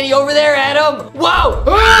and Candy over there, Adam. Whoa!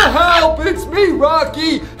 Ah, help, it's me,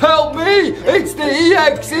 Rocky. Help me, it's the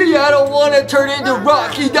EXE. I don't want to turn into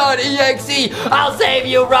Rocky.exe. I'll save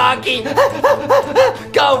you, Rocky.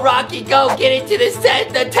 Go, Rocky, go get into the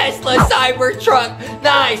Tesla Cybertruck.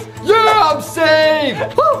 Nice. Yeah, I'm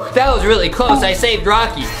saved. Whew, that was really close. I saved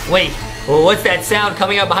Rocky. Wait. Well, what's that sound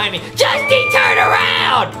coming up behind me? Justy, turn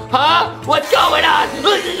around! Huh? What's going on?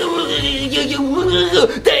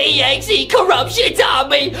 The EXE corruption's on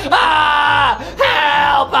me! Ah!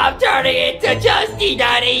 Help! I'm turning into Justy.exe!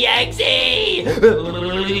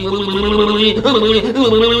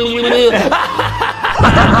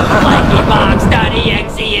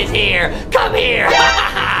 LankyBox.exe is here! Come here!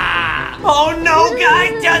 Oh no,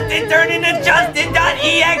 guys! Justin turned into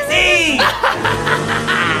Justin.exe!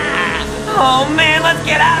 Oh man, let's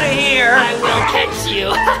get out of here! I will catch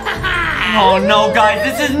you! Oh no, guys,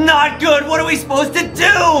 this is not good! What are we supposed to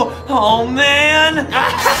do? Oh man!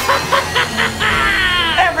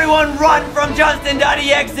 Everyone run from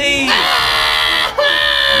Justin.exe!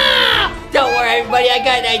 Don't worry, everybody, I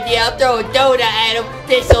got an idea. I'll throw a donut at him.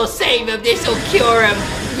 This'll save him, this'll cure him.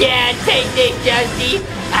 Yeah, take this, Justy.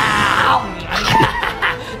 Ow!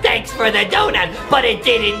 Thanks for the donut, but it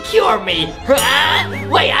didn't cure me.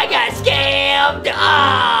 Wait, I got scammed.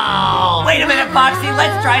 Oh! Wait a minute, Foxy.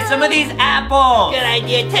 Let's try some of these apples. Good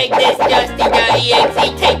idea. Take this,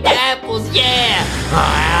 Justy.exe. Take the apples. Yeah.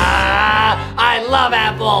 I love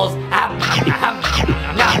apples.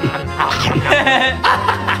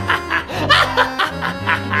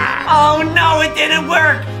 Oh no, it didn't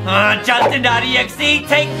work. Justin.exe,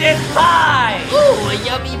 take this pie. Ooh, a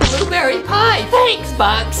yummy blueberry pie. Thanks,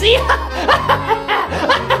 Foxy.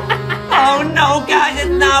 Oh no, guys, it's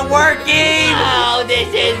not working. Oh, this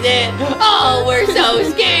is it. Oh, we're so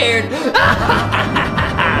scared.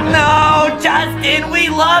 No, Justin, we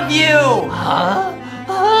love you. Huh?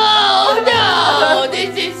 Oh no,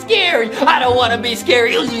 this is scary. I don't want to be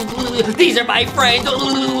scary. These are my friends.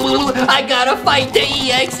 I gotta fight the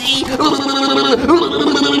EXE.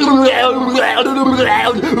 Yeah,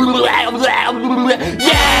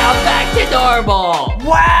 I'm back to normal.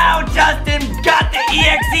 Wow, Justin got the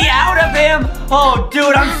EXE out of him. Oh,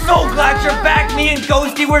 dude, I'm so glad you're back. Me and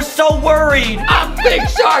Ghosty were so worried. I'm Big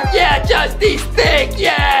Shark. Yeah, Justy's thick.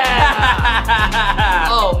 Yeah.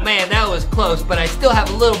 Oh man, that was close, but I still have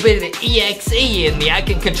a little bit of the EXE in me. I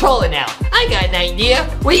can control it now. I got an idea.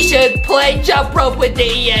 We should play jump rope with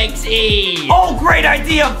the EXE. Oh, great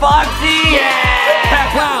idea, Foxy. Yeah.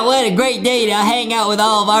 Wow, what a great day to hang out with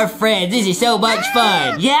all of our friends. This is so much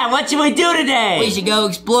fun. Yeah, what should we do today? We should go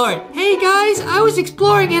explore. Hey guys, I was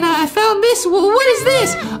exploring and I found this. What is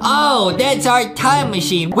this? Oh, that's our time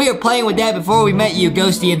machine. We were playing with that before we met you,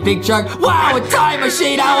 Ghosty and Big Shark. Wow, a time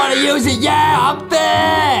machine. I want to use it. Yeah, I'm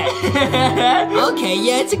fit. Okay,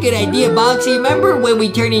 yeah, it's a good idea, Bob. Foxy, remember when we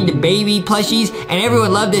turned into baby plushies and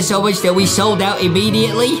everyone loved us so much that we sold out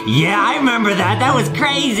immediately? Yeah, I remember that. That was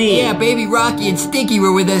crazy. Yeah, Baby Rocky and Sticky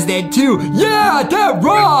were with us then too. Yeah, that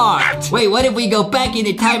rocked! Wait, what if we go back in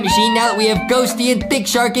the time machine now that we have Ghosty and Thick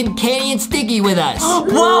Shark and Candy and Sticky with us?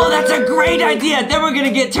 Whoa, that's a great idea. Then we're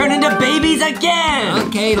gonna get turned into babies again.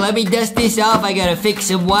 Okay, let me dust this off. I gotta fix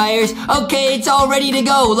some wires. Okay, it's all ready to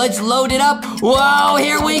go. Let's load it up. Whoa,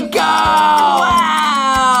 here we go! Wow!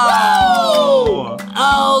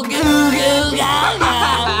 Oh, goo goo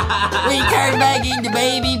gaga. We turned back into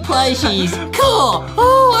baby plushies. Cool.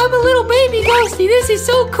 Oh, I'm a little baby Ghosty. This is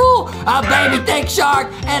so cool. I'm baby Thick Shark,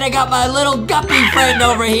 and I got my little guppy friend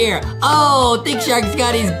over here. Oh, Thick Shark's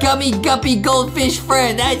got his gummy guppy goldfish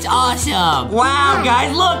friend. That's awesome. Wow,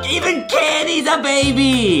 guys, look, even Candy's a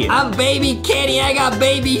baby. I'm baby Candy, and I got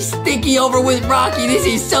baby Sticky over with Rocky. This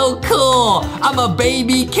is so cool. I'm a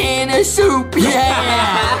baby can of soup.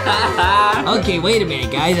 Yeah. Okay, wait a minute,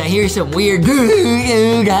 guys. I hear some weird goo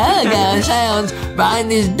goo gaga sounds behind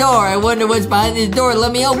this door. I wonder what's behind this door.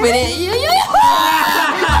 Let me open it.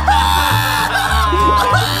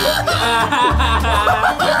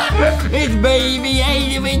 It's baby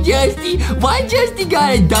Adam and Justy. Why Justy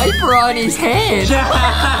got a diaper on his head?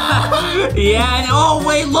 Yeah, and oh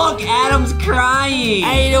wait, look, Adam's crying.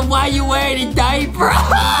 Adam, why you wearing a diaper?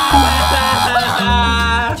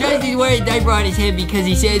 Justy's wearing a diaper on his head because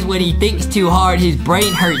he says when he thinks too hard, his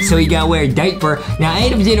brain hurts, so he gotta wear a diaper. Now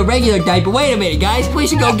Adam's in a regular diaper. Wait a minute, guys. We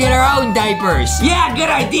should go get our own diapers. Yeah, good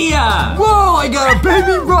idea. Whoa, I got a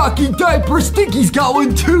baby Rocky diaper. Sticky's got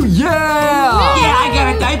one too, yeah. Yeah, I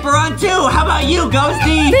got a diaper on too. How about you,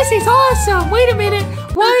 Ghosty? This is awesome. Wait a minute.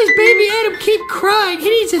 Why does baby Adam keep crying? He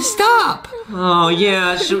needs to stop. Oh,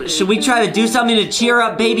 yeah. Should we try to do something to cheer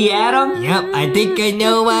up baby Adam? Yep, I think I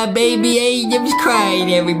know why baby Adam's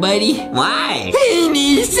crying, everybody. Why? He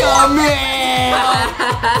needs some milk.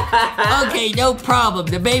 Okay, no problem.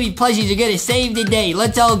 The baby plushies are gonna save the day.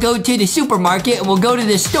 Let's all go to the supermarket and we'll go to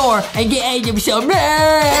the store and get Adam some milk.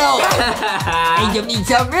 Adam needs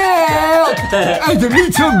some milk. Adam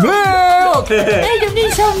needs some milk. Adam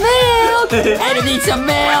needs some milk. Adam needs some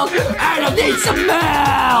milk. Adam needs some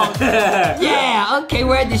milk. Yeah, okay,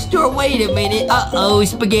 we're at the store. Wait a minute. Uh-oh,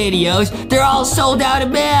 SpaghettiOs. They're all sold out of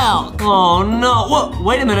milk. Oh, no. Whoa,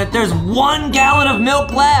 wait a minute. There's 1 gallon of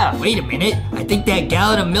milk left. Wait a minute. I think that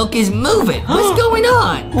gallon of milk is moving. What's going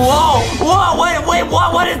on? Whoa, wait,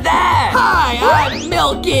 what is that? Hi, I'm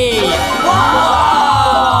Milky.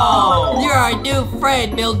 Whoa! You're our new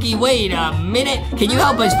friend, Milky. Wait a minute. Can you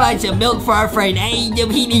help us find some milk for our friend Adam?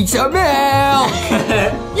 He needs some milk.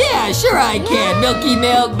 Yeah, sure I can. Milky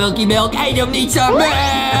milk, Milky milk. Adam needs some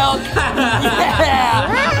milk. Yeah,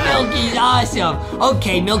 Milky's awesome.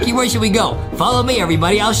 Okay, Milky, where should we go? Follow me,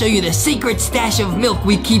 everybody. I'll show you the secret stash of milk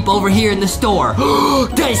we keep over here in the store.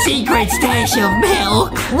 The secret stash of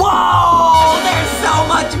milk. Whoa, there's so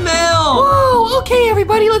much milk. Whoa, okay,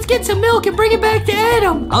 everybody, let's get some milk and bring it back to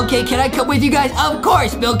Adam. Okay, can I come with you guys? Of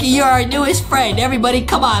course, Milky, you're our newest friend. Everybody,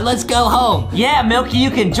 come on, let's go home. Yeah, Milky,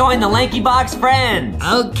 you can join the LankyBox friends.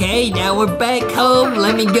 Okay, now we're back home.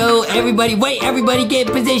 Let me go. Everybody, wait, everybody get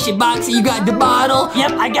in position. Boxy, you got the bottle?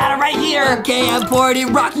 Yep, I got it right here. Okay, I'm pouring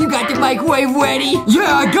it. Rocky, you got the microwave ready?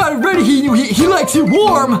 Yeah, I got it ready. He likes it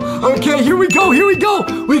warm. Okay, here we go.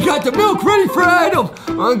 We got the milk ready for Adam.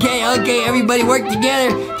 Okay, everybody work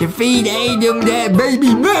together to feed Adam that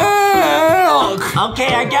baby milk.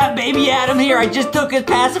 Okay, I got baby Adam here. I just took his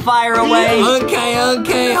pacifier away.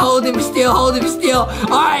 Okay, hold him still. All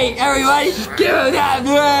right, everybody, give him that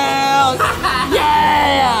milk.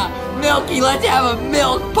 Yeah. Milky, let's have a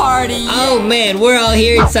milk party. Oh man, we're all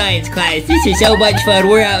here in science class. This is so much fun.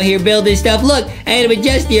 We're out here building stuff. Look, Adam and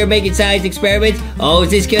Justy are making science experiments. Oh, is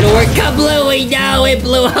this gonna work? Kablooey! No, it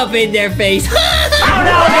blew up in their face. Oh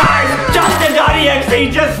no, guys! Justin.exe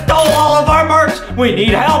just stole all of our merch. We need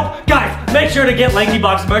help. Guys, make sure to get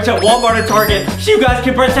LankyBox merch at Walmart and Target so you guys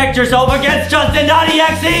can protect yourself against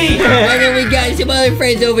Justin.exe. And then we got some other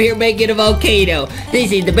friends over here making a volcano.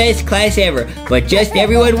 This is the best class ever. But just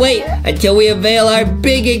everyone wait until we unveil our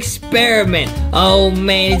big experiment. Oh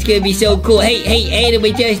man, it's gonna be so cool. Hey, Adam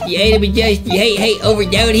and Justy. Hey, over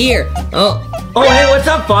down here. Oh, hey, what's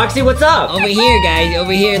up, Foxy? What's up? Over here, guys.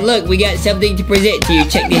 Over here. Look, we got something to present to you.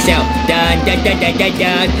 Check this out. Dun.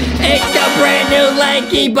 It's the brand new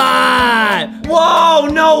LankyBot. Whoa,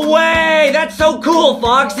 no way. That's so cool,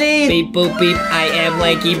 Foxy. Beep, boop, beep. I am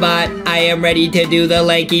LankyBot. I am ready to do the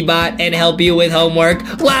LankyBot and help you with homework.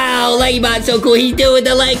 Wow, LankyBot's so cool. He's doing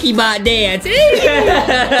the LankyBot dance. Hey.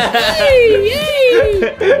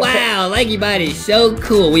 Wow, LankyBot is so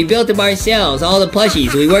cool. We built him ourselves, all the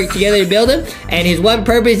plushies. We worked together to build him, and his one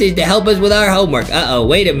purpose is to help us with our homework. Uh-oh,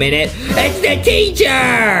 wait a minute. It's the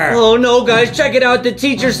teacher! Oh no, guys, check it out. The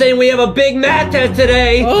teacher's saying we have a big math test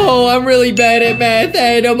today. Oh, I'm really bad at math,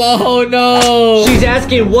 Adam. Oh no. She's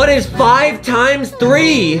asking, what is 5 times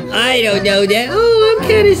 3? I don't know that. Oh, I'm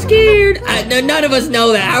kind of scared. None of us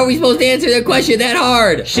know that. How are we supposed to answer the question that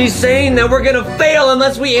hard? She's saying that we're gonna fail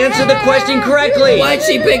unless we answer the question correctly. Why'd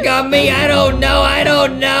she pick on me? I don't know.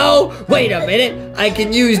 Wait a minute. I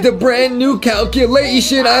can use the brand new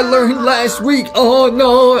calculation I learned last week. Oh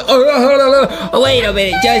no. Wait a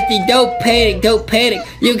minute, Justy. Don't panic.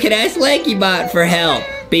 You can ask LankyBot for help.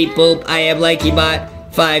 Beep boop, I am LankyBot.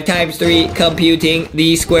 5 times 3, computing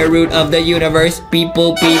the square root of the universe. Beep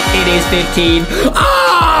boop beep, it is 15.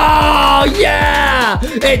 Oh yeah!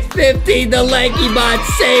 It's 15, the LankyBot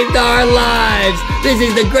saved our lives. This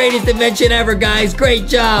is the greatest invention ever, guys. Great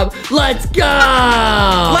job. Let's go!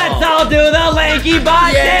 Let's all do the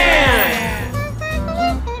LankyBot dance!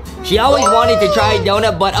 She always wanted to try a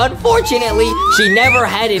donut, but unfortunately, she never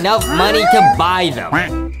had enough money to buy them.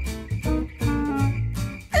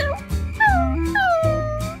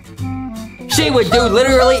 She would do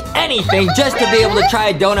literally anything just to be able to try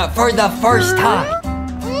a donut for the first time.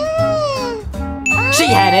 She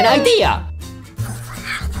had an idea.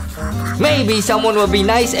 Maybe someone would be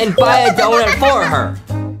nice and buy a donut for her.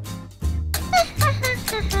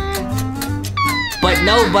 But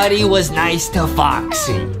nobody was nice to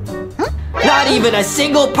Foxy. Not even a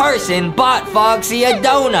single person bought Foxy a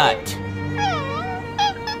donut.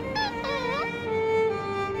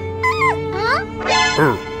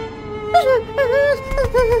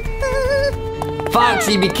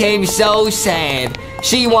 Foxy became so sad.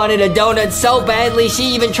 She wanted a donut so badly she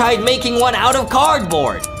even tried making one out of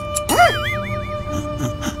cardboard.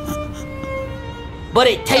 But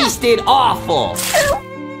it tasted awful.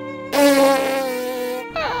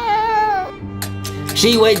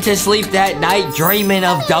 She went to sleep that night dreaming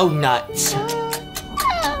of donuts.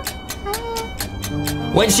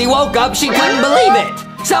 When she woke up, she couldn't believe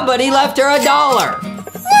it. Somebody left her $1.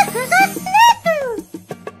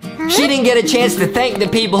 She didn't get a chance to thank the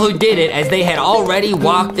people who did it as they had already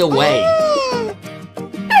walked away.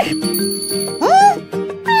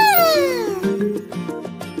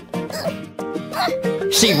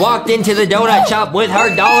 She walked into the donut shop with her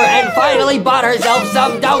 $1 and finally bought herself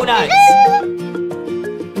some donuts.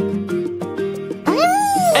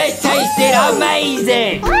 It tasted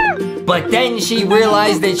amazing! But then she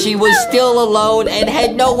realized that she was still alone and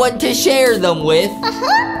had no one to share them with.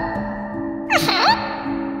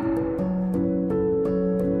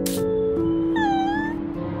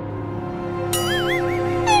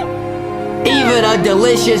 Even a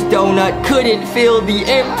delicious donut couldn't fill the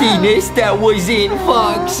emptiness that was in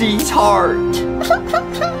Foxy's heart.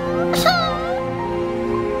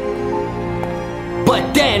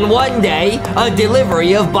 But then one day, a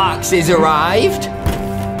delivery of boxes arrived.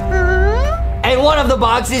 And one of the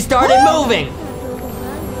boxes started moving.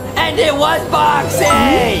 And it was Foxy!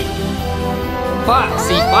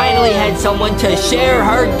 Foxy finally had someone to share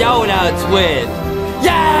her donuts with.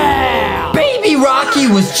 Yeah! Baby Rocky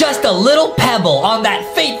was just a little pebble on that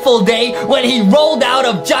fateful day when he rolled out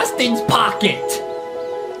of Justin's pocket.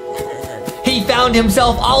 He found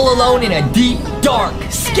himself all alone in a deep, dark,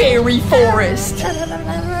 scary forest.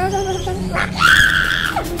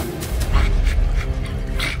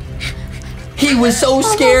 He was so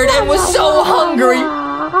scared and was so hungry.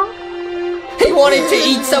 He wanted to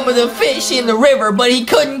eat some of the fish in the river, but he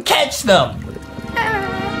couldn't catch them.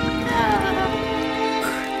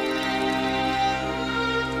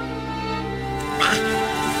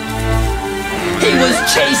 He was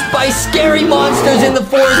chased by scary monsters in the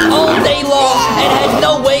forest all day long and had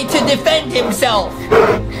no way to defend himself.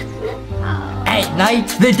 At night,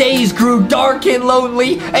 the days grew dark and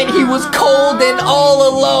lonely, and he was cold and all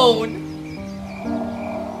alone.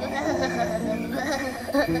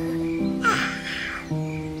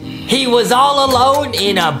 He was all alone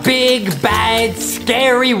in a big, bad,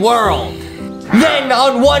 scary world. Then,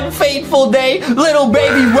 on one fateful day, little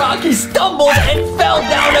baby Rocky stumbled and fell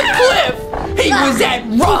down a cliff. He was at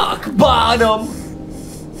rock bottom.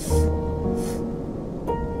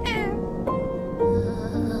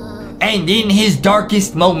 And in his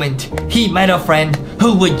darkest moment, he met a friend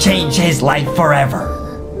who would change his life forever.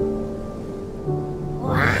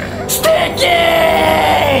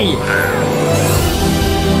 Sticky!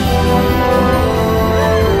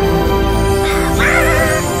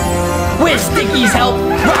 With Sticky's help,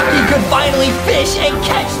 Rocky could finally fish and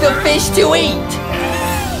catch the fish to eat.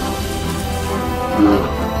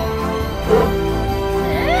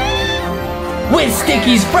 With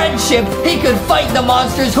Sticky's friendship, he could fight the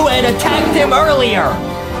monsters who had attacked him earlier.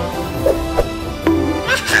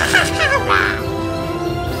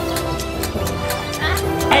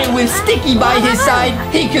 And with Sticky by his side,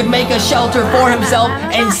 he could make a shelter for himself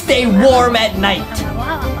and stay warm at night.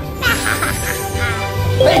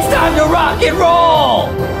 It's time to rock and roll!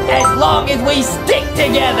 As long as we stick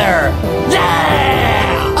together!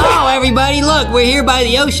 Yeah! Oh, everybody, look, we're here by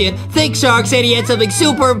the ocean. Thick Shark said he had something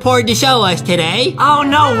super important to show us today. Oh,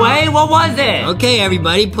 no way. What was it? Okay,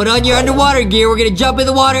 everybody, put on your underwater gear. We're gonna jump in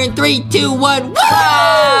the water in 3, 2, 1.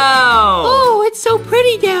 Wow! Oh, it's so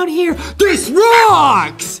pretty down here. This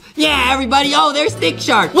rocks! Yeah, everybody. Oh, there's Thick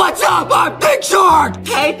Shark. What's up? I'm Thick Shark!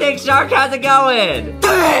 Hey, Thick Shark, how's it going?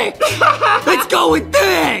 Thick! Let's go with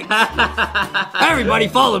Thick! Everybody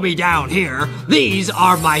follow me down here. These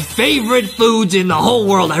are my favorite foods in the whole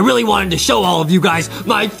world. I really wanted to show all of you guys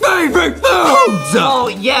my favorite foods!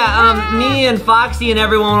 Oh, yeah, me and Foxy and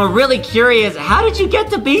everyone were really curious. How did you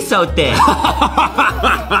get to be so thick?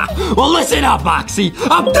 Well, listen up, Foxy.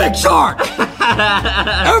 I'm Thick Shark!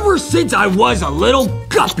 Ever since I was a little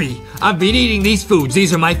guppy, I've been eating these foods.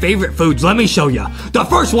 These are my favorite foods. Let me show you. The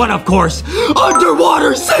first one, of course,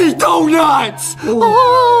 underwater sea donuts!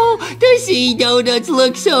 Oh, the sea donuts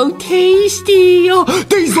look so tasty. Oh,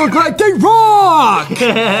 these look like they rock!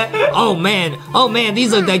 Oh man,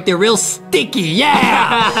 these look like they're real sticky,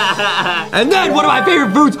 yeah! And then one of my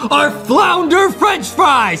favorite foods are flounder French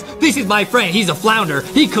fries. This is my friend, he's a flounder.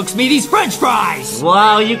 He cooks me these French fries.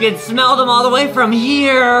 Wow, you can smell them all the way from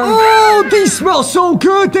here. Oh, these smell so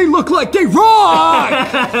good, they look like they rock!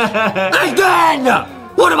 And then,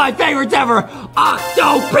 one of my favorites ever,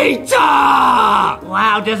 Octo Pizza!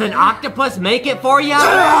 Wow, does an octopus make it for you?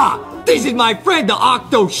 Yeah! This is my friend, the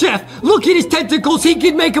Octo Chef. Look at his tentacles, he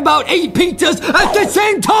can make about 8 pizzas at the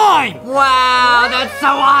same time! Wow, that's so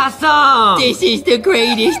awesome! This is the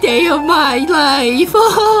greatest day of my life.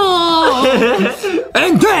 Oh.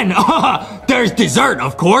 And then, there's dessert,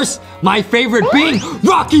 of course. My favorite being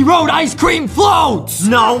Rocky Road ice cream floats!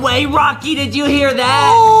 No way, Rocky, did you hear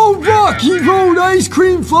that? Oh, Rocky Road ice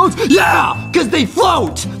cream floats! Yeah, because they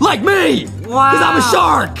float, like me! Wow. Because I'm a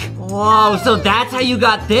shark! Whoa, so that's how you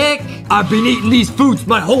got thick? I've been eating these foods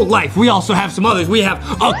my whole life. We also have some others. We have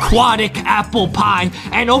aquatic apple pie,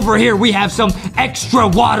 and over here we have some extra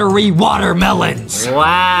watery watermelons.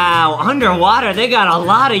 Wow, underwater, they got a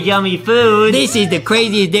lot of yummy food. This is the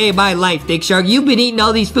craziest day of my life, Thick Shark. You've been eating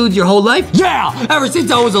all these foods your whole life? Yeah, ever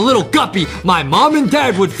since I was a little guppy, my mom and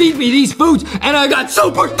dad would feed me these foods, and I got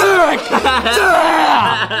super thick.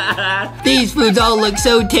 Yeah! These foods all look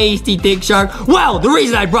so tasty, Thick Shark. Well, the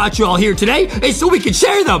reason I brought you all here today is so we can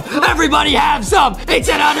share them. Everybody have some. It's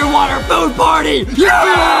an underwater food party.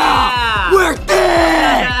 Yeah! We're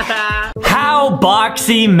thick! How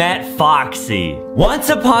Boxy met Foxy. Once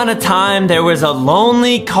upon a time, there was a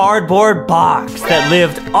lonely cardboard box that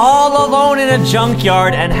lived all alone in a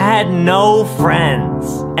junkyard and had no friends.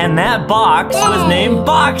 And that box was named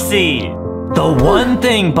Boxy. The one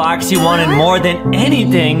thing Boxy wanted more than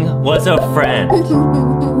anything was a friend.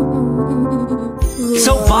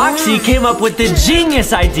 So Boxy came up with the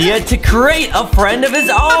genius idea to create a friend of his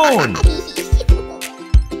own.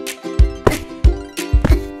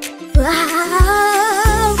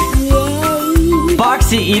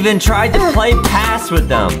 Boxy even tried to play pass with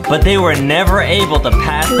them, but they were never able to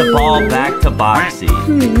pass the ball back to Boxy.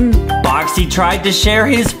 Boxy tried to share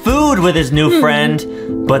his food with his new friend,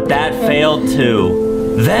 but that failed too.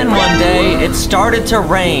 Then one day, it started to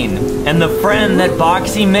rain, and the friend that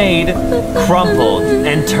Boxy made crumpled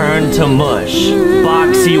and turned to mush.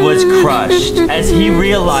 Boxy was crushed as he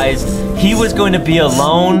realized he was going to be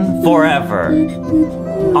alone forever.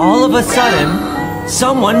 All of a sudden,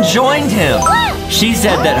 someone joined him. She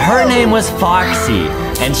said that her name was Foxy,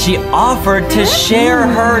 and she offered to share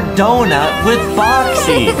her donut with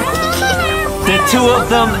Boxy. The two of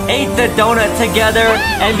them ate the donut together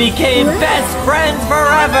and became best friends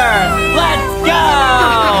forever.